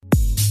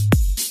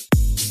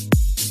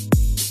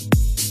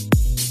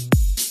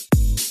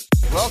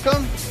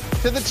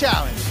to the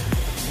challenge,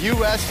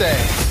 USA.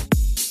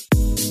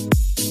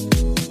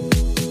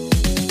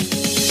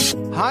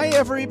 Hi,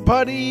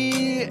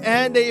 everybody,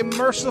 and a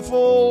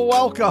merciful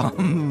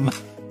welcome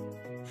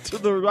to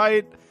the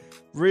Right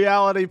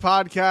Reality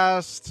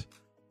Podcast.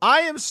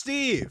 I am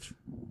Steve.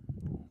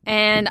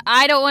 And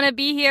I don't want to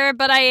be here,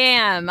 but I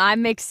am.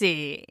 I'm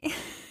Mixie.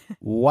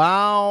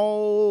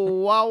 Wow,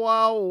 wow,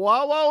 wow,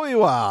 wow, wow, wee,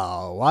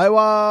 wow, wow,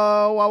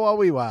 wow, wow, wow,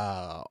 wee,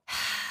 wow.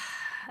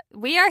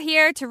 We are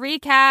here to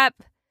recap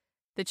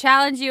the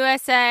Challenge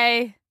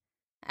USA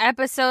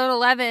episode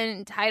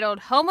 11 titled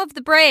Home of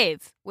the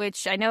Brave,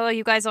 which I know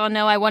you guys all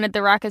know I wanted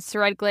the Rockets to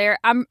red glare.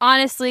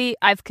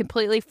 I've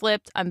completely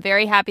flipped. I'm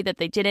very happy that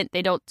they didn't.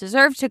 They don't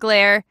deserve to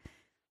glare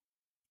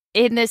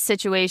in this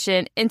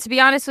situation. And to be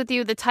honest with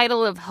you, the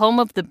title of Home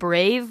of the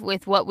Brave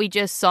with what we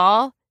just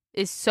saw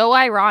is so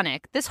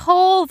ironic. This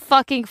whole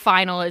fucking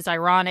final is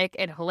ironic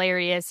and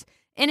hilarious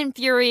and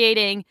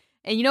infuriating.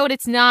 And you know what?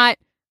 It's not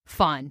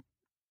fun.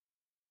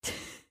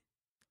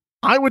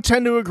 I would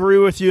tend to agree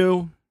with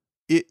you.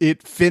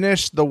 It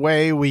finished the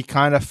way we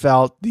kind of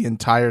felt the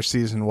entire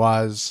season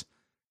was.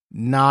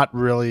 Not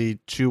really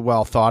too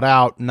well thought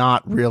out.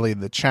 Not really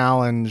the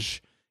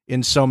challenge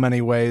in so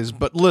many ways.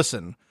 But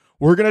listen,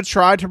 we're going to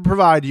try to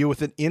provide you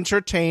with an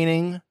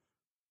entertaining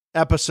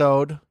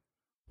episode.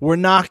 We're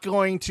not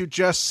going to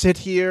just sit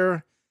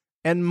here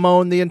and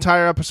moan the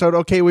entire episode.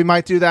 Okay, we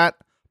might do that.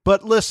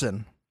 But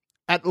listen,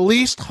 at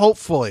least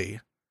hopefully,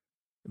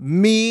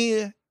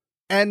 me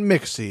and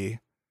Mixie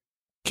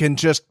can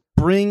just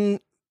bring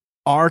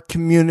our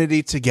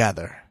community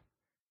together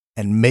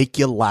and make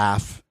you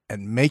laugh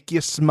and make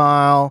you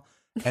smile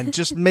and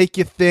just make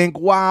you think,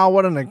 wow,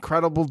 what an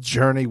incredible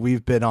journey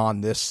we've been on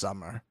this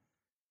summer.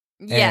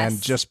 Yes.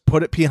 And just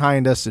put it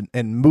behind us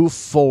and move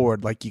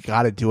forward like you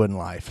got to do in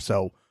life.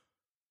 So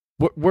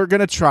we're going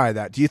to try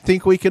that. Do you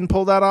think we can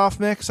pull that off,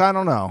 Mix? I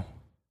don't know.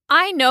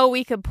 I know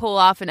we could pull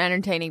off an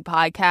entertaining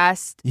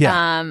podcast.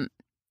 Yeah.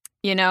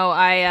 You know,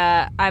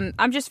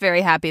 I'm just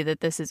very happy that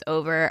this is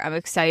over. I'm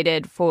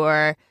excited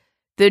for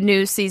the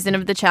new season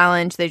of the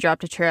challenge. They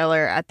dropped a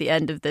trailer at the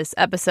end of this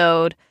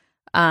episode.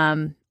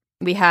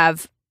 We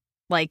have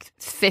like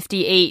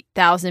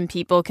 58,000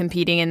 people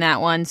competing in that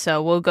one,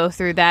 so we'll go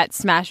through that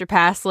smash or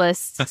pass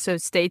list. So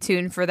stay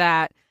tuned for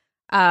that.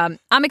 I'm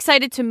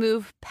excited to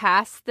move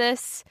past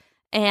this,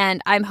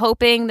 and I'm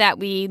hoping that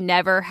we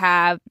never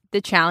have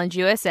the Challenge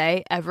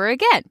USA ever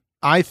again.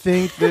 I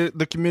think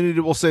the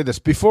community will say this.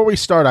 Before we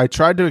start, I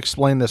tried to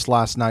explain this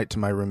last night to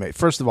my roommate.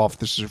 First of all, if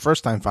this is your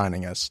first time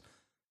finding us,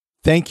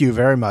 thank you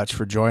very much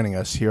for joining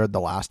us here at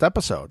the last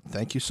episode.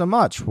 Thank you so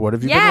much. What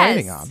have you been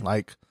waiting on?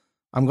 Like,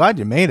 I'm glad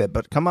you made it,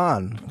 but come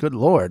on. Good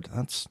Lord.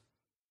 That's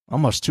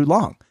almost too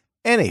long.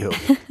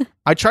 Anywho,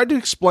 I tried to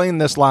explain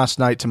this last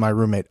night to my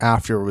roommate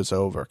after it was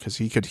over because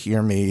he could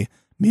hear me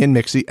and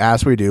Mixie,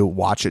 as we do,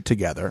 watch it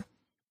together.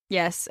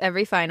 Yes,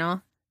 every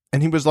final.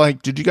 And he was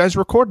like, did you guys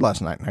record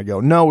last night? And I go,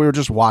 no, we were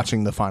just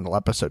watching the final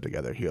episode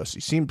together. He goes, you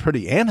seemed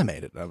pretty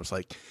animated. And I was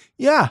like,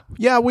 yeah,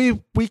 we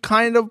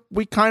kind of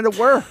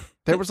were.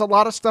 There was a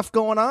lot of stuff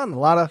going on, a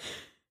lot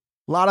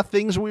of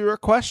things we were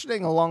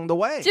questioning along the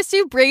way. Just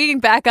you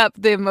bringing back up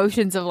the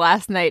emotions of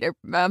last night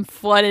are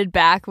flooded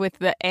back with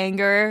the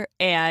anger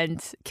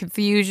and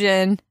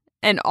confusion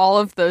and all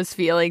of those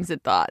feelings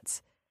and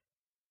thoughts.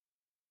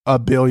 A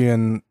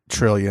billion,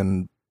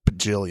 trillion,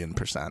 bajillion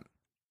 %.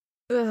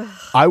 Ugh.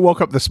 I woke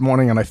up this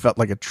morning and I felt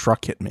like a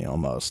truck hit me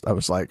almost. I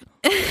was like,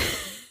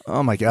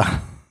 oh my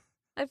God.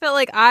 I felt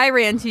like I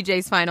ran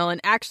TJ's final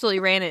and actually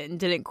ran it and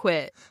didn't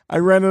quit. I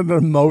ran an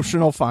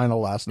emotional final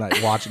last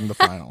night watching the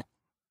final.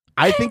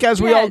 I think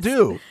as we all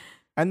do.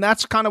 And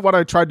that's kind of what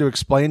I tried to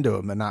explain to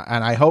him. And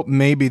I hope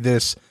maybe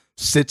this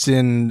sits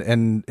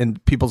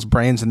in people's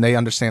brains and they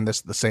understand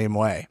this the same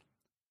way.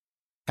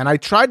 And I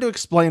tried to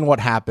explain what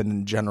happened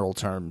in general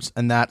terms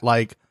and that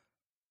like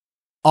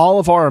all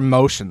of our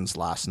emotions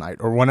last night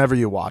or whenever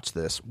you watch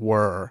this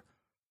were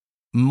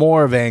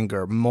more of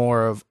anger,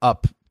 more of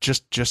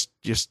just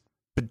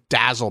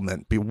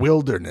bedazzlement,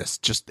 bewilderness,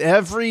 just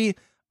every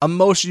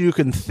emotion you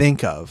can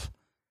think of.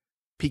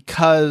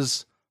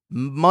 Because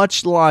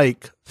much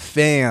like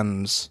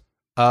fans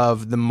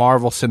of the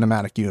Marvel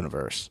Cinematic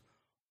Universe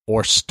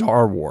or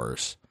Star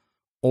Wars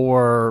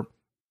or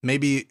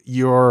maybe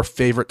your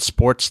favorite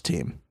sports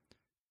team,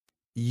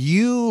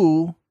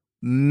 you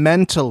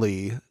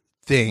mentally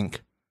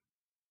think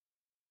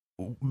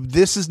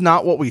this is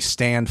not what we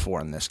stand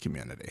for in this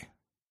community.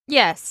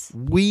 Yes.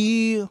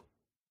 We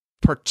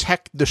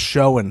protect the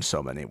show in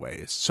so many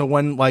ways. So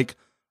when like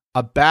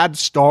a bad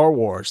Star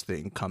Wars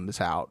thing comes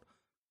out,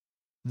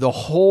 the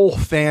whole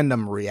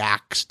fandom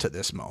reacts to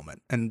this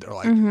moment and they're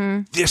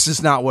like, this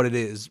is not what it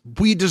is.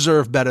 We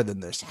deserve better than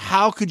this.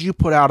 How could you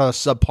put out a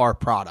subpar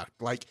product?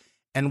 Like,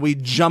 and we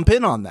jump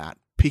in on that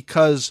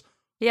because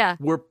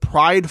we're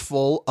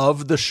prideful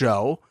of the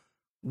show.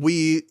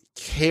 We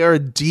care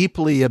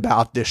deeply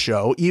about this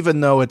show, even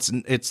though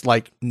it's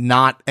like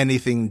not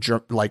anything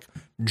like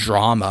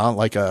drama,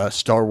 like a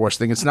Star Wars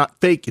thing. It's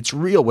not fake. It's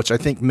real, which I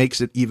think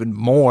makes it even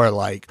more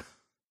like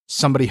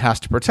somebody has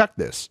to protect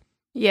this.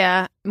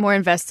 Yeah, more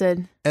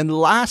invested. And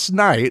last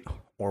night,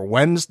 or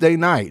Wednesday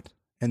night,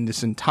 in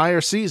this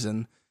entire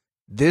season,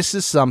 this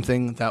is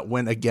something that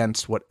went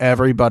against what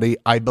everybody,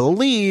 I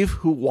believe,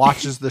 who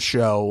watches the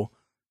show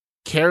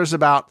cares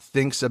about,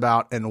 thinks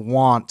about, and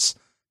wants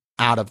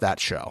out of that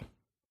show.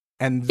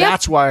 And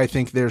that's why I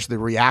think there's the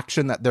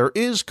reaction that there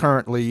is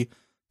currently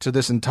to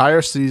this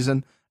entire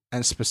season,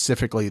 and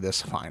specifically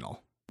this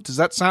final. Does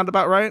that sound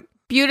about right?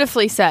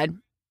 Beautifully said.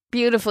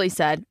 Beautifully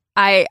said.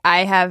 I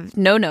have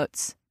no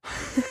notes.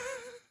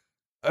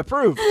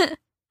 Approved.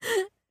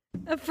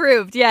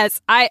 Approved,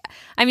 yes. I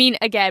mean,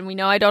 again, we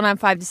know I don't have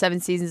 5 to 7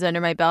 seasons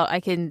under my belt. I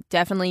can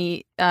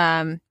definitely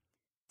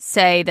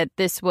say that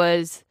this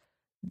was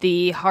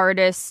the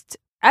hardest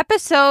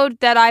episode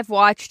that I've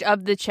watched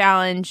of the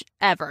challenge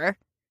ever.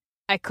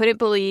 I couldn't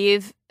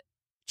believe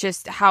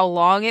just how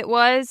long it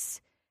was,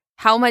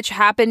 how much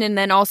happened, and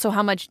then also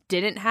how much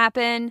didn't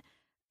happen,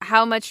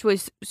 how much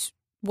was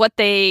what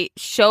they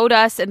showed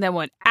us and then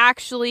what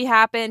actually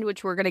happened,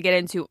 which we're going to get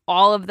into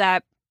all of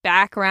that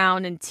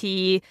background and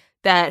tea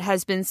that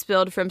has been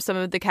spilled from some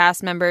of the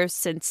cast members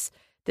since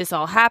this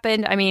all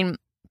happened. I mean,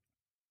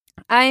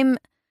 I'm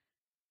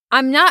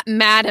not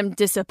mad, I'm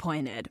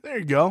disappointed. There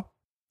you go.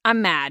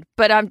 I'm mad,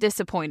 but I'm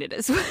disappointed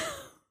as well.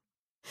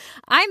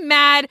 I'm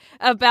mad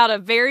about a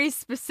very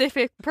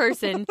specific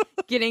person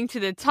getting to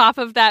the top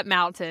of that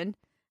mountain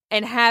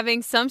and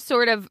having some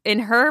sort of, in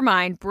her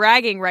mind,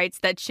 bragging rights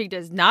that she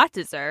does not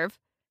deserve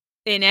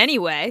in any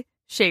way,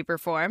 shape, or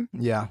form.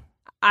 Yeah.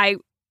 I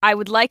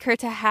would like her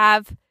to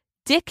have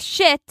dick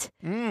shit,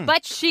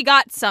 but she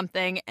got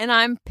something, and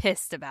I'm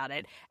pissed about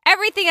it.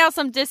 Everything else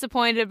I'm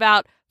disappointed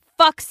about.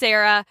 Fuck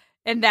Sarah,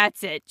 and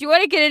that's it. Do you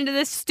want to get into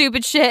this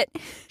stupid shit?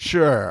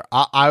 Sure.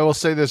 I will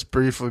say this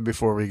briefly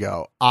before we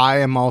go. I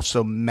am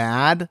also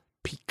mad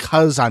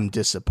because I'm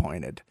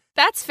disappointed.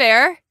 That's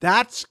fair.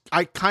 That's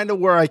kind of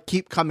where I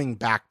keep coming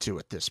back to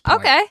at this point.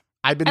 Okay.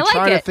 I've been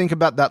trying to think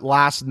about that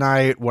last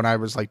night when I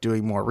was like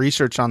doing more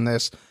research on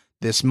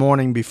this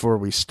morning before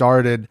we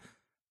started.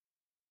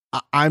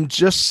 I'm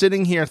just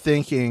sitting here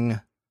thinking,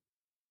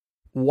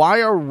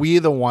 why are we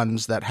the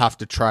ones that have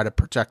to try to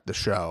protect the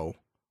show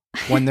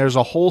when there's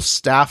a whole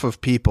staff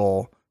of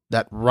people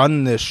that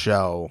run this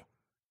show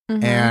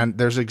and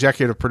there's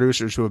executive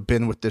producers who have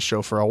been with this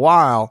show for a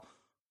while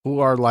who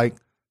are like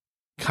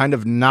kind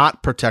of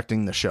not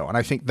protecting the show. And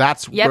I think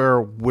that's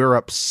where we're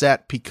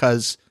upset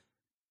because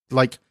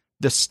like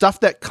the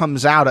stuff that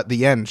comes out at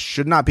the end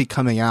should not be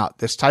coming out.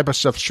 This type of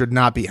stuff should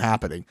not be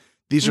happening.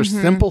 These are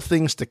simple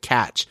things to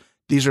catch.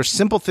 These are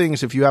simple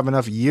things if you have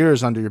enough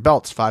years under your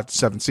belts, 5 to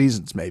 7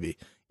 seasons maybe.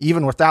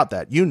 Even without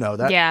that, you know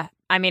that. Yeah,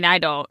 I mean, I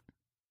don't.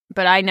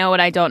 But I know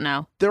what I don't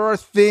know. There are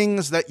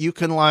things that you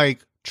can like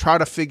try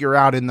to figure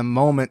out in the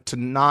moment to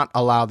not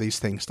allow these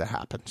things to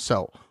happen.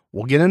 So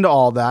we'll get into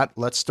all that.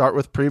 Let's start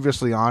with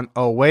previously on.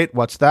 Oh, wait,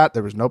 what's that?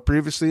 There was no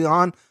previously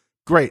on.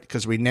 Great,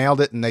 because we nailed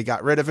it and they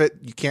got rid of it.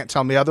 You can't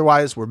tell me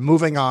otherwise. We're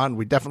moving on.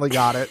 We definitely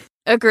got it.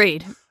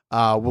 Agreed.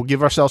 We'll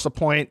give ourselves a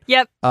point.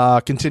 Yep.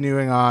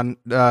 Continuing on,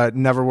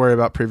 never worry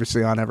about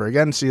previously on ever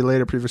again. See you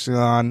later, previously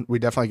on. We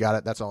definitely got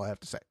it. That's all I have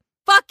to say.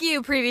 Fuck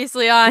you,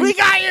 previously on. We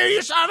got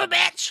you son of a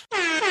bitch!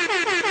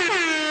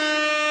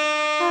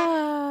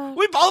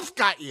 We both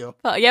got you.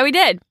 Oh, yeah, we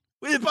did.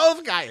 We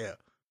both got you.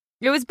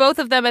 It was both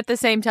of them at the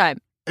same time.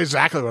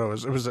 Exactly what it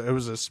was. It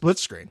was a split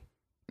screen.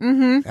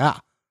 Mm-hmm. Yeah.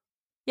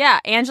 Yeah,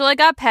 Angela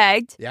got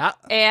pegged. Yeah.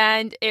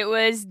 And it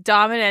was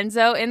Dom and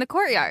Enzo in the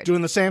courtyard.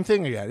 Doing the same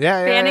thing again.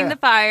 Yeah, Fanning the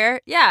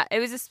fire. Yeah, it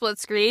was a split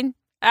screen.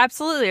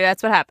 Absolutely,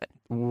 that's what happened.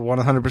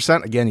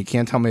 100%. Again, you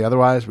can't tell me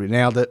otherwise. We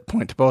nailed it.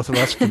 Point to both of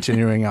us.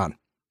 Continuing on.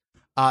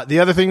 The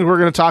other thing we're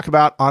going to talk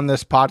about on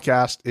this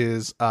podcast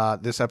is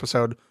this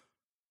episode,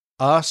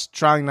 us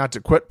trying not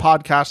to quit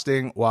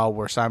podcasting while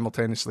we're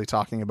simultaneously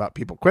talking about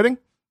people quitting.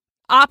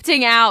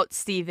 Opting out,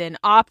 Steven.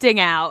 Opting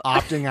out.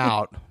 Opting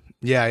out.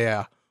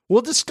 Yeah.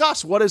 We'll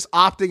discuss what is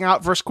opting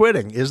out versus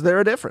quitting. Is there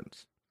a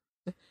difference?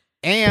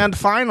 And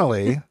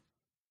finally,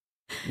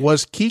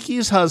 was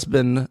Kiki's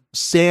husband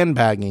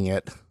sandbagging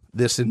it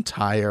this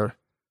entire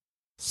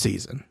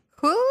season?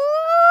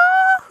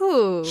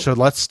 Woo-hoo. So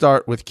let's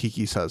start with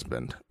Kiki's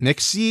husband.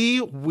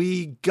 Nixie,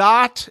 we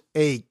got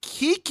a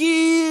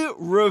Kiki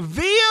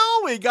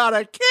reveal. We got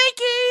a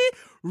Kiki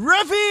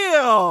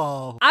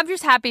reveal. I'm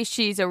just happy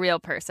she's a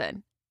real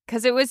person.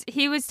 Because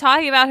he was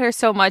talking about her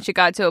so much, it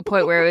got to a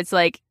point where it's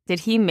like, did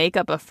he make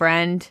up a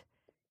friend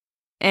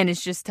and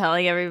is just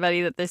telling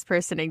everybody that this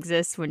person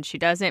exists when she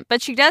doesn't?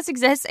 But she does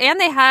exist, and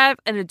they have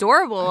an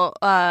adorable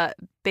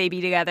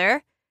baby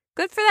together.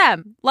 Good for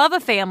them. Love a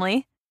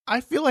family.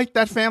 I feel like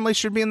that family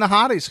should be in the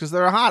hotties because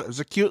they're hot. It was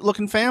a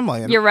cute-looking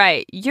family. And You're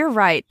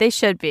right. They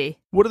should be.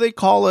 what do they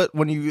call it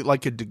when you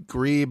like a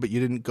degree but you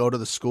didn't go to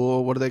the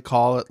school? What do they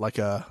call it? Like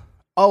an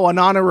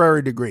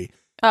honorary degree.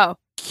 Oh.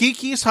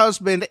 Kiki's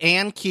husband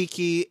and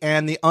Kiki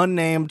and the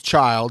unnamed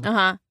child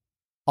Uh-huh.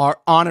 are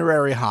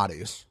honorary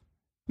hotties.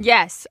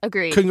 Yes,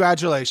 agreed.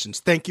 Congratulations.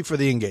 Thank you for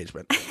the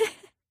engagement.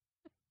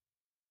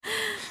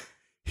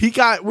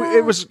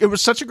 it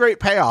was such a great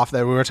payoff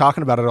that we were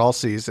talking about it all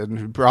season.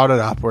 We brought it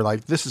up. We're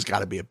like, this has got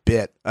to be a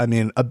bit. I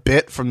mean, a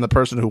bit from the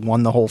person who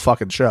won the whole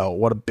fucking show.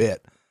 What a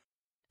bit.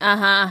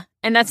 Uh-huh.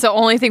 And that's the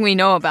only thing we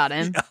know about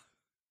him. Yeah.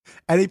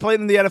 And he played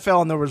in the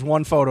NFL, and there was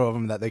one photo of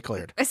him that they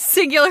cleared. A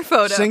singular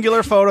photo.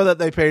 Singular photo that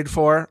they paid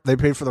for. They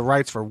paid for the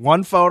rights for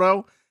one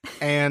photo,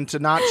 and to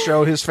not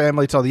show his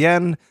family till the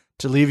end,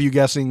 to leave you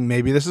guessing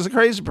maybe this is a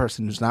crazy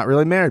person who's not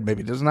really married.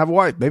 Maybe he doesn't have a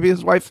wife. Maybe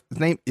his wife's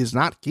name is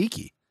not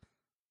Kiki.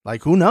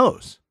 Like, who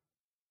knows?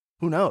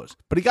 Who knows?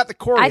 But he got the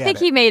Corey. I think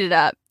he made it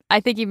up.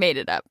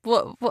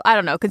 Well, I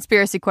don't know.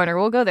 Conspiracy corner.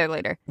 We'll go there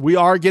later. We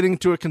are getting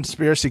to a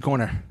conspiracy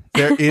corner.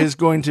 There is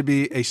going to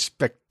be a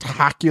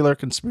spectacular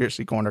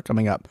conspiracy corner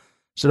coming up.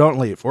 So don't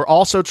leave. We're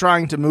also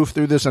trying to move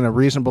through this in a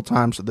reasonable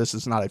time, so this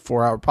is not a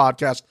 4-hour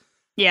podcast.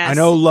 Yes. I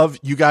know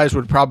you guys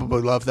would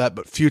probably love that,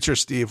 but future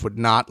Steve would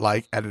not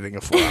like editing a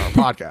 4-hour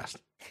podcast.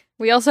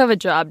 We also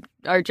have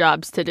our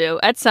jobs to do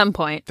at some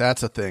point.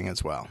 That's a thing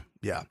as well.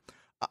 Yeah.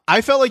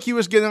 I felt like he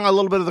was getting a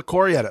little bit of the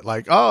Corey edit.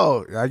 Like,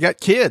 oh, I got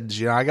kids.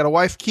 I got a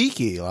wife,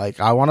 Kiki. Like,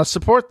 I want to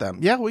support them.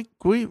 Yeah,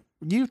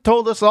 you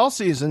told us all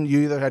season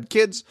you either had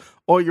kids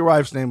or your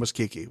wife's name was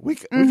Kiki. We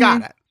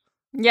got it.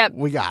 Yep.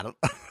 We got it.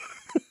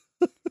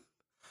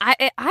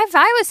 If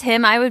I was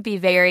him, I would be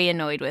very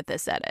annoyed with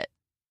this edit.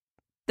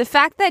 The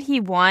fact that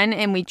he won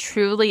and we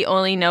truly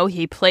only know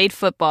he played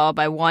football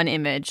by one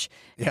image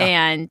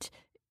and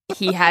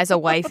he has a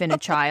wife and a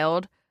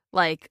child,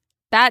 like,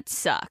 that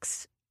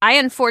sucks. I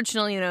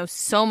unfortunately know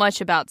so much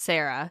about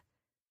Sarah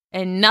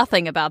and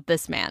nothing about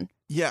this man.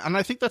 Yeah, and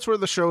I think that's where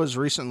the show has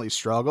recently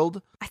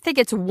struggled. I think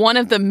it's one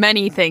of the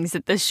many things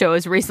that this show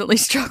has recently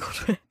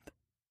struggled with.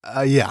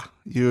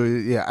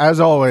 As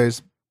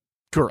always,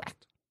 correct.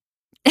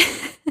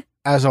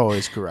 As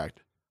always,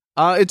 correct.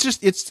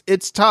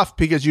 It's tough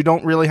because you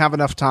don't really have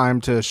enough time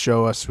to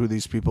show us who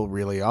these people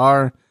really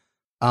are.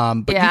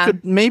 But you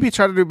could maybe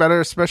try to do better,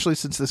 especially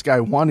since this guy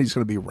won. He's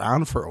going to be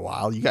around for a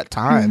while. You got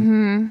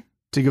time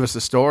to give us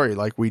a story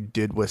like we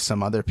did with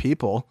some other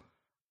people.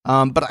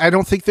 But I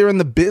don't think they're in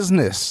the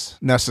business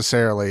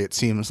necessarily, it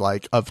seems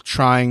like, of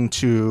trying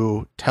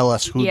to tell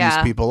us who these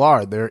people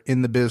are. They're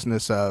in the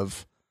business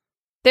of...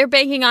 They're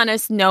banking on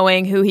us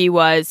knowing who he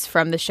was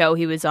from the show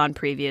he was on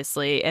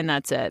previously, and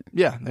that's it.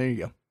 Yeah, there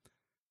you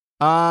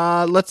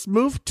go. Let's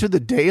move to the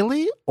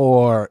daily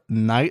or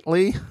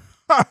nightly.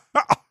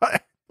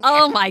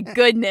 Oh my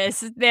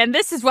goodness, man!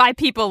 This is why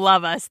people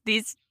love us.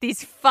 These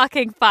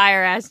fucking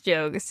fire ass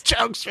jokes.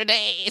 Jokes for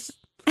days.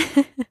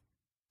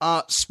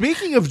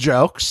 Speaking of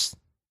jokes,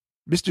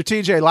 Mr.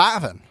 TJ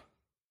Lavin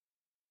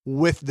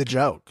with the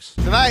jokes.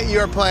 Tonight you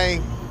are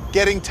playing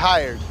Getting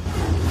Tired.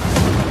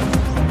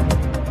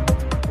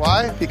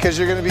 Why? Because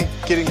you're going to be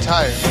getting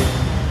tired.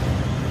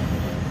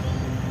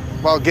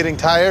 Well, getting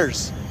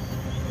tires.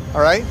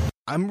 All right?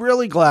 I'm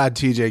really glad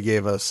TJ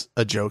gave us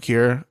a joke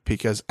here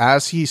because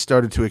as he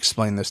started to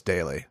explain this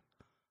daily,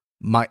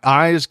 my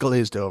eyes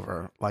glazed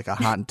over like a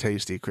hot and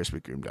tasty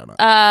Krispy Kreme donut.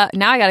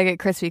 Now I gotta get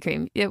Krispy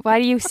Kreme. Why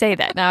do you say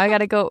that? Now I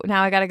gotta go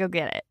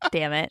get it.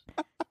 Damn it.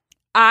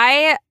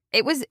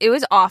 It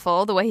was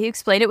awful. The way he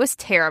explained it was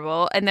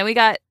terrible. And then we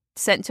got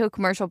sent to a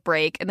commercial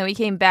break, and then we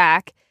came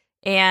back,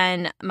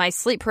 and my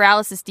sleep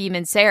paralysis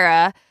demon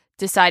Sarah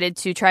decided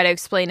to try to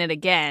explain it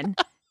again,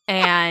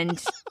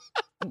 and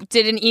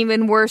did an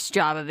even worse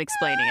job of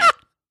explaining it.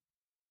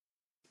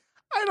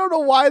 I don't know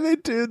why they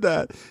do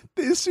that.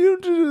 They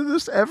seem to do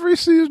this every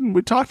season.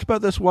 We talked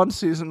about this one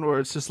season where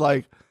it's just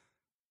like,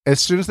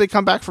 as soon as they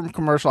come back from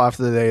commercial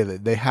after the day,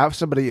 they have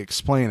somebody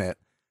explain it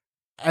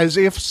as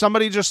if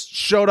somebody just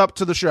showed up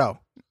to the show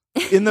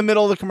in the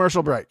middle of the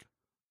commercial break.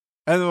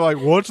 And they're like,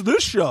 what's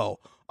this show?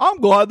 I'm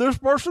glad this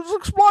person's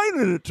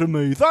explaining it to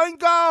me.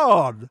 Thank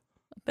God.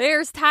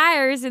 There's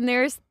tires and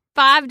there's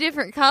 5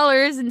 different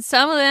colors, and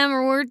some of them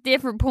are worth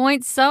different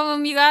points. Some of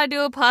them you gotta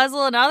do a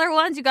puzzle, and other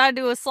ones you gotta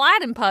do a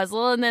sliding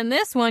puzzle, and then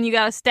this one you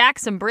gotta stack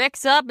some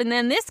bricks up, and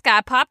then this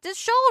guy popped his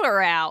shoulder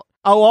out.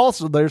 Oh,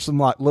 also, there's some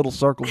like little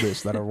circle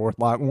discs that are worth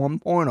like 1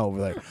 point over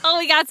there. Oh,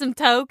 we got some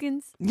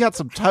tokens. You got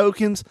some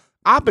tokens.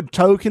 I've been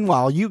token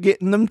while you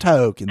getting them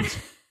tokens.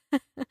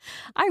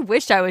 I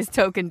wish I was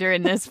token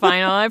during this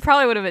final. I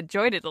probably would have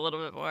enjoyed it a little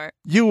bit more.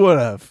 You would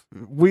have.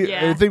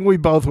 I think we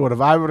both would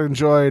have. I would have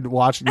enjoyed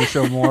watching the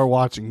show more,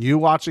 watching you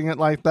watching it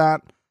like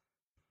that.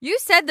 You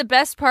said the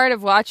best part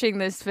of watching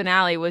this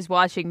finale was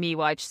watching me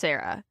watch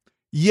Sarah.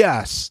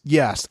 Yes.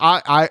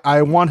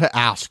 I want to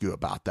ask you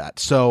about that.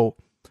 So,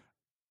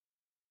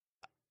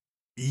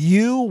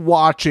 you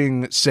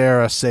watching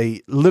Sarah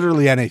say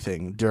literally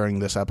anything during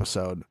this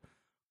episode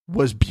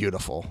was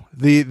beautiful.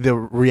 The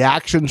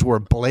reactions were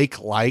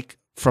Blake-like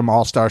from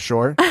All-Star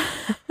Shore.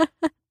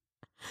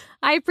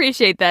 I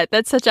appreciate that.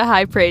 That's such a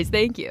high praise.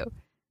 Thank you.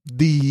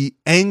 The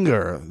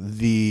anger,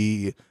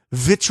 the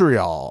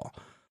vitriol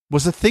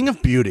was a thing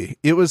of beauty.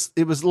 It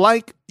was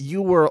like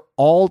you were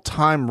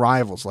all-time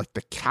rivals, like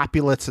the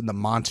Capulets and the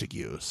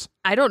Montagues.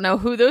 I don't know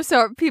who those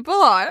people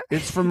are.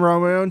 It's from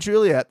Romeo and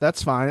Juliet.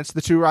 That's fine. It's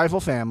the 2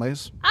 rival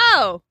families.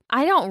 Oh,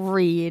 I don't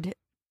read.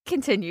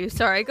 Continue.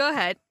 Sorry, go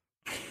ahead.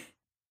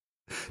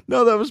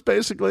 No, that was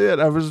basically it.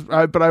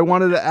 But I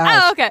wanted to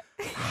ask, Oh, okay.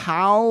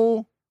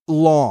 how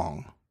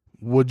long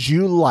would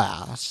you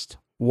last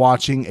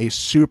watching a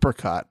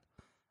supercut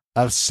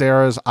of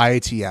Sarah's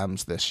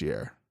ITMs this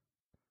year?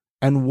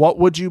 And what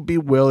would you be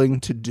willing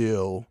to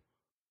do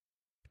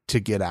to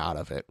get out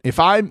of it? If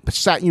I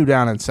sat you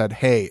down and said,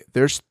 hey,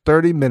 there's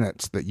 30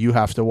 minutes that you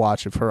have to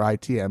watch of her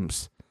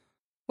ITMs.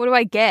 What do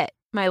I get?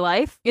 My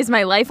life? Is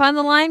my life on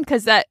the line?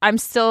 Because I'm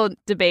still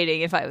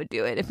debating if I would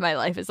do it if my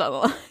life is on the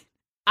line.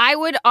 I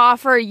would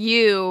offer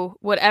you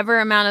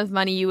whatever amount of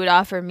money you would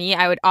offer me.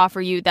 I would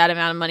offer you that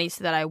amount of money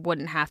so that I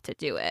wouldn't have to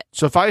do it.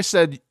 So if I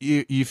said,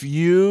 if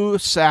you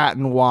sat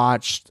and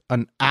watched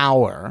an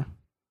hour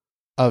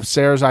of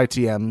Sarah's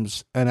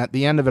ITMs, and at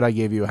the end of it, I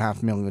gave you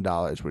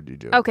 $500,000, would you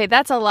do it? Okay,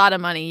 that's a lot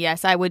of money.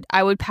 Yes, I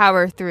would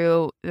power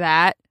through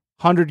that.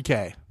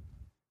 $100K.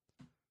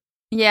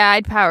 Yeah,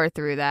 I'd power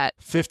through that.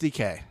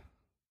 $50K.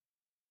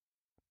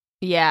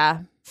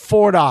 Yeah.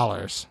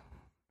 $4.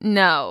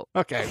 No.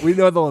 Okay, we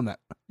know the limit.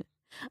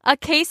 A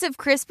case of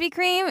Krispy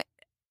Kreme?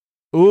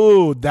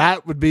 Ooh,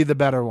 that would be the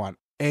better one.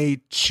 A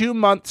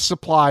 2-month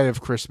supply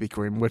of Krispy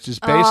Kreme, which is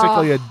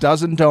basically a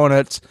dozen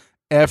donuts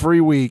every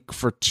week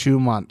for 2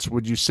 months.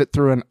 Would you sit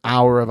through an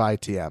hour of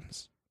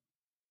ITMs?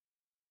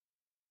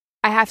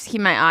 I have to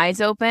keep my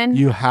eyes open.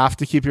 You have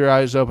to keep your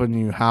eyes open.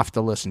 You have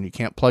to listen. You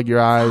can't plug your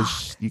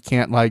eyes. You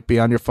can't be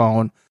on your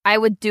phone. I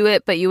would do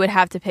it, but you would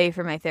have to pay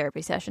for my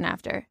therapy session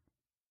after.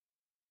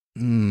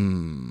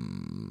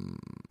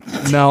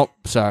 No,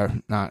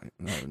 sorry, not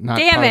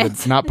Damn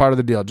it. Not part of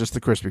the deal. Just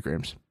the Krispy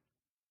Kremes.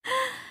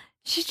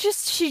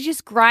 She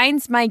just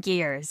grinds my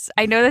gears.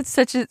 I know that's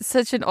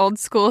such an old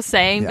school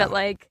saying, Yeah.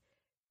 but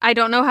I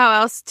don't know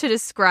how else to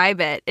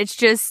describe it. It's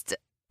just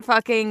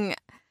fucking.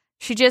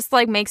 She just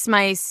makes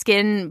my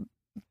skin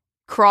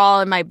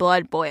crawl and my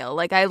blood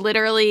boil. I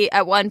literally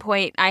at one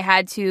point I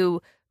had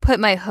to put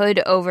my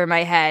hood over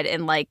my head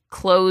and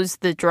close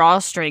the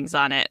drawstrings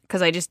on it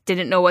because I just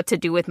didn't know what to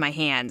do with my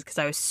hands because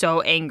I was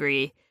so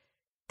angry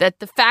that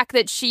the fact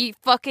that she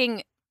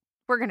fucking.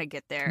 We're gonna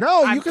get there.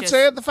 No, you could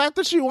say it. The fact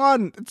that she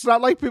won. It's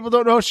not like people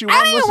don't know she won.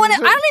 I don't even want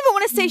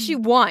to say she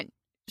won.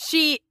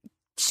 She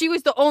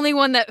was the only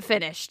one that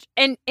finished,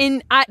 and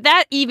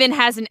that even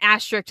has an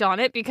asterisk on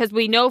it because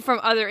we know from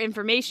other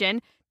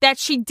information that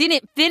she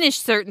didn't finish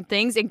certain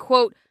things and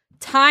quote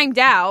timed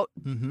out.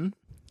 Mm-hmm.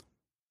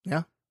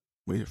 Yeah,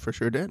 we for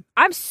sure did.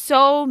 I'm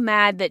so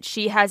mad that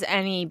she has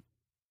any,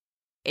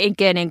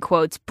 again in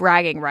quotes,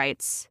 bragging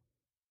rights.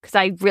 Because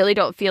I really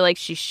don't feel like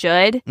she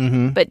should.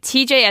 Mm-hmm. But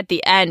TJ at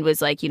the end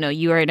was like,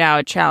 you are now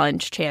a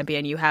challenge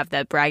champion. You have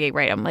that bragging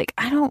right. I'm like,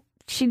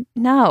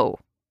 no.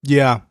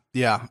 Yeah.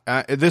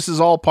 This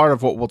is all part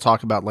of what we'll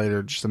talk about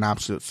later. Just an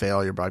absolute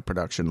failure by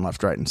production,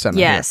 left, right, and center.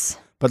 Yes.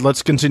 Here. But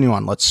let's continue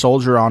on. Let's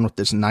soldier on with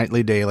this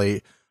nightly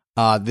daily.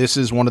 This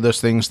is one of those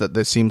things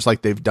that seems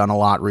like they've done a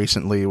lot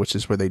recently, which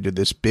is where they do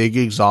this big,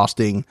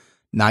 exhausting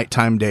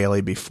nighttime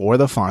daily before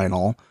the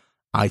final.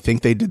 I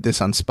think they did this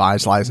on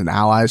Spies, Lies, and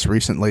Allies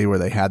recently where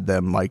they had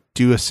them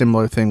do a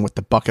similar thing with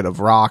the bucket of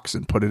rocks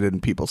and put it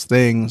in people's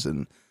things.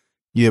 And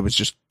it was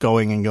just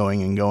going and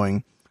going and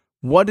going.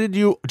 What did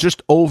you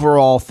just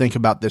overall think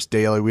about this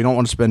daily? We don't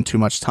want to spend too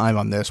much time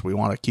on this. We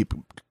want to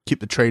keep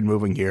the trade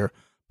moving here.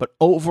 But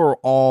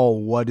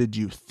overall, what did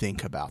you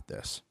think about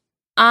this?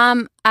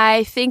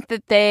 I think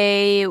that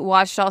they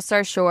watched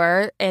All-Star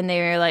Shore and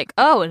they were like,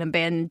 oh, an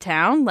abandoned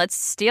town. Let's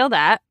steal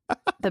that.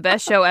 The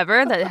best show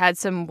ever that had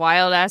some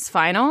wild ass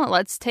final.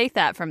 Let's take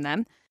that from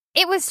them.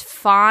 It was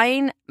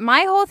fine.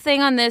 My whole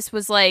thing on this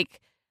was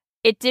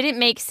it didn't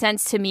make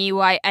sense to me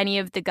why any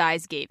of the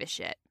guys gave a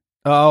shit.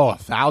 Oh,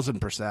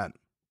 1,000%.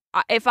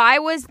 If I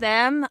was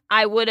them,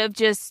 I would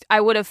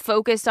have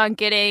focused on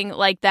getting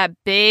that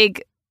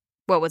big,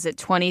 what was it,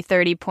 20,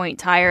 30 point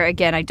tire.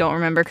 Again, I don't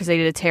remember because they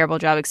did a terrible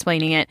job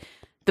explaining it.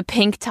 The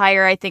pink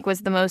tire, I think,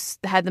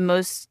 had the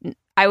most.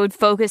 I would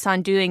focus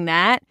on doing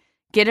that,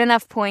 get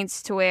enough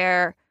points to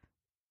where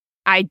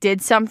I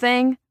did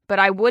something, but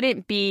I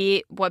wouldn't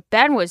be what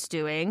Ben was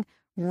doing,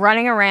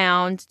 running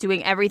around,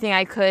 doing everything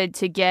I could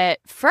to get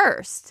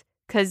first.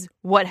 Because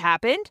what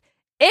happened?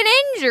 An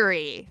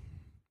injury.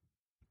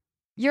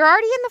 You're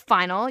already in the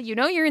final.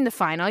 You're in the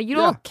final. You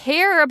don't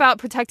care about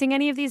protecting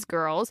any of these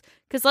girls.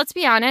 Because let's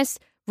be honest,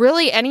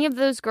 really any of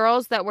those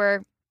girls that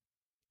were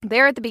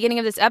there at the beginning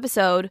of this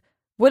episode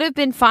would have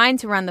been fine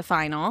to run the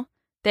final.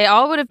 They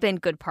all would have been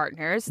good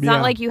partners. It's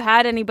not like you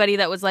had anybody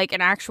that was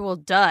an actual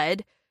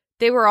dud.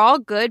 They were all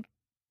good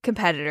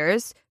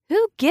competitors.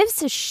 Who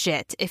gives a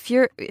shit if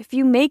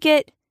you make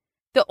it?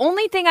 The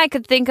only thing I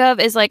could think of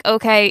is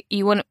okay,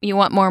 you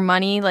want more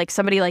money,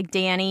 somebody like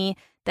Danny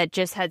that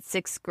just had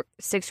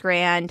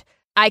 $6,000.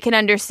 I can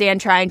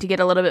understand trying to get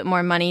a little bit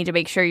more money to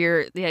make sure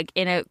you're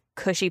in a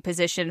cushy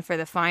position for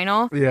the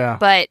final. Yeah.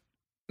 But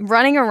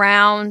running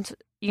around,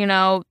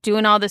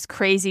 doing all this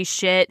crazy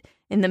shit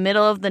in the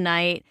middle of the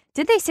night.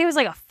 Did they say it was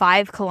a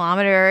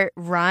 5-kilometer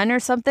run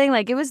or something?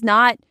 It was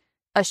not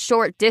a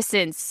short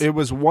distance. It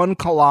was 1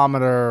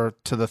 kilometer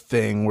to the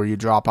thing where you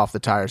drop off the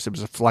tires. It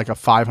was a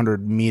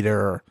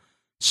 500-meter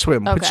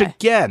swim. Which, Okay.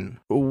 again,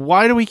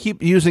 why do we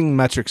keep using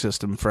metric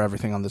system for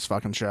everything on this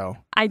fucking show?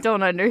 I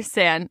don't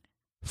understand.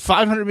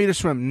 500-meter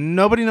swim.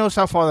 Nobody knows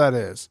how far that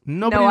is.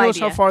 Nobody knows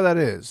how idea. far that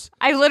is.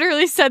 I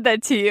literally said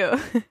that to you.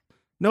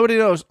 Nobody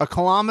knows. A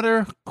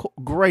kilometer?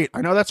 Great.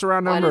 I know that's a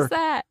round What number. is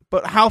that?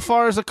 But how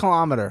far is a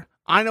kilometer?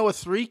 I know a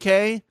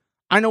 3K.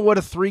 I know what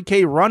a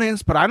 3K run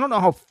is, but I don't know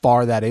how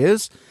far that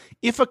is.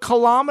 If a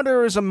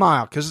kilometer is a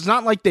mile, because it's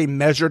not like they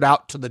measured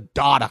out to the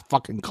dot a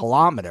fucking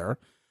kilometer,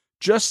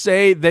 just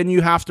say then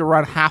you have to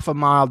run half a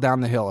mile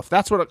down the hill. If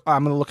that's what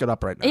I'm going to look it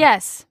up right now.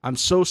 Yes. I'm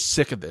so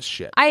sick of this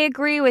shit. I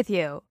agree with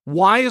you.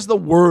 Why is the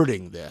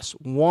wording this?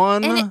 And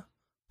 1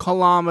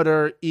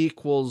 kilometer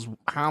equals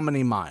how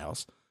many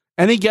miles?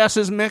 Any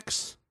guesses,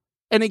 Mix?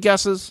 Any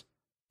guesses?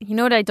 You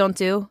know what I don't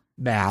do?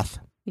 Math.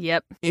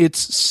 Yep.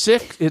 It's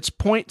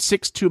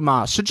 0.62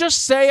 miles. So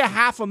just say a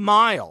half a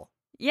mile.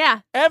 Yeah.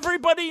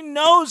 Everybody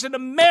knows in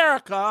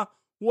America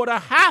what a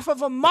half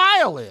of a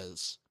mile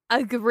is.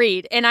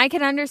 Agreed. And I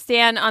can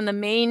understand on the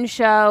main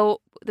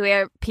show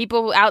where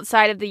people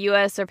outside of the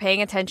U.S. are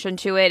paying attention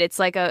to it. It's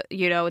like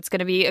it's going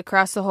to be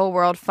across the whole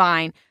world.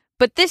 Fine.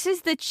 But this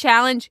is the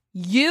challenge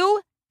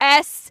USA.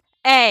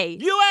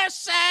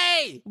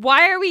 USA!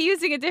 Why are we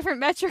using a different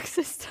metric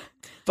system?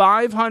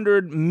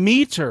 500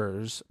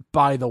 meters,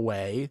 by the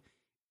way,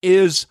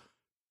 is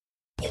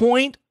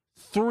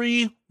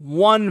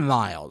 0.31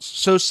 miles.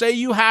 So say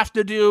you have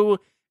to do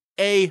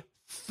a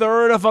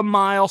third of a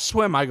mile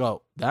swim. I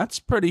go, that's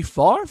pretty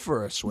far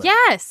for a swim.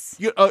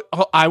 Yes.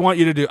 I want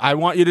you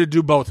to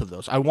do both of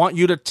those. I want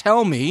you to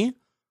tell me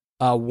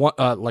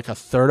like a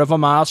third of a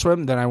mile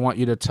swim. Then I want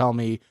you to tell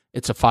me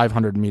it's a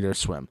 500-meter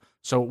swim.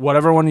 So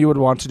whatever one you would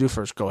want to do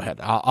first, go ahead.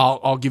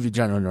 I'll give you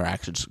general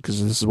interactions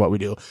because this is what we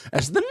do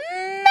as the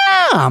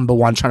number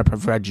one, trying to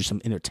provide you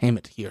some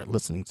entertainment here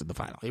listening to the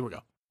final. Here we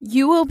go.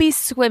 You will be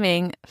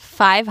swimming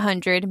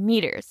 500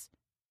 meters.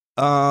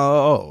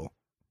 Oh,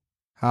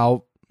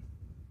 how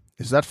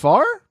is that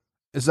far?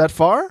 Is that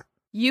far?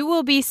 You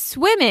will be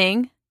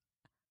swimming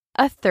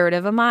a third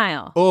of a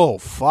mile. Oh,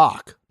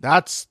 fuck.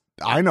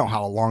 I know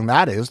how long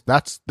that is.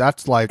 That's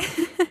like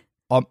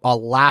a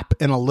lap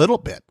and a little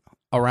bit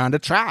around a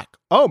track.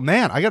 Oh,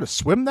 man, I got to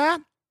swim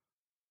that?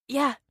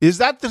 Yeah. Is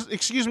that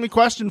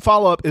question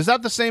follow-up, is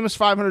that the same as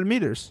 500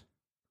 meters?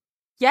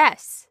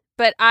 Yes.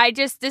 But I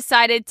just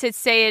decided to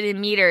say it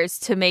in meters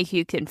to make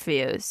you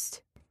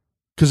confused.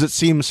 Because it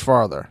seems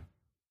farther.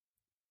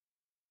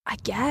 I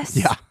guess.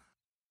 Yeah.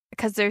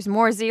 Because there's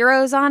more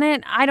zeros on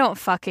it? I don't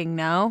fucking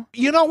know.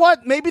 You know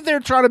what? Maybe they're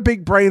trying to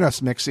big brain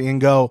us, Mixie, and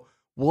go,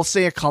 we'll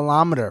say a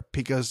kilometer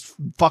because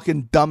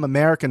fucking dumb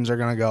Americans are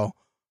going to go,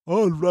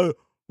 oh,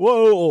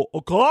 whoa,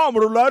 a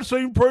kilometer, that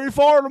seems pretty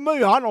far to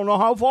me. I don't know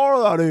how far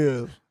that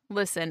is.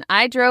 Listen,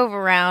 I drove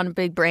around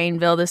Big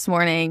Brainville this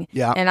morning,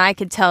 Yeah. and I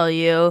could tell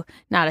you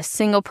not a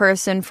single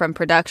person from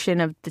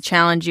production of the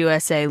Challenge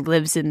USA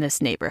lives in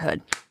this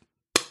neighborhood.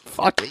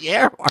 Fucking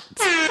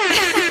airports.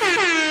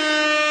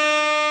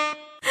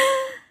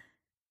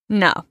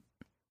 No.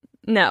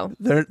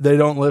 They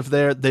don't live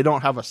there. They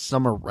don't have a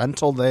summer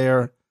rental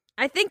there.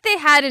 I think they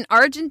had an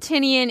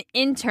Argentinian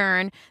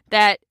intern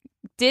that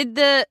did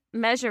the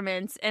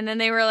measurements, and then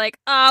they were like,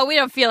 oh, we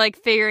don't feel like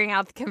figuring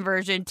out the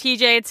conversion.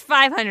 TJ, it's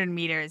 500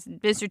 meters.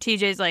 Mr.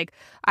 TJ's like,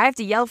 I have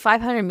to yell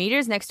 500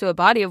 meters next to a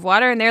body of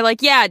water? And they're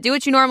like, yeah, do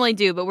what you normally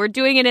do, but we're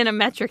doing it in a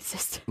metric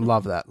system.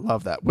 Love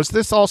that. Was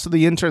this also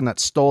the intern that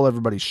stole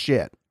everybody's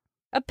shit?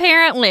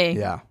 Apparently.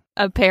 Yeah.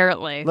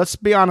 Apparently. Let's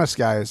be honest,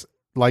 guys.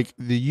 Like,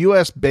 the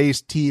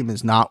U.S.-based team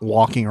is not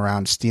walking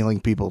around stealing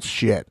people's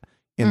shit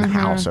in the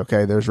house,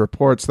 okay? There's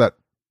reports that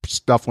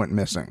stuff went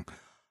missing.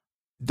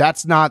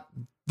 That's not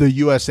the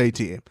USA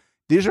team.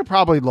 These are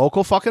probably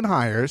local fucking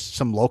hires,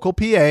 some local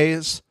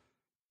PAs,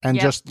 and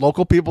just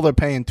local people they're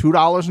paying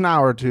 $2 an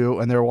hour to,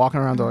 and they're walking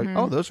around, they're like,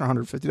 oh, those are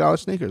 $150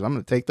 sneakers. I'm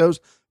going to take those.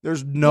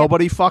 There's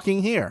nobody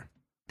fucking here.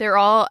 They're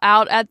all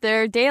out at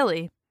their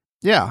daily.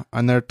 Yeah,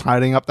 and they're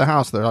tidying up the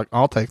house. They're like,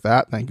 I'll take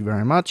that. Thank you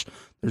very much.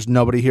 There's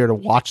nobody here to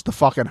watch the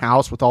fucking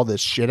house with all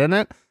this shit in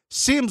it.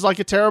 Seems like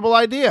a terrible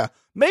idea.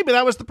 Maybe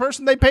that was the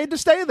person they paid to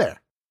stay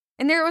there.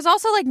 And there was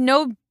also like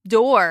no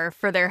door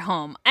for their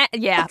home.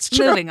 That's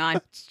true. Moving on.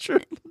 That's true.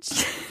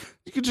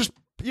 You could just,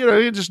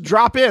 you just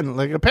drop in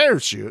like a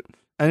parachute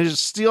and you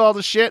just steal all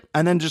the shit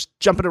and then just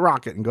jump in a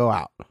rocket and go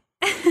out.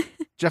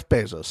 Jeff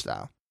Bezos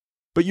style.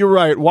 But you're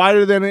right. Why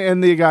did any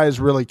of the guys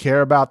really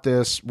care about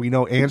this? We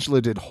know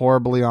Angela did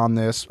horribly on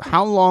this.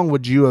 How long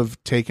would you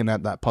have taken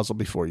at that puzzle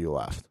before you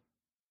left?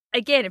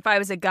 Again, if I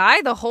was a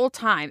guy, the whole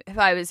time. If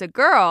I was a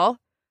girl,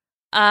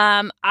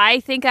 I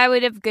think I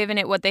would have given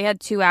it what they had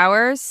 2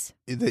 hours.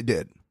 They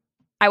did.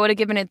 I would have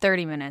given it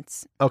 30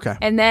 minutes. Okay.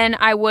 And then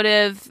I would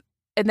have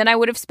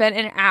spent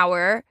an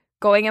hour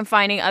going and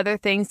finding other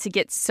things to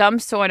get some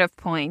sort of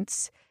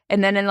points.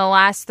 And then in the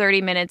last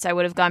 30 minutes, I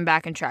would have gone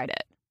back and tried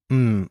it.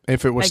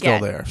 If it was Again.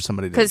 still there, if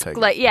somebody didn't take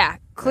it.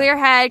 Clear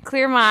head,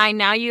 clear mind.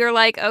 Now you're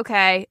like,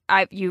 okay,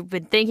 you've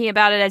been thinking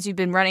about it as you've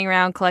been running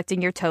around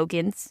collecting your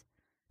tokens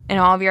and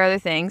all of your other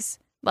things.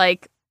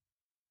 Like,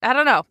 I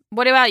don't know.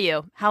 What about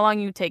you? How long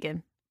you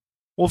taken?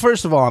 Well,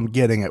 first of all, I'm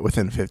getting it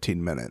within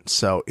 15 minutes.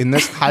 So in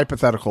this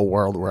hypothetical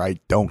world where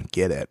I don't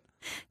get it.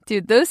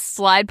 Dude, those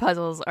slide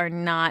puzzles are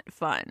not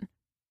fun.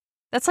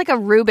 That's like a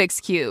Rubik's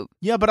Cube.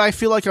 Yeah, but I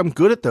feel like I'm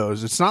good at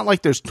those. It's not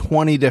like there's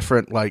 20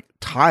 different like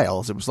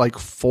tiles. It was like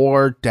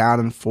 4 down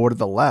and 4 to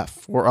the left,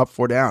 4 up,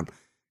 4 down.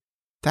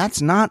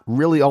 That's not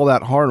really all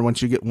that hard.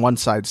 Once you get one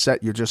side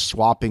set, you're just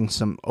swapping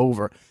some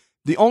over.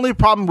 The only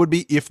problem would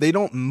be if they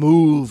don't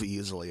move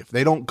easily, if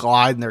they don't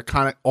glide and they're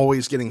kind of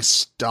always getting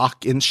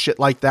stuck in shit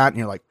like that, and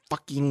you're like,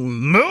 fucking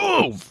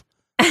move!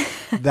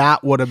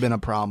 That would have been a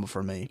problem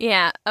for me.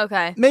 Yeah,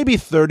 okay. Maybe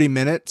 30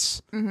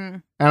 minutes. Mm-hmm.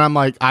 And I'm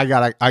like, I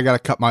gotta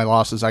cut my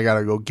losses. I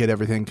gotta go get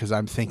everything because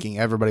I'm thinking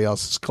everybody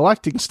else is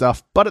collecting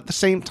stuff. But at the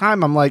same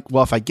time, I'm like,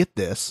 well, if I get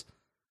this,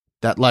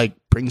 that like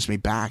brings me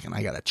back and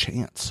I got a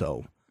chance.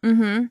 So I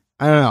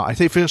don't know. I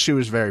feel she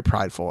was very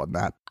prideful in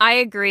that. I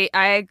agree.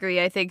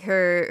 I think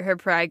her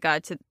pride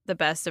got to the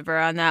best of her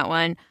on that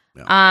one.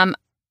 Yeah.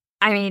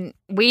 I mean,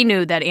 we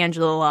knew that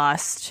Angela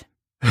lost.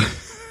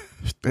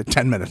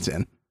 10 minutes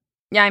in.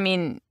 Yeah, I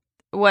mean,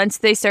 once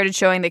they started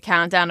showing the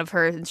countdown of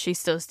her and she's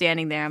still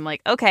standing there, I'm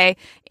like, okay,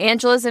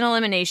 Angela's in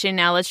elimination.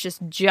 Now let's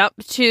just jump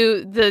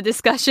to the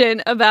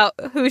discussion about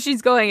who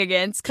she's going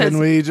against. Can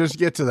we just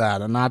get to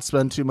that and not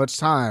spend too much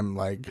time?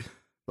 Like,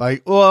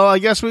 well, I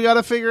guess we got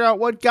to figure out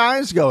what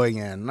guy's going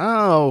in.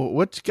 Oh,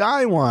 which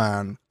guy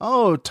won?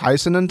 Oh,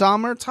 Tyson and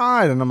Dom are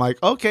tied. And I'm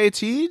like, okay,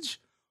 Tej,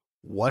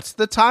 what's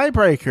the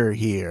tiebreaker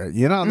here?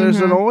 You know,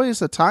 there's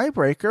always a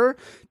tiebreaker.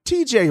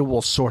 TJ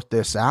will sort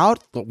this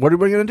out. What are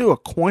we going to do? A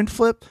coin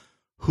flip?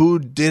 Who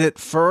did it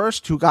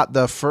first? Who got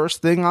the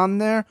first thing on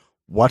there?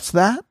 What's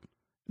that?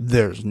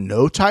 There's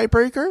no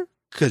tiebreaker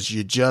because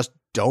you just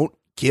don't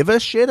give a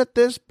shit at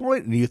this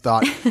point. And you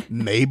thought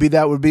maybe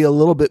that would be a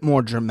little bit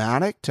more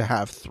dramatic to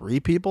have 3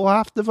 people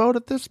have to vote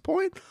at this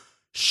point.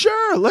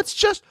 Sure, let's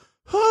just,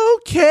 who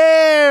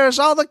cares?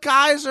 All the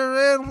guys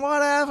are in,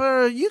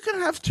 whatever. You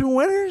can have 2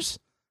 winners.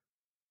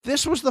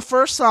 This was the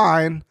first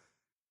sign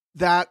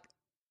that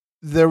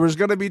there was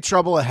going to be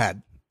trouble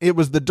ahead. It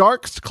was the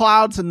dark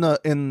clouds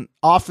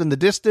off in the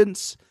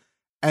distance,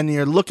 and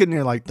you're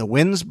like, the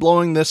wind's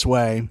blowing this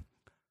way.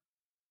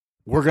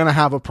 We're going to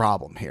have a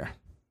problem here.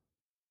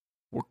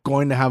 We're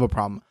going to have a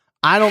problem.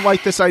 I don't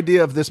like this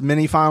idea of this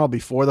mini final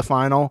before the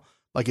final,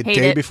 like a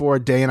day before,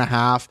 a day and a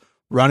half,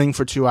 running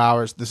for 2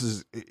 hours. This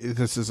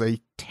is a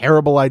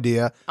terrible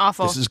idea.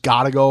 Awful. This has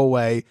got to go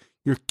away.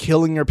 You're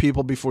killing your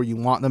people before you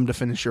want them to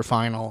finish your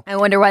final. I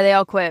wonder why they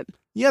all quit.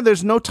 Yeah,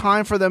 there's no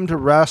time for them to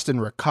rest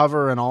and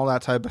recover and all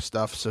that type of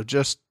stuff. So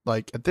just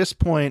like at this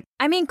point,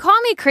 I mean, call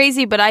me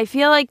crazy, but I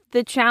feel like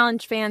the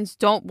challenge fans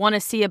don't want to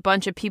see a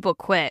bunch of people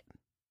quit.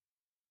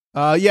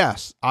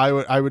 Yes,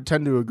 I would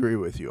tend to agree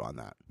with you on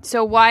that.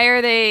 So why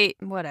are they?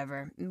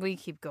 Whatever. We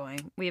keep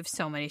going. We have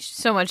so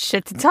much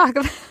shit to talk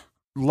about.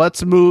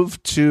 Let's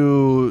move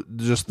to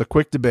just the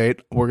quick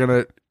debate. We're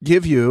gonna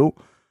give you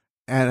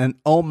an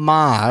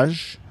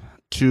homage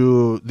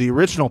to the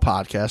original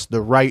podcast,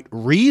 The Right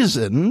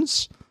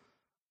Reasons,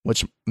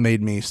 which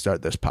made me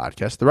start this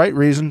podcast. The Right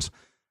Reasons.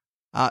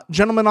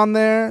 Gentleman on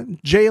there,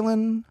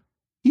 Jalen,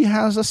 he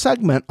has a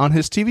segment on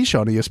his TV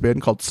show on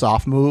ESPN called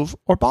Soft Move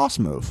or Boss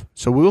Move.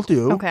 So we'll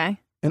do,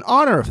 in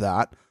honor of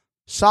that,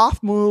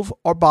 Soft Move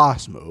or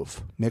Boss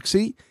Move.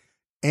 Nixie,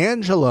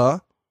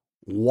 Angela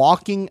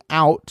walking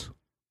out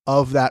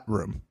of that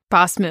room.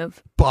 Boss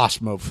Move.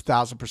 Boss Move,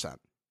 1,000%.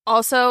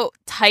 Also,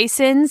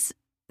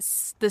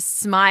 the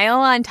smile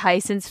on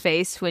Tyson's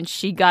face when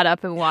she got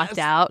up and walked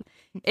out,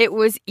 it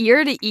was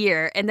ear to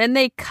ear. And then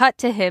they cut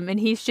to him and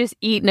he's just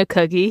eating a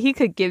cookie. He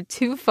could give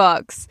 2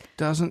 fucks.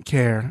 Doesn't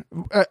care.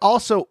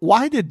 Also,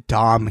 why did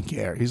Dom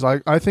care? He's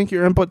like, I think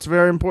your input's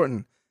very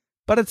important,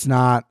 but it's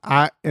not.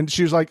 And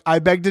she was like, I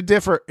beg to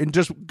differ, and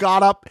just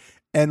got up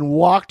and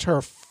walked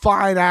her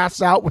fine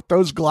ass out with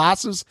those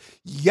glasses.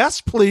 Yes,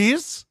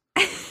 please.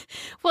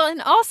 Well,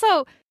 and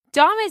also,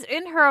 Dom is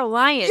in her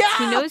alliance. Yeah!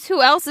 He knows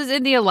who else is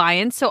in the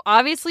alliance, so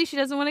obviously she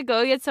doesn't want to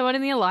go get someone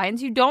in the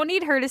alliance. You don't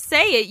need her to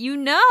say it. You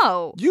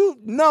know. You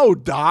know,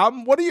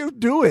 Dom. What are you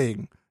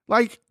doing?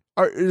 Like,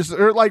 is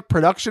there like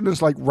production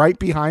is like right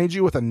behind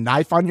you with a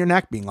knife on your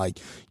neck being like,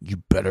 you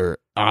better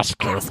ask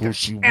her who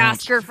she wants.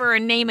 Ask her for a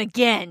name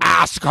again.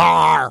 Ask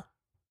her.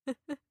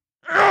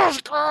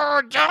 Ask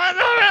her.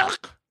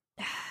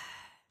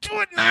 Do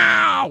it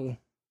now.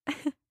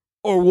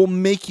 Or we'll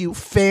make you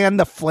fan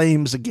the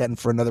flames again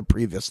for another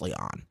previously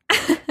on.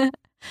 Well,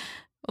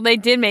 they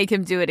did make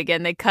him do it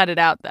again. They cut it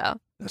out,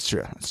 though. That's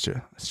true.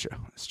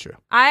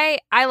 I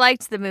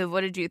liked the move.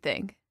 What did you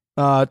think?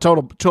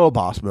 Total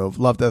boss move.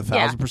 Loved it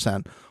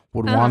 1,000%.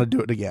 Would want to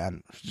do it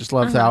again. Just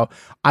loved how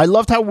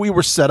we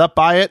were set up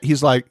by it.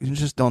 He's like, you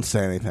just don't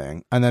say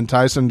anything. And then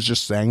Tyson's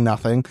just saying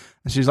nothing.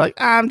 And she's like,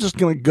 I'm just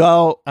going to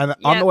go. And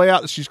on the way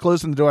out, she's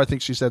closing the door. I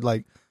think she said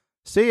like,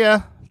 see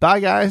ya. Bye,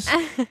 guys.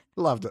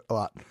 Loved it a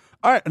lot.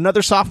 All right,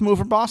 another soft move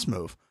or boss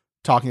move.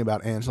 Talking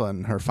about Angela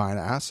and her fine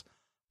ass.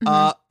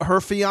 Her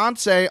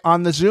fiance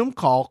on the Zoom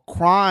call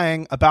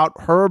crying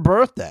about her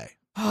birthday.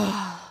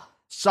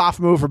 Soft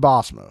move or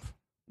boss move?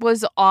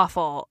 was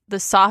awful. The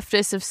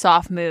softest of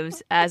soft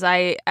moves, as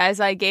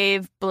I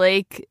gave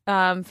Blake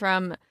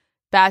from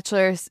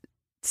Bachelor's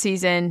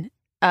season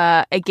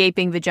a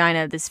gaping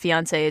vagina. This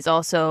fiance is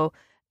also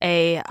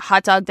a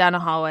hot dog down a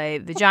hallway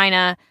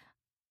vagina.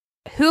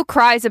 Who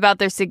cries about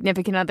their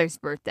significant other's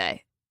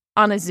birthday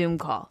on a Zoom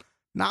call?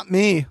 Not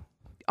me.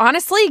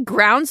 Honestly,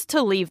 grounds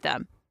to leave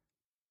them.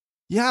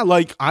 Yeah,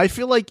 like I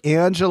feel like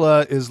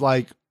Angela is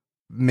like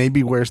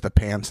maybe wears the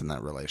pants in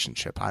that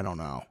relationship. I don't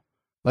know.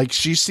 Like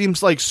she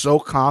seems like so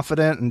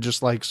confident and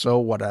just like so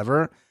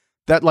whatever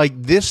that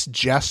like this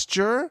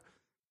gesture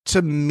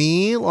to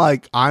me,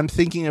 like I'm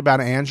thinking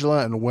about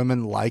Angela and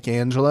women like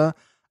Angela.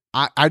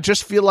 I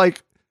just feel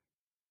like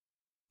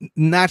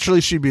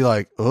naturally she'd be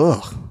like,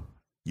 ugh,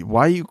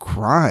 why are you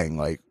crying?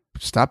 Like,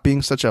 stop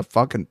being such a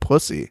fucking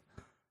pussy.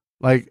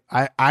 Like,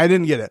 I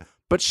didn't get it.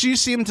 But she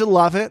seemed to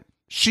love it.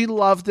 She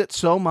loved it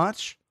so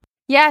much.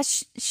 Yeah,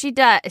 she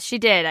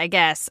did, I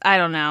guess. I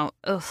don't know.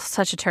 Ugh,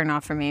 such a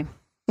turnoff for me.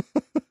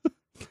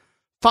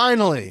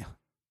 Finally,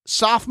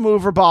 soft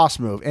move or boss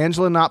move?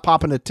 Angela not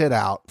popping a tit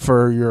out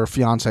for your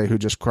fiance who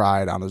just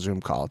cried on a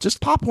Zoom call.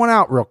 Just pop one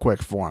out real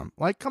quick for him.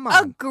 Like, come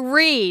on.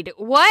 Agreed.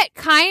 What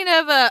kind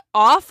of a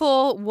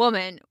awful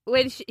woman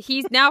when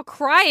he's now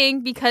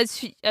crying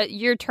because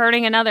you're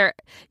turning another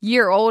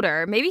year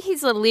older? Maybe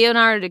he's a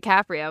Leonardo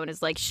DiCaprio and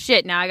is like,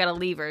 shit, now I gotta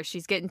leave her.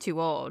 She's getting too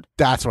old.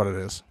 That's what it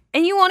is.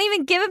 And you won't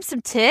even give him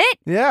some tit?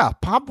 Yeah,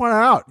 pop one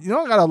out. You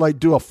don't gotta like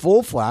do a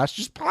full flash.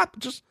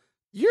 Just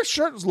your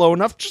shirt is low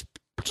enough. Just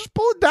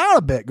pull it down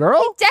a bit,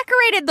 girl. He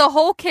decorated the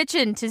whole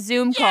kitchen to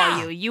Zoom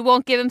call you. You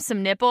won't give him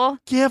some nipple?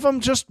 Give him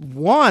just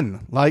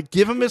one. Like,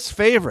 give him his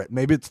favorite.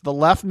 Maybe it's the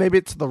left, maybe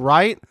it's the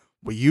right.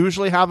 We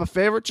usually have a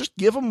favorite. Just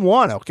give him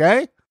one, okay?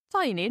 That's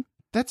all you need.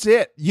 That's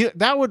it.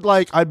 That would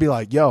like, I'd be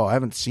like, yo, I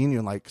haven't seen you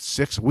in like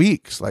 6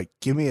 weeks. Like,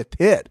 give me a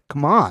tit.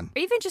 Come on. Or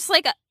even just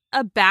like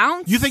a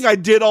bounce. You think I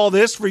did all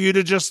this for you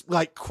to just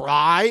like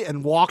cry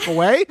and walk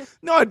away?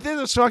 No, I did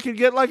it so I could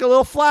get like a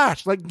little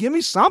flash. Like, give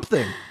me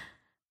something.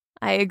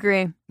 I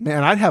agree.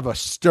 Man, I'd have a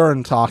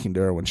stern talking to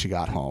her when she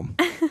got home.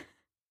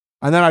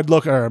 And then I'd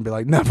look at her and be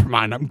like, never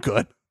mind, I'm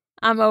good.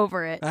 I'm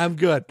over it. I'm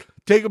good.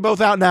 Take them both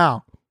out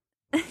now.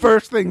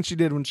 First thing she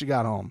did when she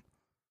got home.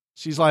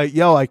 She's like,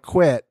 yo, I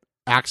quit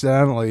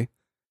accidentally.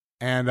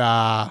 And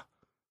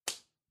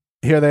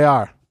here they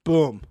are.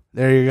 Boom.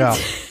 There you go.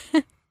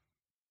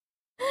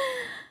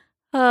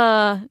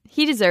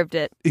 He deserved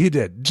it. He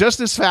did. Just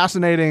as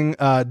fascinating,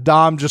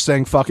 Dom just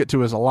saying fuck it to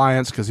his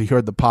alliance because he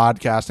heard the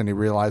podcast and he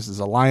realized his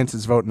alliance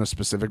is voting a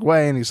specific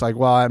way. And he's like,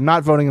 well, I'm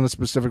not voting in a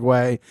specific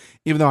way,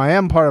 even though I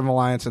am part of an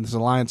alliance, and this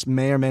alliance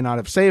may or may not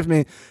have saved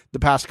me the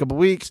past couple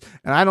weeks.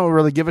 And I don't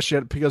really give a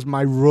shit because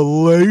my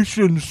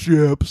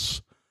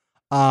relationships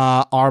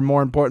are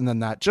more important than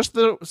that. Just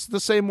the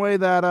same way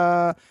that,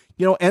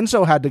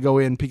 Enzo had to go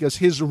in because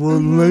his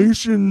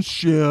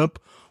relationship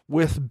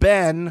with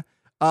Ben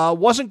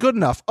wasn't good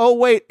enough. Oh,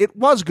 wait, it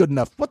was good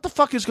enough. What the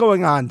fuck is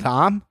going on,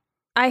 Tom?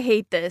 I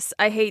hate this.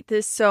 I hate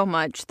this so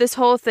much. This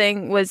whole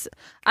thing was,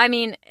 I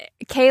mean,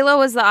 Kayla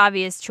was the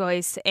obvious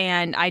choice,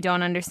 and I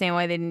don't understand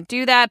why they didn't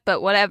do that,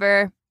 but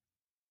whatever.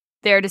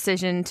 Their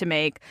decision to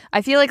make.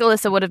 I feel like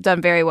Alyssa would have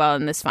done very well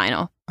in this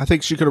final. I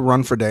think she could have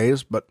run for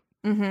days, but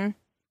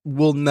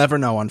we'll never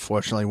know,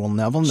 unfortunately. We'll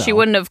never know. She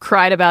wouldn't have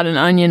cried about an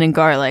onion and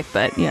garlic,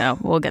 but,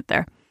 we'll get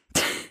there.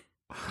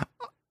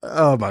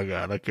 Oh, my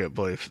God. I can't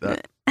believe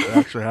that. It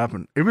actually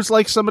happened. It was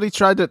like somebody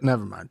tried to...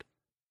 Never mind.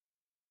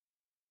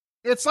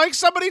 It's like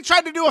somebody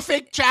tried to do a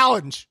fake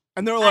challenge.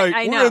 And they're like,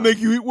 we're going to make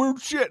you eat weird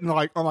shit. And they're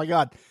like, oh my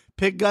God.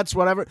 Pig guts,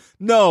 whatever.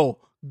 No.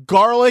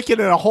 Garlic and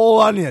a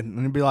whole onion.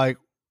 And you'd be like...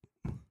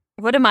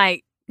 What am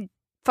I,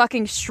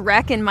 fucking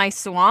Shrek in my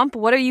swamp?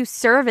 What are you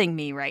serving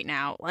me right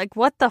now? Like,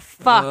 what the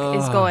fuck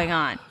is going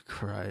on?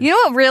 Christ. You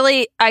know what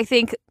really I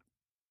think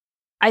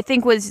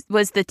was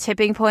the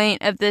tipping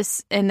point of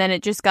this, and then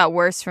it just got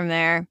worse from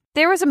there.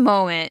 There was a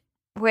moment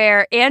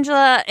where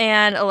Angela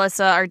and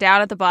Alyssa are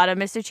down at the bottom.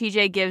 Mr.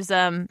 TJ gives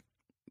them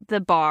the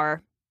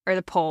bar, or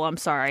the pole, I'm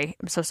sorry.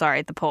 I'm so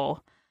sorry, the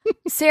pole.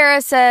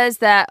 Sarah says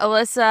that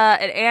Alyssa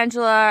and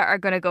Angela are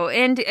going to go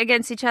in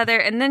against each other,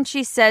 and then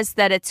she says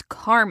that it's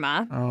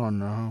karma. Oh,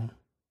 no.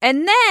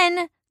 And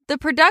then the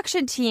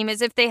production team,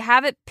 as if they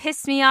haven't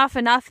pissed me off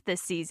enough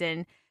this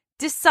season,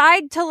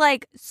 decide to,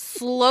 like,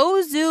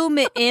 slow zoom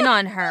in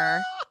on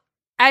her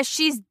as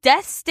she's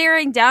death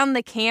staring down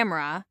the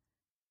camera.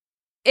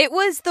 It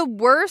was the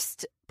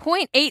worst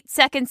 0.8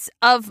 seconds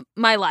of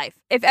my life.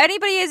 If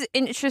anybody is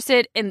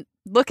interested in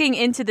looking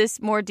into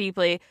this more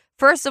deeply,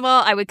 first of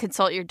all, I would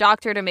consult your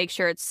doctor to make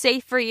sure it's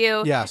safe for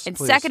you. Yes, and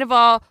please. Second of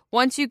all,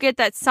 once you get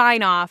that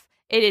sign off,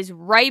 it is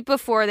right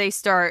before they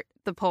start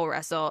the pole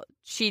wrestle.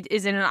 She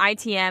is in an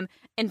ITM,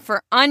 and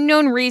for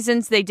unknown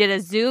reasons, they did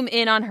a zoom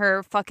in on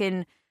her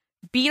fucking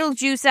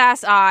Beetlejuice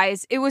ass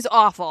eyes. It was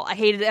awful. I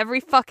hated every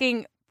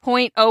fucking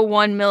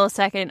 0.01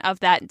 millisecond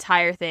of that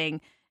entire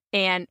thing,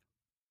 and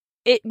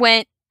it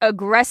went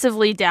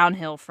aggressively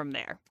downhill from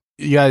there.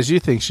 You guys,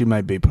 you think she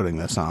might be putting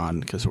this on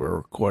because we're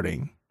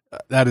recording.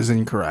 That is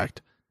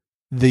incorrect.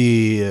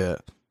 The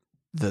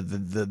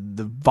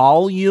the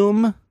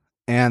volume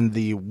and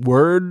the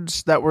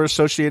words that were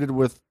associated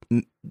with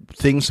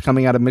things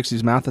coming out of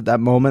Mixie's mouth at that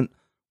moment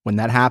when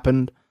that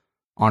happened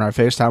on our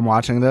FaceTime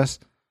watching this.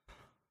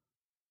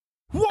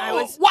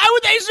 Whoa, why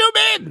would they zoom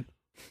in?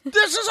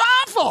 This is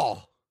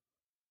awful.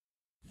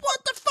 What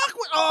the fuck?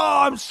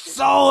 Oh, I'm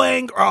so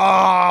angry.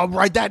 Oh,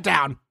 write that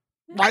down.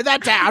 Write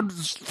that down.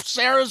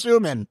 Sarah,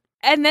 zoom in.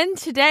 And then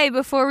today,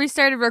 before we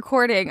started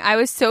recording, I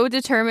was so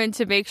determined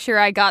to make sure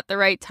I got the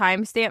right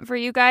timestamp for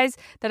you guys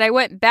that I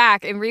went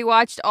back and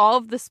rewatched all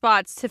of the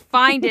spots to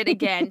find it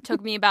again.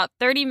 Took me about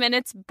 30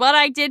 minutes, but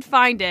I did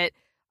find it.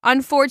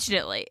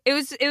 Unfortunately, it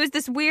was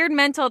this weird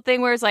mental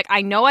thing where it's like,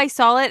 I know I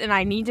saw it and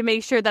I need to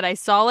make sure that I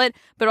saw it,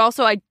 but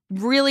also I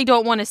really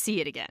don't want to see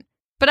it again.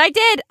 But I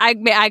did.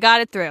 I got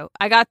it through.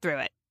 I got through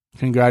it.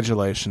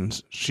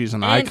 Congratulations. She's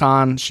an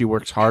icon. She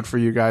works hard for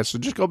you guys. So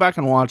just go back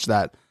and watch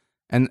that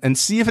and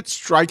see if it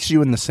strikes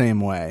you in the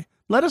same way.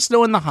 Let us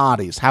know in the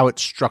hotties how it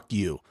struck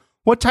you.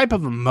 What type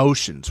of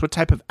emotions, what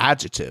type of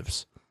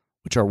adjectives,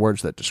 which are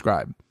words that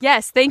describe.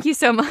 Yes, thank you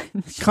so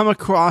much. Come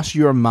across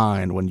your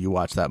mind when you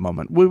watch that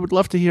moment. We would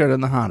love to hear it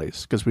in the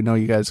hotties because we know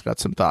you guys got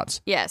some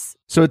thoughts. Yes.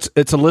 So it's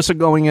Alyssa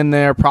going in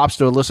there. Props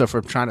to Alyssa for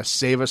trying to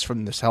save us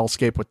from this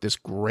hellscape with this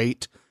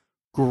great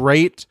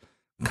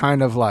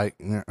kind of like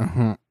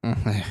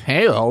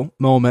Halo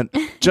moment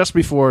just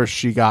before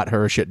she got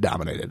her shit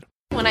dominated.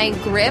 When I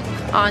grip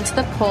onto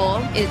the pole,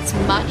 it's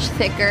much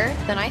thicker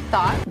than I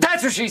thought.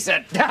 That's what she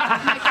said.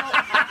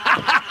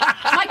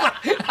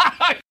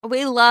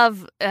 We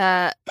love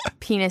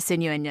penis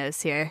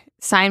innuendos here.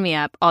 Sign me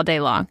up all day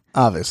long.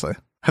 Obviously.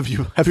 Have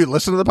you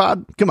listened to the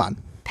pod? Come on.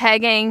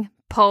 Pegging,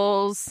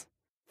 poles,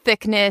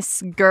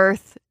 thickness,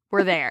 girth,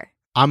 we're there.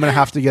 I'm going to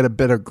have to get a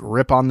bit of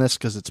grip on this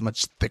because it's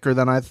much thicker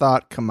than I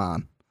thought. Come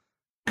on.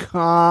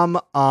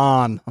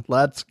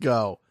 Let's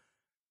go.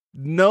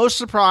 No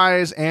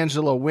surprise,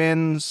 Angela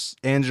wins.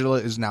 Angela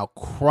is now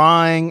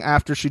crying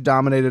after she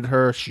dominated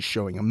her. She's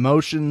showing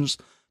emotions.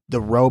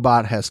 The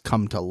robot has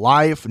come to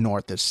life.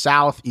 North is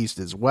south, east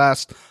is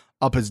west,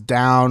 up is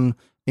down,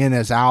 in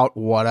is out,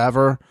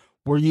 whatever.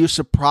 Were you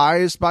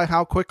surprised by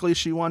how quickly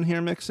she won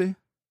here, Mixie?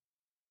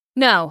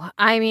 No,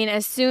 I mean,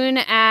 as soon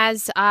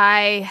as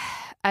I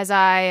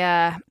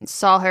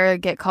saw her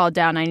get called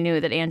down, I knew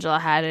that Angela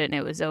had it and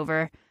it was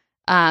over.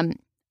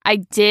 I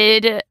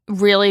did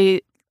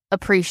really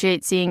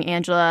appreciate seeing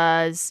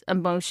Angela's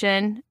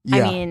emotion.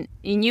 Yeah. I mean,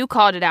 and you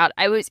called it out.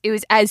 It was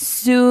as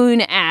soon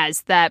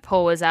as that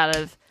pole was out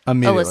of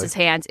Alyssa's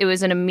hands, it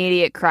was an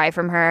immediate cry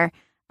from her.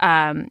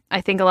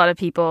 I think a lot of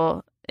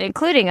people,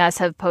 including us,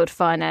 have poked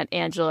fun at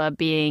Angela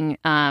being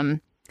a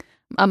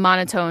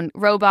monotone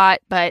robot,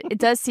 but it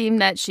does seem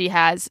that she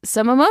has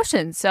some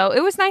emotions. So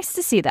it was nice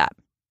to see that.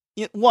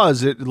 It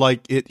was.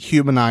 It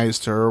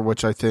humanized her,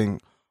 which I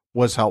think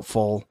was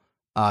helpful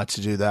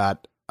to do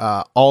that.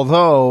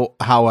 Although,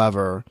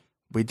 however,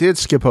 we did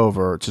skip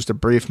over just a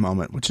brief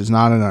moment, which is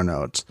not in our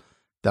notes,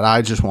 that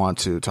I just want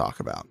to talk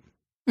about.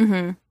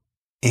 Mm-hmm.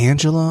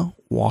 Angela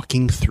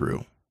walking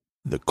through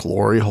the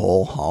glory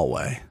hole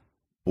hallway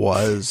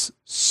was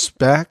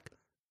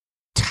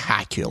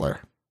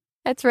spectacular.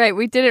 That's right.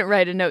 We didn't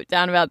write a note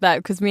down about that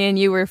because me and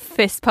you were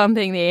fist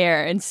pumping the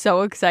air and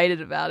so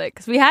excited about it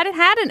because we hadn't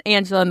had an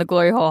Angela in the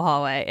glory hole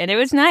hallway, and it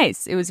was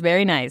nice. It was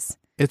very nice.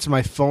 It's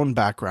my phone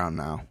background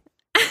now.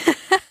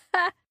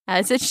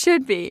 As it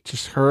should be.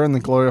 Just her in the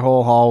glory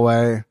hole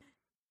hallway,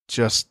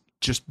 just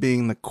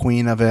being the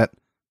queen of it,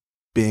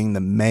 being the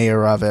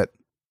mayor of it.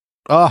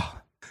 Oh,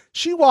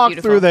 she walked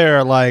through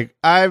there like,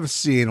 I've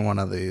seen one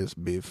of these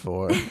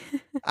before.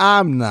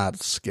 I'm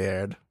not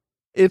scared.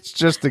 It's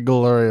just a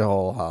glory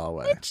hole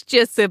hallway. It's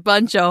just a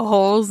bunch of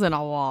holes in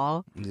a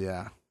wall.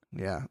 Yeah.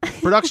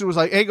 Production was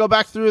like, hey, go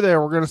back through there.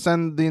 We're going to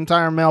send the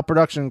entire male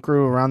production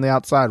crew around the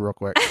outside real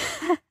quick.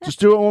 Just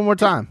do it one more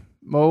time.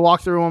 We'll walk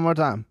through one more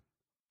time.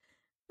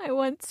 I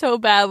want so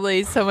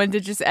badly someone to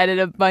just edit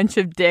a bunch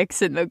of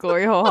dicks in the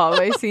glory hole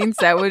hallway scenes.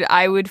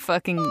 I would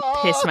fucking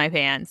piss my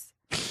pants.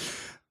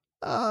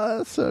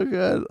 So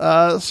good.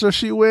 So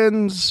she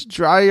wins.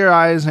 Dry your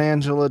eyes,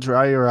 Angela.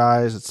 Dry your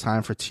eyes. It's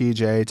time for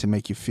TJ to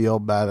make you feel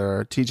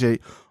better. TJ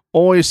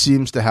always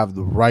seems to have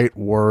the right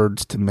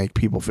words to make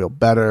people feel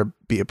better,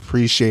 be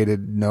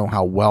appreciated, know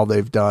how well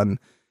they've done.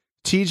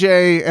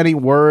 TJ, any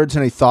words,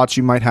 any thoughts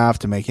you might have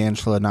to make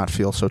Angela not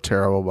feel so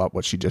terrible about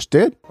what she just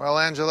did? Well,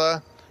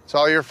 Angela, it's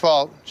all your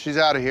fault. She's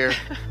out of here.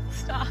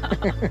 Stop.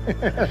 You're going to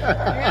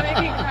make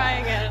me cry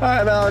again.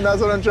 I know, and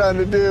that's what I'm trying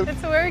to do.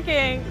 It's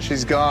working.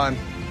 She's gone.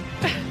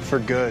 For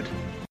good.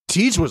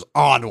 Tej was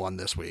on one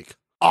this week.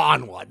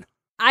 On one.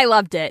 I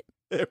loved it.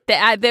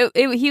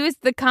 He was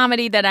the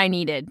comedy that I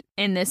needed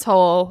in this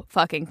whole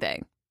fucking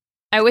thing.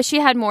 I wish he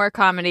had more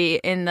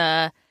comedy in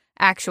the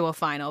actual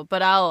final,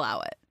 but I'll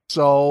allow it.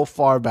 So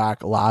far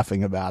back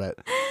laughing about it.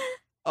 It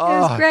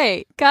was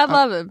great. God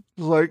love him.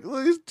 Like,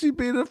 he's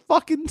being a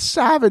fucking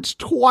savage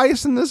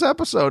twice in this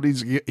episode.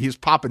 He's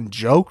popping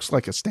jokes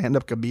like a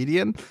stand-up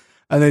comedian.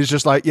 And then he's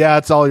just like, yeah,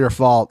 it's all your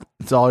fault.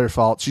 It's all your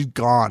fault. She's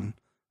gone.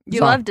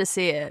 You love to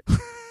see it.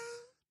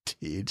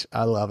 Tej,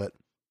 I love it.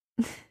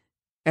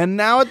 And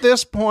now at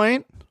this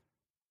point,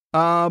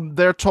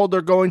 they're told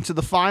they're going to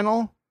the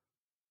final.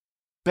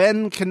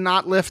 Ben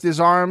cannot lift his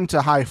arm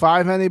to high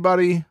five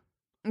anybody.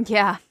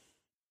 Yeah.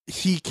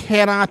 He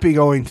cannot be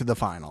going to the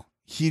final.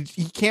 He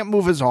can't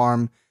move his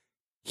arm.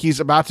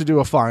 He's about to do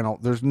a final.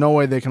 There's no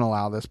way they can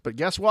allow this. But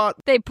guess what?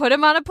 They put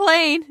him on a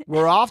plane.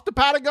 We're off to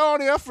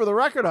Patagonia. For the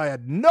record, I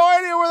had no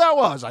idea where that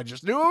was. I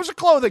just knew it was a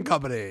clothing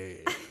company.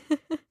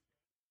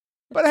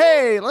 But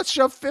hey, let's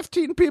shove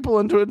 15 people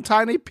into a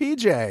tiny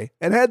PJ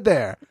and head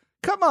there.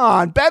 Come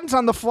on. Ben's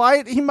on the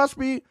flight. He must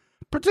be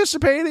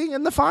participating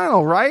in the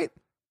final, right?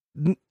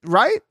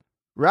 Right?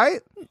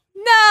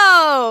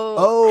 No.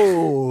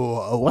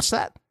 Oh, what's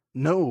that?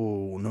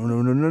 No,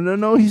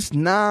 he's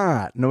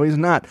not. No,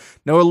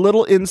 a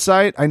little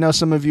insight. I know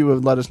some of you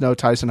have let us know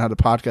Tyson had a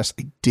podcast.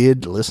 I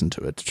did listen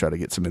to it to try to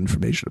get some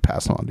information to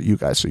pass on to you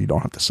guys so you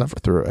don't have to suffer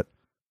through it.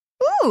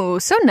 Ooh,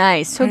 so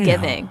nice, so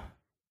giving.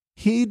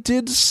 He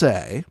did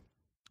say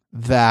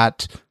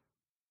that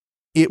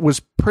it was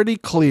pretty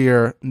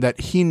clear that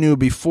he knew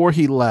before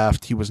he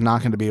left he was not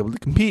going to be able to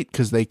compete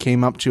because they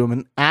came up to him,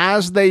 and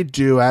as they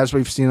do, as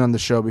we've seen on the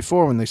show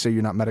before, when they say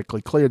you're not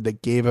medically cleared, they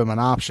gave him an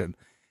option.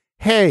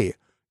 Hey,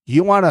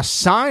 you want to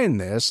sign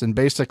this and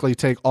basically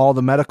take all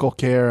the medical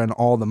care and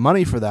all the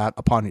money for that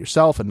upon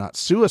yourself and not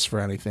sue us for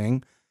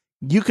anything,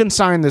 you can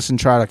sign this and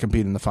try to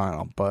compete in the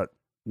final, but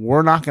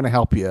we're not going to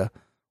help you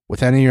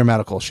with any of your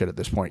medical shit at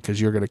this point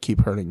because you're going to keep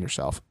hurting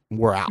yourself.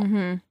 We're out.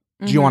 Do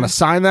you want to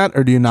sign that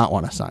or do you not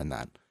want to sign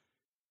that?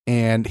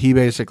 And he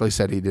basically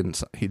said he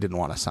didn't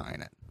want to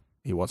sign it.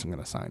 He wasn't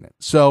going to sign it.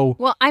 So,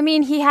 well, I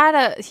mean, he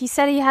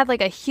said he had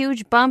like a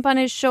huge bump on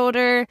his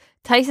shoulder.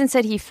 Tyson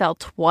said he fell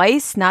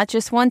twice, not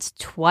just once,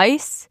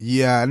 twice.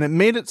 Yeah, and it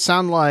made it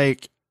sound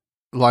like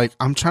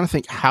I'm trying to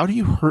think, how do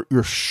you hurt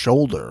your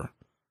shoulder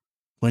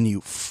when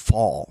you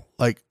fall?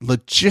 Like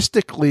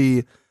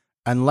logistically,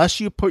 unless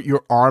you put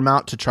your arm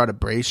out to try to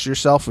brace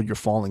yourself when you're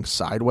falling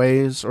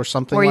sideways or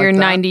something like that. Or you're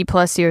 90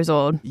 plus years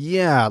old.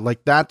 Yeah,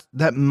 like that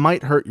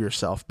might hurt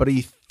yourself. But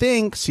he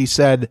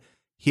said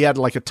he had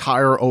like a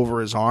tire over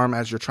his arm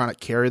as you're trying to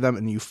carry them,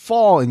 and you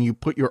fall and you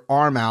put your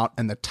arm out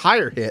and the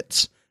tire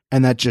hits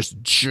and that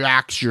just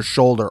jacks your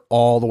shoulder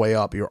all the way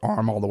up, your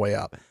arm all the way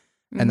up.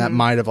 And that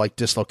might have like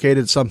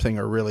dislocated something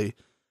or really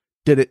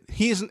did it.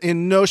 He's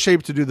in no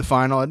shape to do the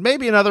final. And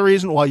maybe another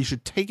reason why you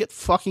should take it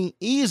fucking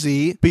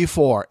easy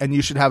before, and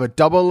you should have a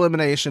double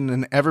elimination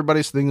and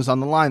everybody's things on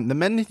the line. The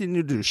men need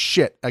to do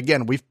shit.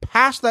 Again, we've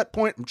passed that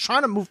point. I'm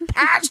trying to move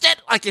past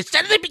it like you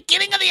said at the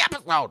beginning of the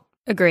episode.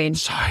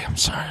 Agreed. I'm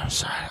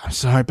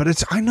sorry.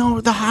 But I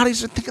know the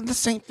hotties are thinking the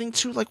same thing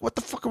too. Like, what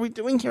the fuck are we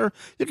doing here?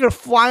 You're going to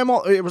fly them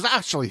all. It was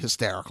actually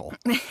hysterical.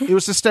 It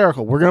was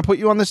hysterical. We're going to put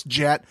you on this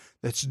jet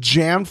that's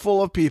jammed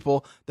full of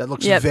people that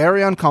looks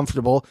very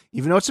uncomfortable,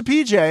 even though it's a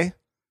PJ.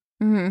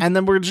 And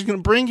then we're just going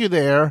to bring you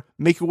there,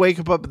 make you wake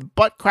up at the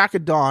butt crack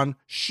of dawn,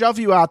 shove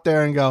you out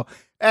there and go,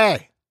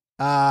 hey,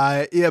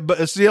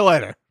 but see you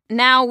later.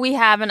 Now we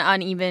have an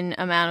uneven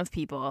amount of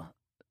people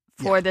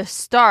for the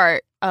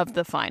start of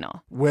the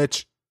final.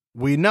 Which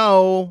we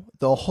know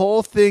the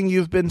whole thing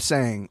you've been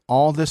saying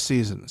all this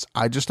season is,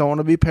 I just don't want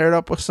to be paired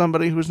up with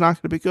somebody who's not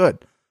going to be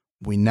good.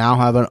 We now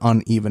have an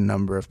uneven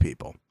number of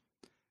people.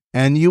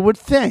 And you would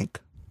think,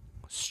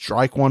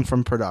 strike one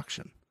from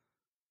production.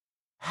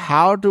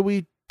 How do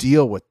we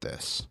deal with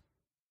this?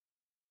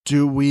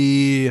 Do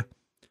we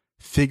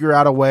figure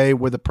out a way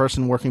where the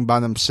person working by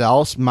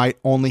themselves might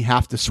only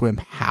have to swim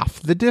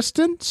half the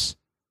distance?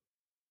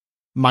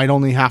 Might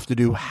only have to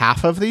do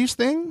half of these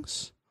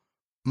things?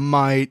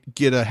 Might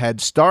get a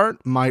head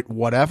start? Might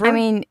whatever? I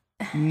mean,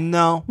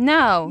 no,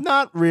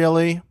 not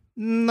really.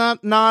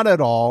 Not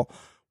at all.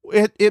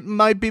 It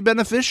might be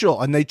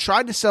beneficial. And they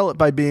tried to sell it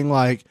by being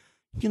like,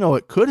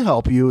 it could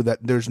help you that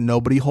there's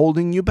nobody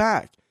holding you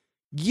back.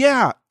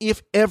 Yeah,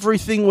 if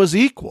everything was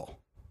equal.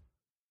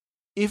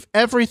 If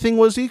everything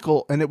was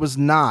equal, and it was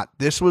not.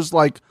 This was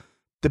like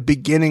the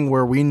beginning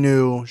where we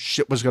knew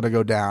shit was going to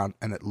go down,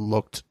 and it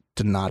looked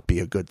to not be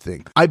a good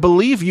thing. I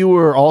believe you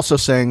were also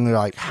saying,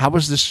 like, how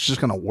is this just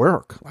going to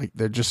work? Like,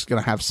 they're just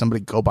going to have somebody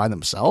go by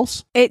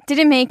themselves? It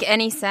didn't make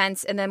any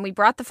sense. And then we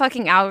brought the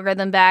fucking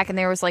algorithm back, and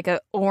there was like an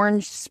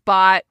orange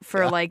spot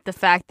for like the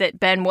fact that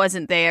Ben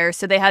wasn't there.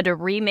 So they had to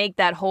remake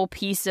that whole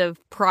piece of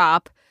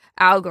prop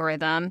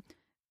algorithm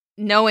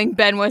knowing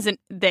Ben wasn't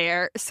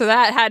there. So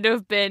that had to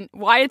have been,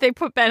 why did they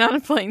put Ben on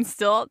a plane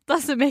still? It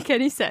doesn't make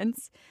any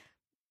sense.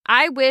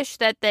 I wish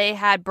that they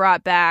had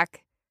brought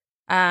back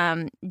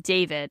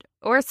David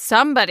or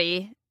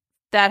somebody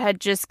that had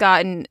just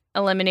gotten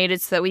eliminated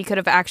so that we could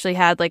have actually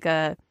had like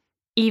a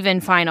even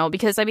final,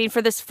 because I mean,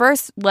 for this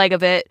first leg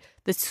of it,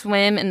 the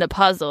swim and the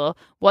puzzle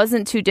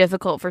wasn't too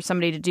difficult for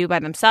somebody to do by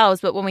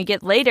themselves. But when we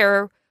get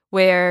later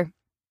where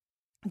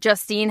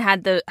Justine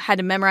had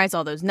to memorize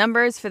all those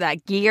numbers for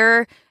that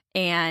gear,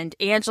 and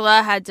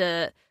Angela had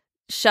to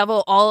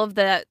shovel all of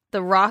the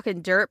rock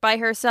and dirt by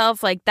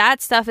herself, like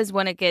that stuff is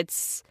when it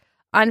gets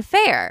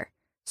unfair.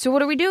 So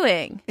what are we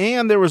doing?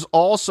 And there was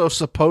also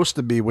supposed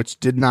to be, which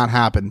did not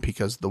happen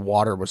because the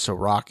water was so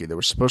rocky, there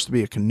was supposed to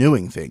be a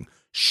canoeing thing.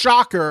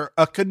 shocker,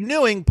 a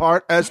canoeing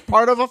part as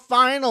part of a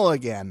final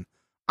again.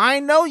 I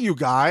know, you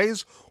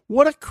guys.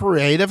 What a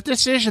creative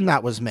decision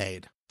that was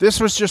made. This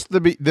was just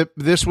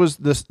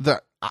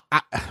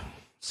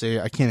see,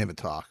 I can't even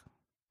talk.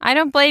 I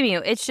don't blame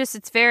you.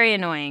 It's very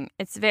annoying.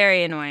 It's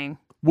very annoying.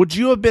 Would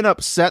you have been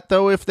upset,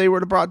 though, if they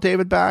would have brought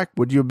David back?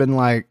 Would you have been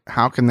like,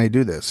 how can they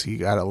do this? He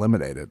got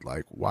eliminated.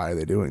 Like, why are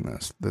they doing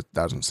this? That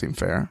doesn't seem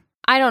fair.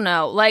 I don't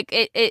know. Like,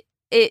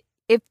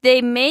 if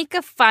they make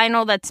a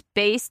final that's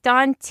based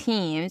on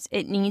teams,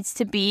 it needs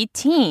to be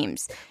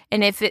teams.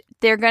 And if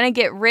they're going to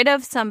get rid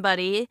of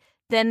somebody,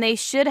 then they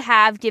should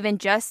have given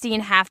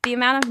Justine half the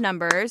amount of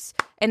numbers,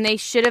 and they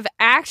should have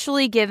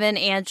actually given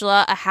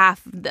Angela a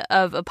half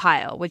of a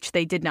pile, which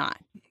they did not.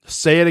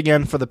 Say it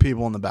again for the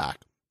people in the back.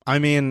 I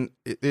mean,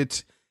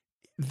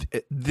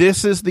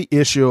 this is the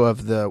issue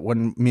of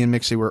when me and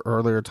Mixie were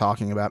earlier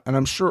talking about, and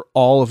I'm sure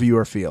all of you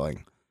are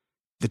feeling,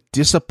 the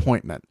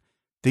disappointment.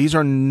 These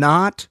are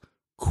not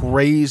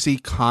crazy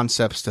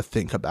concepts to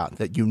think about,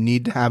 that you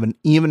need to have an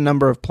even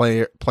number of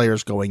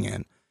players going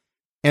in.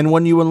 And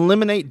when you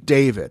eliminate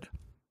David,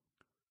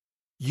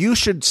 you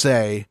should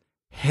say,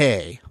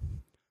 hey,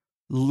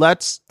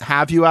 let's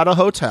have you at a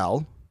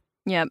hotel.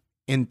 Yep.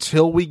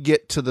 Until we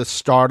get to the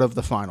start of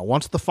the final.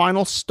 Once the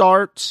final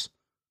starts,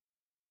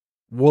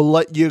 we'll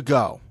let you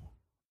go.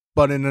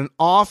 But in an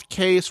off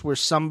case where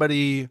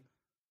somebody,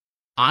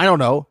 I don't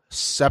know,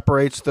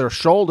 separates their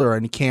shoulder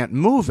and can't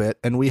move it,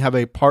 and we have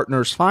a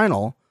partners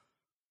final,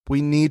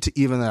 we need to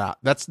even that out.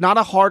 That's not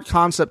a hard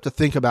concept to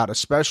think about,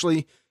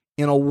 especially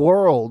in a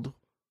world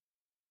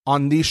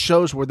on these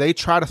shows where they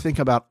try to think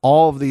about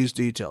all of these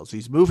details,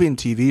 these movie and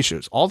TV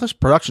shows, all this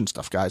production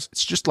stuff, guys.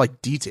 It's just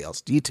like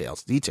details.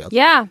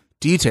 Yeah.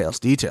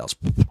 Details.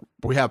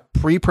 We have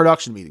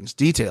pre-production meetings,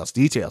 details.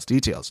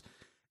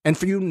 And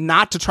for you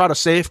not to try to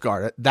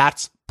safeguard it,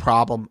 that's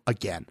problem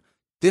again.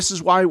 This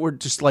is why we're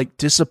just like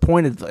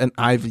disappointed. And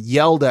I've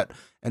yelled at,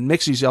 and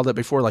Mixie's yelled at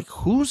before, like,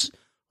 who's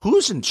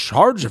in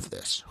charge of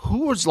this?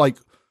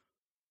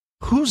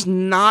 Who's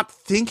not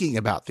thinking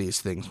about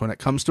these things when it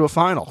comes to a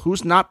final?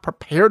 Who's not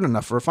prepared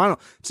enough for a final?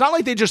 It's not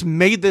like they just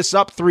made this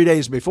up 3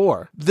 days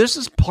before. This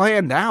is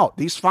planned out.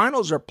 These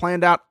finals are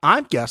planned out,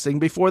 I'm guessing,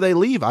 before they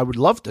leave. I would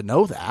love to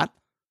know that.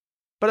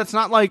 But it's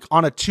not like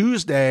on a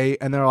Tuesday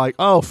and they're like,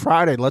 oh,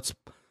 Friday, let's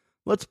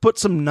put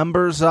some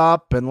numbers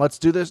up and let's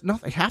do this. No,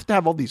 they have to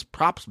have all these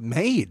props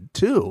made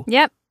too.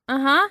 Yep.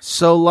 Uh-huh.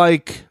 So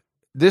like,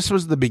 this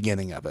was the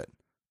beginning of it.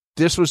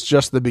 This was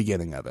just the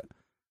beginning of it.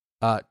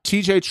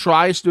 TJ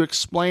tries to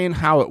explain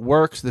how it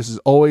works. This is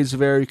always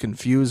very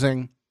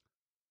confusing.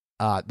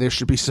 There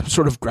should be some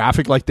sort of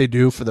graphic like they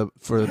do for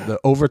the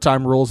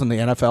overtime rules in the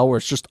NFL where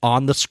it's just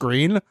on the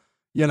screen,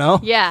 you know?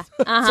 Yeah.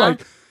 Uh-huh. It's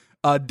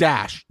like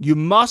dash. You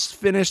must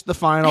finish the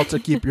final to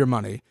keep your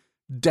money.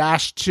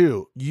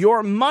 -2.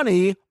 Your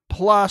money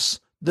plus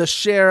the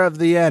share of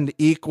the end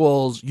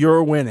equals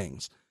your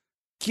winnings.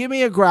 Give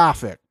me a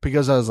graphic,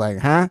 because I was like,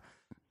 huh?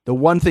 The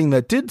one thing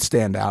that did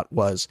stand out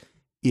was,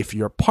 if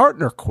your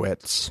partner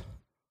quits,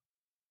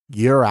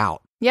 you're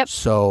out. Yep.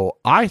 So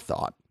I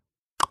thought,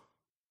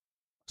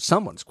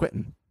 someone's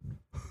quitting.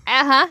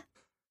 Uh-huh.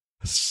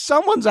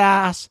 Someone's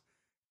ass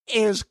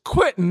is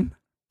quitting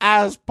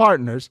as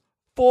partners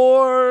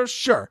for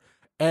sure.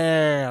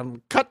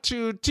 And cut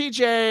to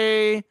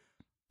TJ,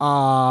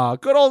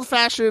 good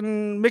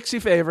old-fashioned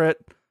Mixie favorite.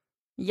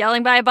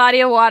 Yelling by a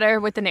body of water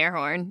with an air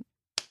horn.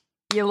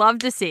 You love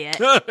to see it.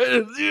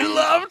 You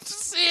love to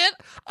see it?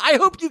 I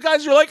hope you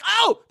guys are like,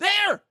 oh,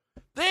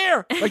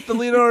 there. Like the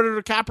Leonardo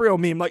DiCaprio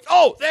meme, like,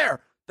 oh,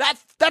 there.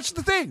 That's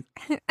the thing.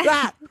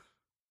 That.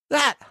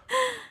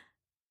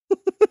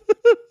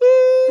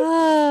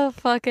 Oh,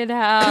 fucking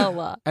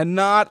hell. And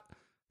not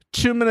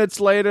 2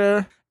 minutes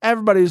later,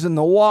 everybody's in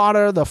the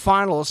water. The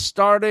final is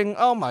starting.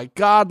 Oh my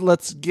God,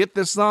 let's get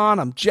this on.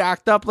 I'm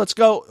jacked up. Let's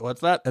go. What's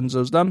that?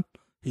 Enzo's done.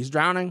 He's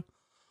drowning.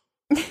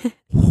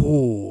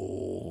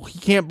 Oh, he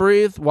can't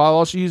breathe while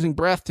also using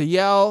breath to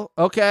yell.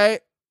 Okay.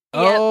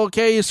 Yep.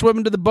 Okay, he's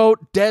swimming to the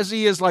boat.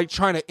 Desi is like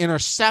trying to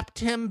intercept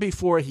him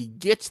before he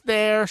gets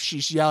there.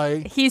 She's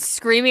yelling. He's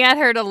screaming at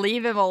her to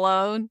leave him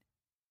alone.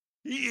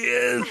 He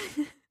is.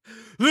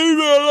 Leave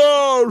me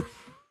alone.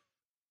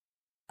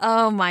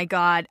 Oh my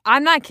God.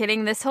 I'm not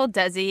kidding. This whole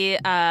Desi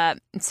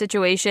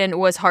situation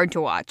was hard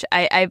to watch.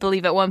 I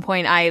believe at one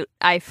point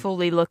I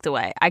fully looked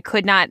away. I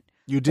could not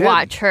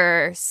watch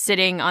her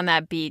sitting on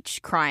that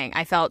beach crying.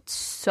 I felt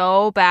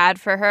so bad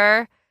for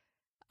her.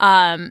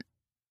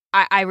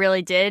 I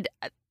really did.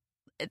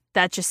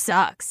 That just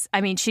sucks.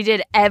 I mean, she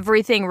did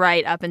everything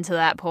right up until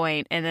that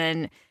point. And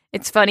then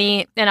it's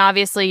funny. And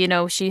obviously, you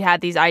know, she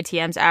had these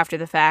ITMs after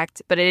the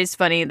fact. But it is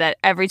funny that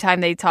every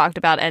time they talked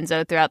about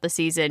Enzo throughout the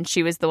season,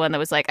 she was the one that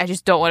was like, I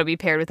just don't want to be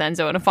paired with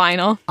Enzo in a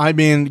final. I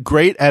mean,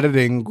 great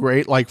editing,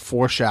 great like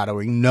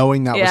foreshadowing,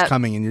 knowing that was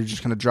coming. And you're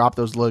just going to drop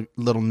those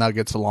little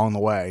nuggets along the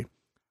way.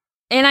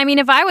 And I mean,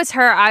 if I was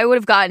her, I would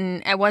have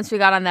gotten, and once we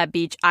got on that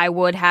beach, I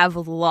would have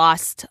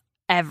lost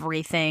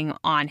everything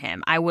on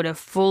him. I would have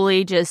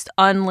fully just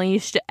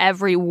unleashed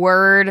every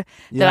word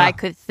that I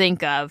could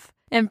think of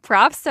And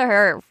props to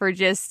her for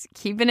just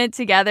keeping it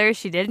together.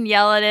 She didn't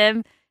yell at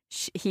him.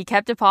 He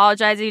kept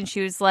apologizing.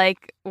 She was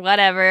like,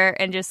 whatever,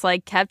 and just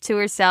like kept to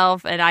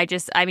herself. And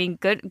I mean,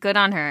 good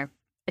on her.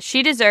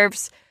 She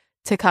deserves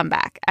to come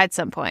back at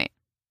some point.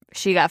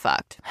 She got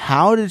fucked.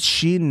 How did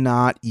she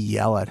not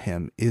yell at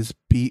him is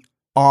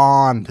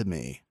beyond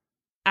me.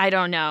 I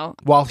don't know.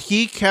 While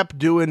he kept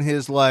doing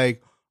his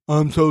like,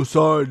 I'm so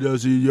sorry,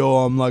 Desi. Yo,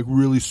 I'm like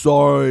really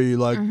sorry.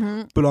 Like,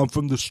 but I'm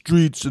from the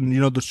streets, and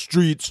the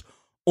streets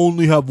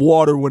only have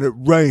water when it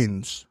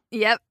rains.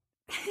 Yep.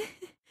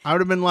 I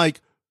would have been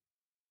like,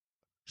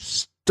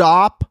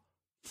 stop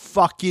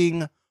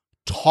fucking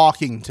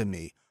talking to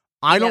me.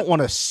 I don't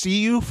want to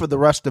see you for the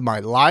rest of my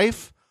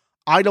life.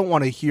 I don't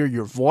want to hear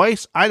your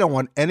voice. I don't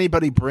want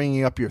anybody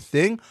bringing up your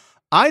thing.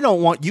 I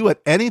don't want you at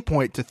any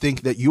point to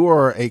think that you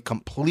are a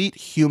complete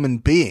human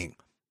being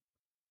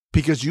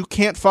because you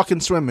can't fucking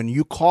swim and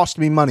you cost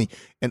me money.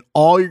 And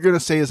all you're going to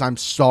say is, I'm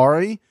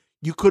sorry.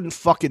 You couldn't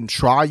fucking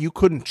try. You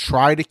couldn't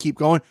try to keep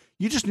going.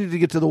 You just needed to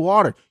get to the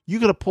water. You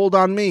could have pulled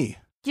on me.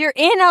 You're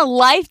in a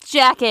life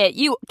jacket.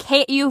 You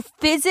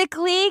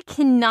physically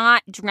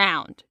cannot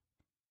drown.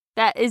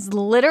 That is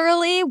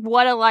literally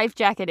what a life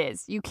jacket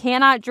is. You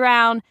cannot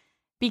drown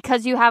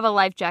because you have a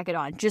life jacket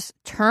on. Just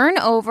turn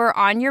over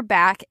on your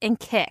back and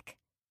kick.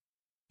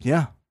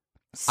 Yeah.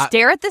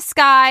 Stare at the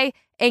sky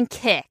and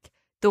kick.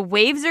 The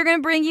waves are going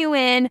to bring you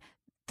in.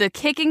 The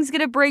kicking's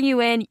going to bring you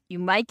in. You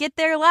might get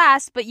there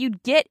last, but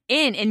you'd get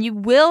in and you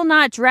will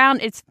not drown.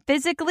 It's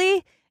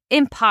physically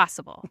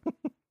impossible.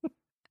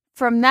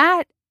 From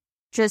that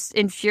just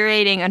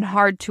infuriating and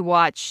hard to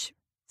watch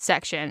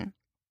section,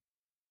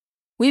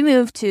 we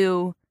moved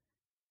to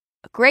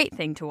a great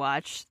thing to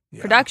watch.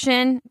 Yeah.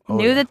 Production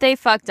knew that they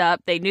fucked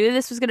up. They knew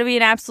this was going to be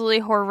an absolutely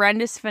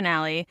horrendous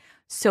finale.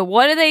 So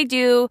what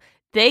do?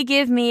 They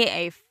give me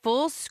a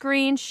full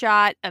screen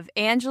shot of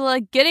Angela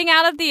getting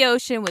out of the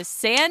ocean with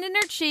sand in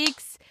her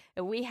cheeks.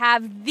 And we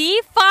have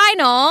the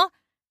final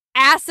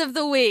Ass of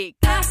the Week.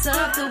 Ass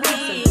of the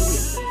Week.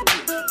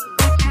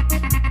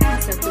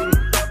 Ass of the Week.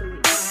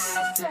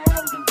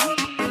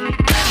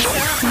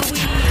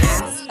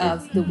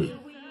 Ass of the Week.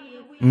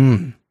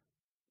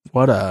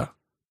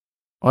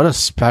 What a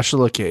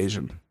special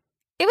occasion.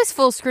 It was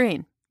full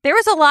screen. There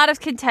was a lot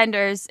of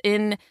contenders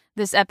in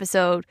this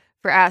episode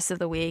for Ass of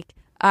the Week.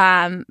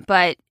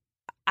 But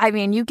I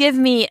mean, you give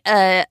me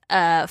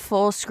a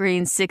full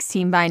screen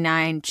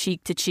 16:9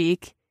 cheek to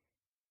cheek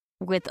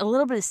with a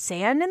little bit of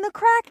sand in the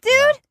crack,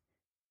 dude.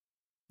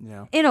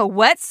 Yeah. In a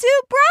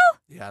wetsuit, bro?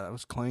 Yeah, that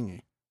was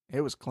clingy.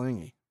 It was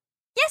clingy.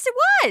 Yes, it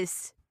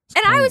was.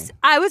 And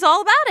I was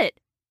all about it.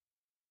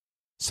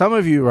 Some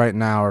of you right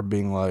now are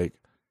being like,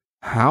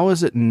 how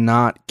is it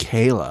not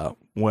Kayla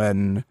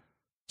when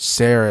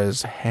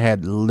Sarah's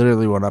head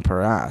literally went up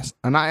her ass?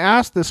 And I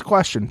asked this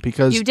question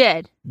because you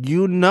did.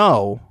 You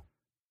know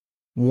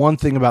one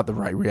thing about the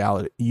right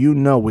reality. You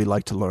know we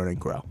like to learn and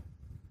grow.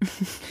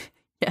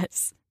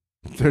 Yes.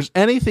 If there's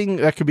anything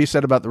that could be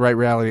said about the right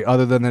reality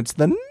other than it's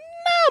the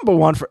number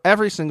one for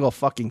every single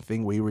fucking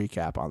thing we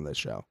recap on this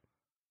show,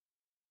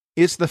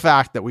 it's the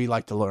fact that we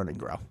like to learn and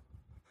grow.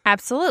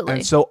 Absolutely.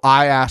 And so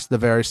I asked the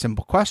very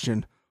simple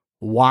question,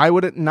 why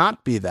would it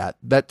not be that?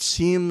 That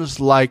seems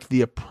like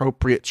the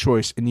appropriate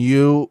choice. And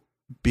you,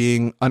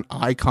 being an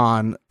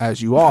icon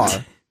as you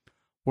are,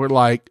 were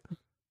like,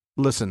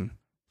 listen,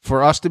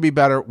 for us to be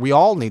better, we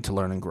all need to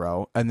learn and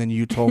grow. And then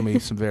you told me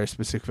some very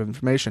specific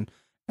information.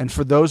 And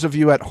for those of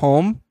you at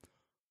home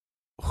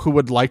who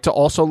would like to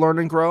also learn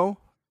and grow,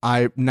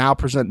 I now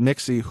present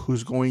Mixie,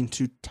 who's going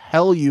to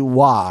tell you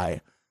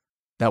why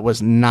that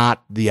was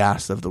not the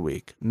Ass of the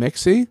Week.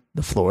 Mixie,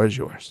 the floor is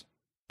yours.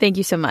 Thank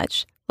you so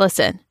much.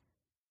 Listen.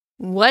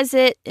 Was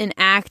it an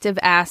act of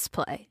ass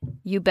play?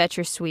 You bet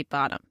your sweet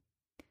bottom.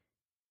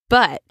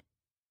 But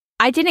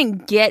I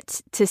didn't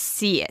get to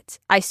see it.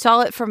 I saw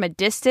it from a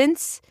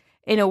distance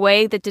in a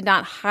way that did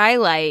not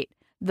highlight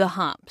the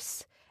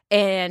humps.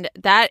 And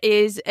that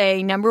is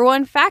a number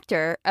one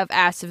factor of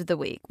Ass of the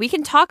Week. We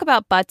can talk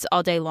about butts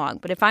all day long,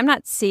 but if I'm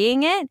not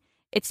seeing it,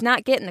 it's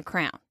not getting the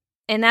crown.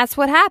 And that's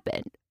what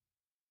happened.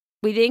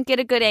 We didn't get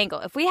a good angle.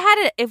 If we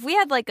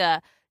had like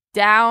a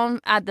down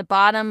at the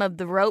bottom of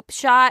the rope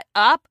shot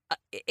up,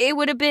 it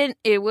would have been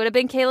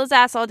Kayla's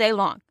ass all day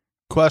long.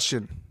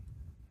 Question.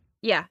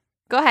 Yeah,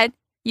 go ahead.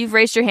 You've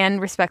raised your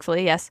hand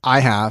respectfully. Yes,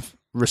 I have.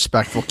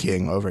 Respectful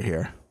king over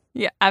here.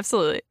 Yeah,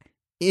 absolutely.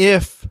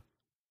 If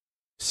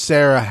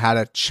Sarah had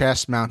a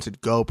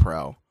chest-mounted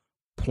GoPro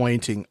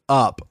pointing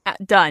up,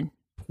 done.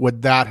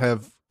 Would that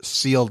have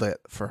sealed it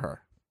for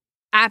her?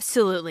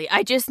 Absolutely.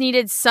 I just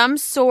needed some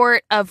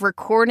sort of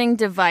recording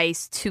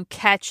device to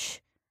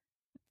catch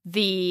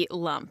the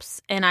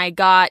lumps, and I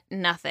got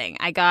nothing.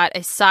 I got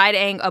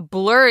a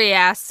blurry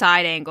ass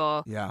side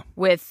angle,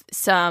 with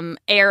some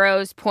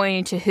arrows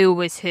pointing to who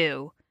was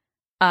who,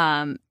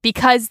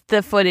 because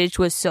the footage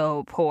was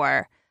so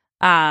poor.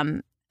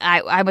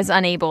 I was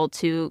unable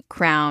to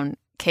crown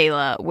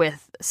Kayla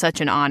with such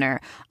an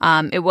honor.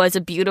 It was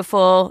a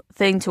beautiful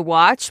thing to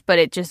watch, but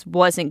it just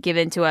wasn't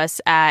given to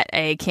us at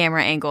a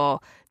camera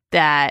angle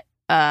that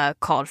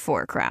called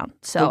for a crown.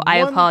 So The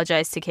I one-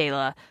 apologize to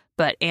Kayla,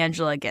 but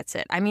Angela gets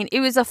it. I mean, it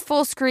was a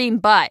full screen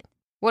butt.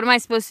 What am I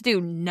supposed to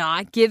do?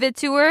 Not give it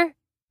to her?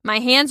 My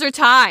hands are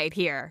tied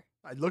here.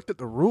 I looked at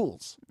the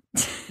rules.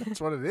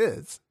 That's what it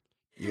is.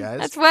 You guys.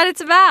 That's what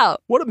it's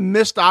about. What a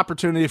missed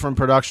opportunity from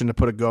production to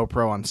put a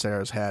GoPro on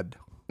Sarah's head.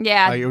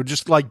 Yeah, Like, it would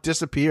just like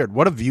disappeared.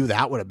 What a view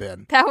that would have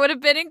been. that would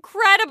have been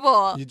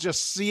incredible. You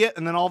just see it,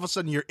 and then all of a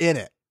sudden you're in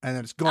it, and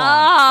then it's gone.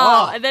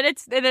 Oh, and then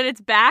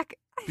it's back.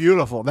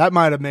 Beautiful. That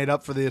might have made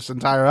up for this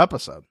entire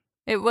episode.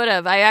 It would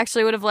have. I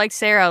actually would have liked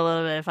Sarah a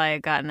little bit if I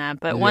had gotten that.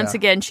 But once Yeah.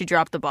 again, she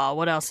dropped the ball.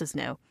 What else is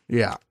new?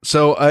 Yeah.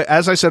 So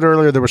as I said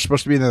earlier, there was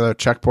supposed to be another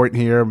checkpoint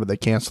here, but they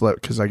canceled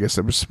it because I guess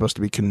it was supposed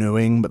to be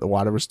canoeing, but the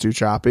water was too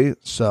choppy.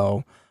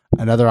 So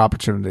another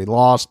opportunity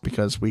lost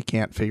because we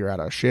can't figure out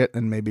our shit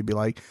and maybe be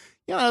like,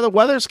 the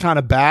weather's kind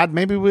of bad.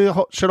 Maybe we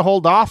should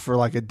hold off for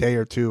like a day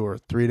or 2 or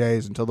 3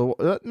 days until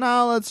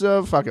let's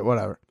fuck it,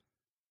 whatever.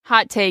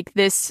 Hot take,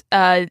 this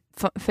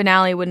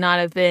finale would not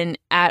have been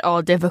at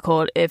all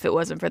difficult if it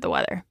wasn't for the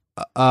weather.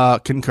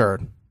 Concur.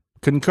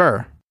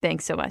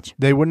 Thanks so much.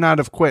 They would not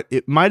have quit.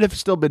 It might have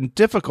still been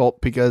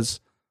difficult because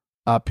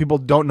people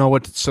don't know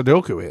what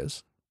Sudoku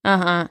is.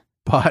 Uh-huh.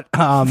 But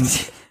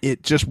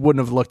it just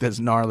wouldn't have looked as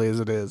gnarly as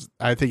it is.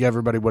 I think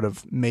everybody would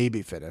have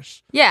maybe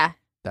finished. Yeah.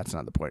 That's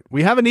not the point.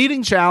 We have an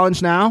eating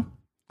challenge now.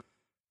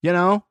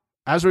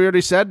 As we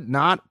already said,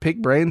 not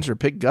pig brains or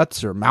pig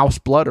guts or mouse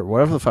blood or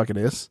whatever the fuck it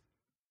is.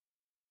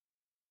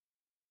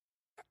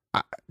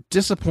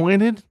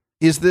 Disappointed?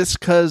 Is this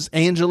because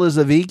Angela's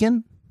a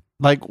vegan?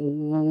 Like,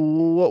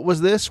 what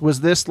was this?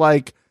 Was this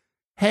like,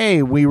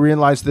 hey, we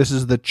realized this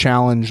is the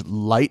challenge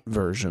light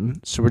version,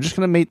 so we're just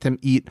going to make them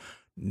eat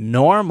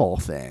normal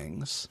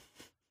things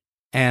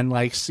and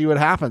like see what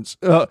happens.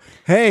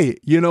 Hey,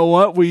 you know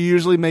what? We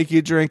usually make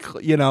you drink,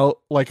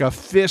 like a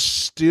fish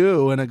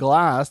stew in a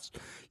glass.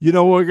 You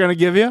know what we're going to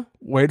give you?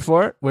 Wait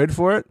for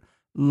it.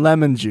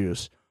 Lemon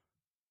juice.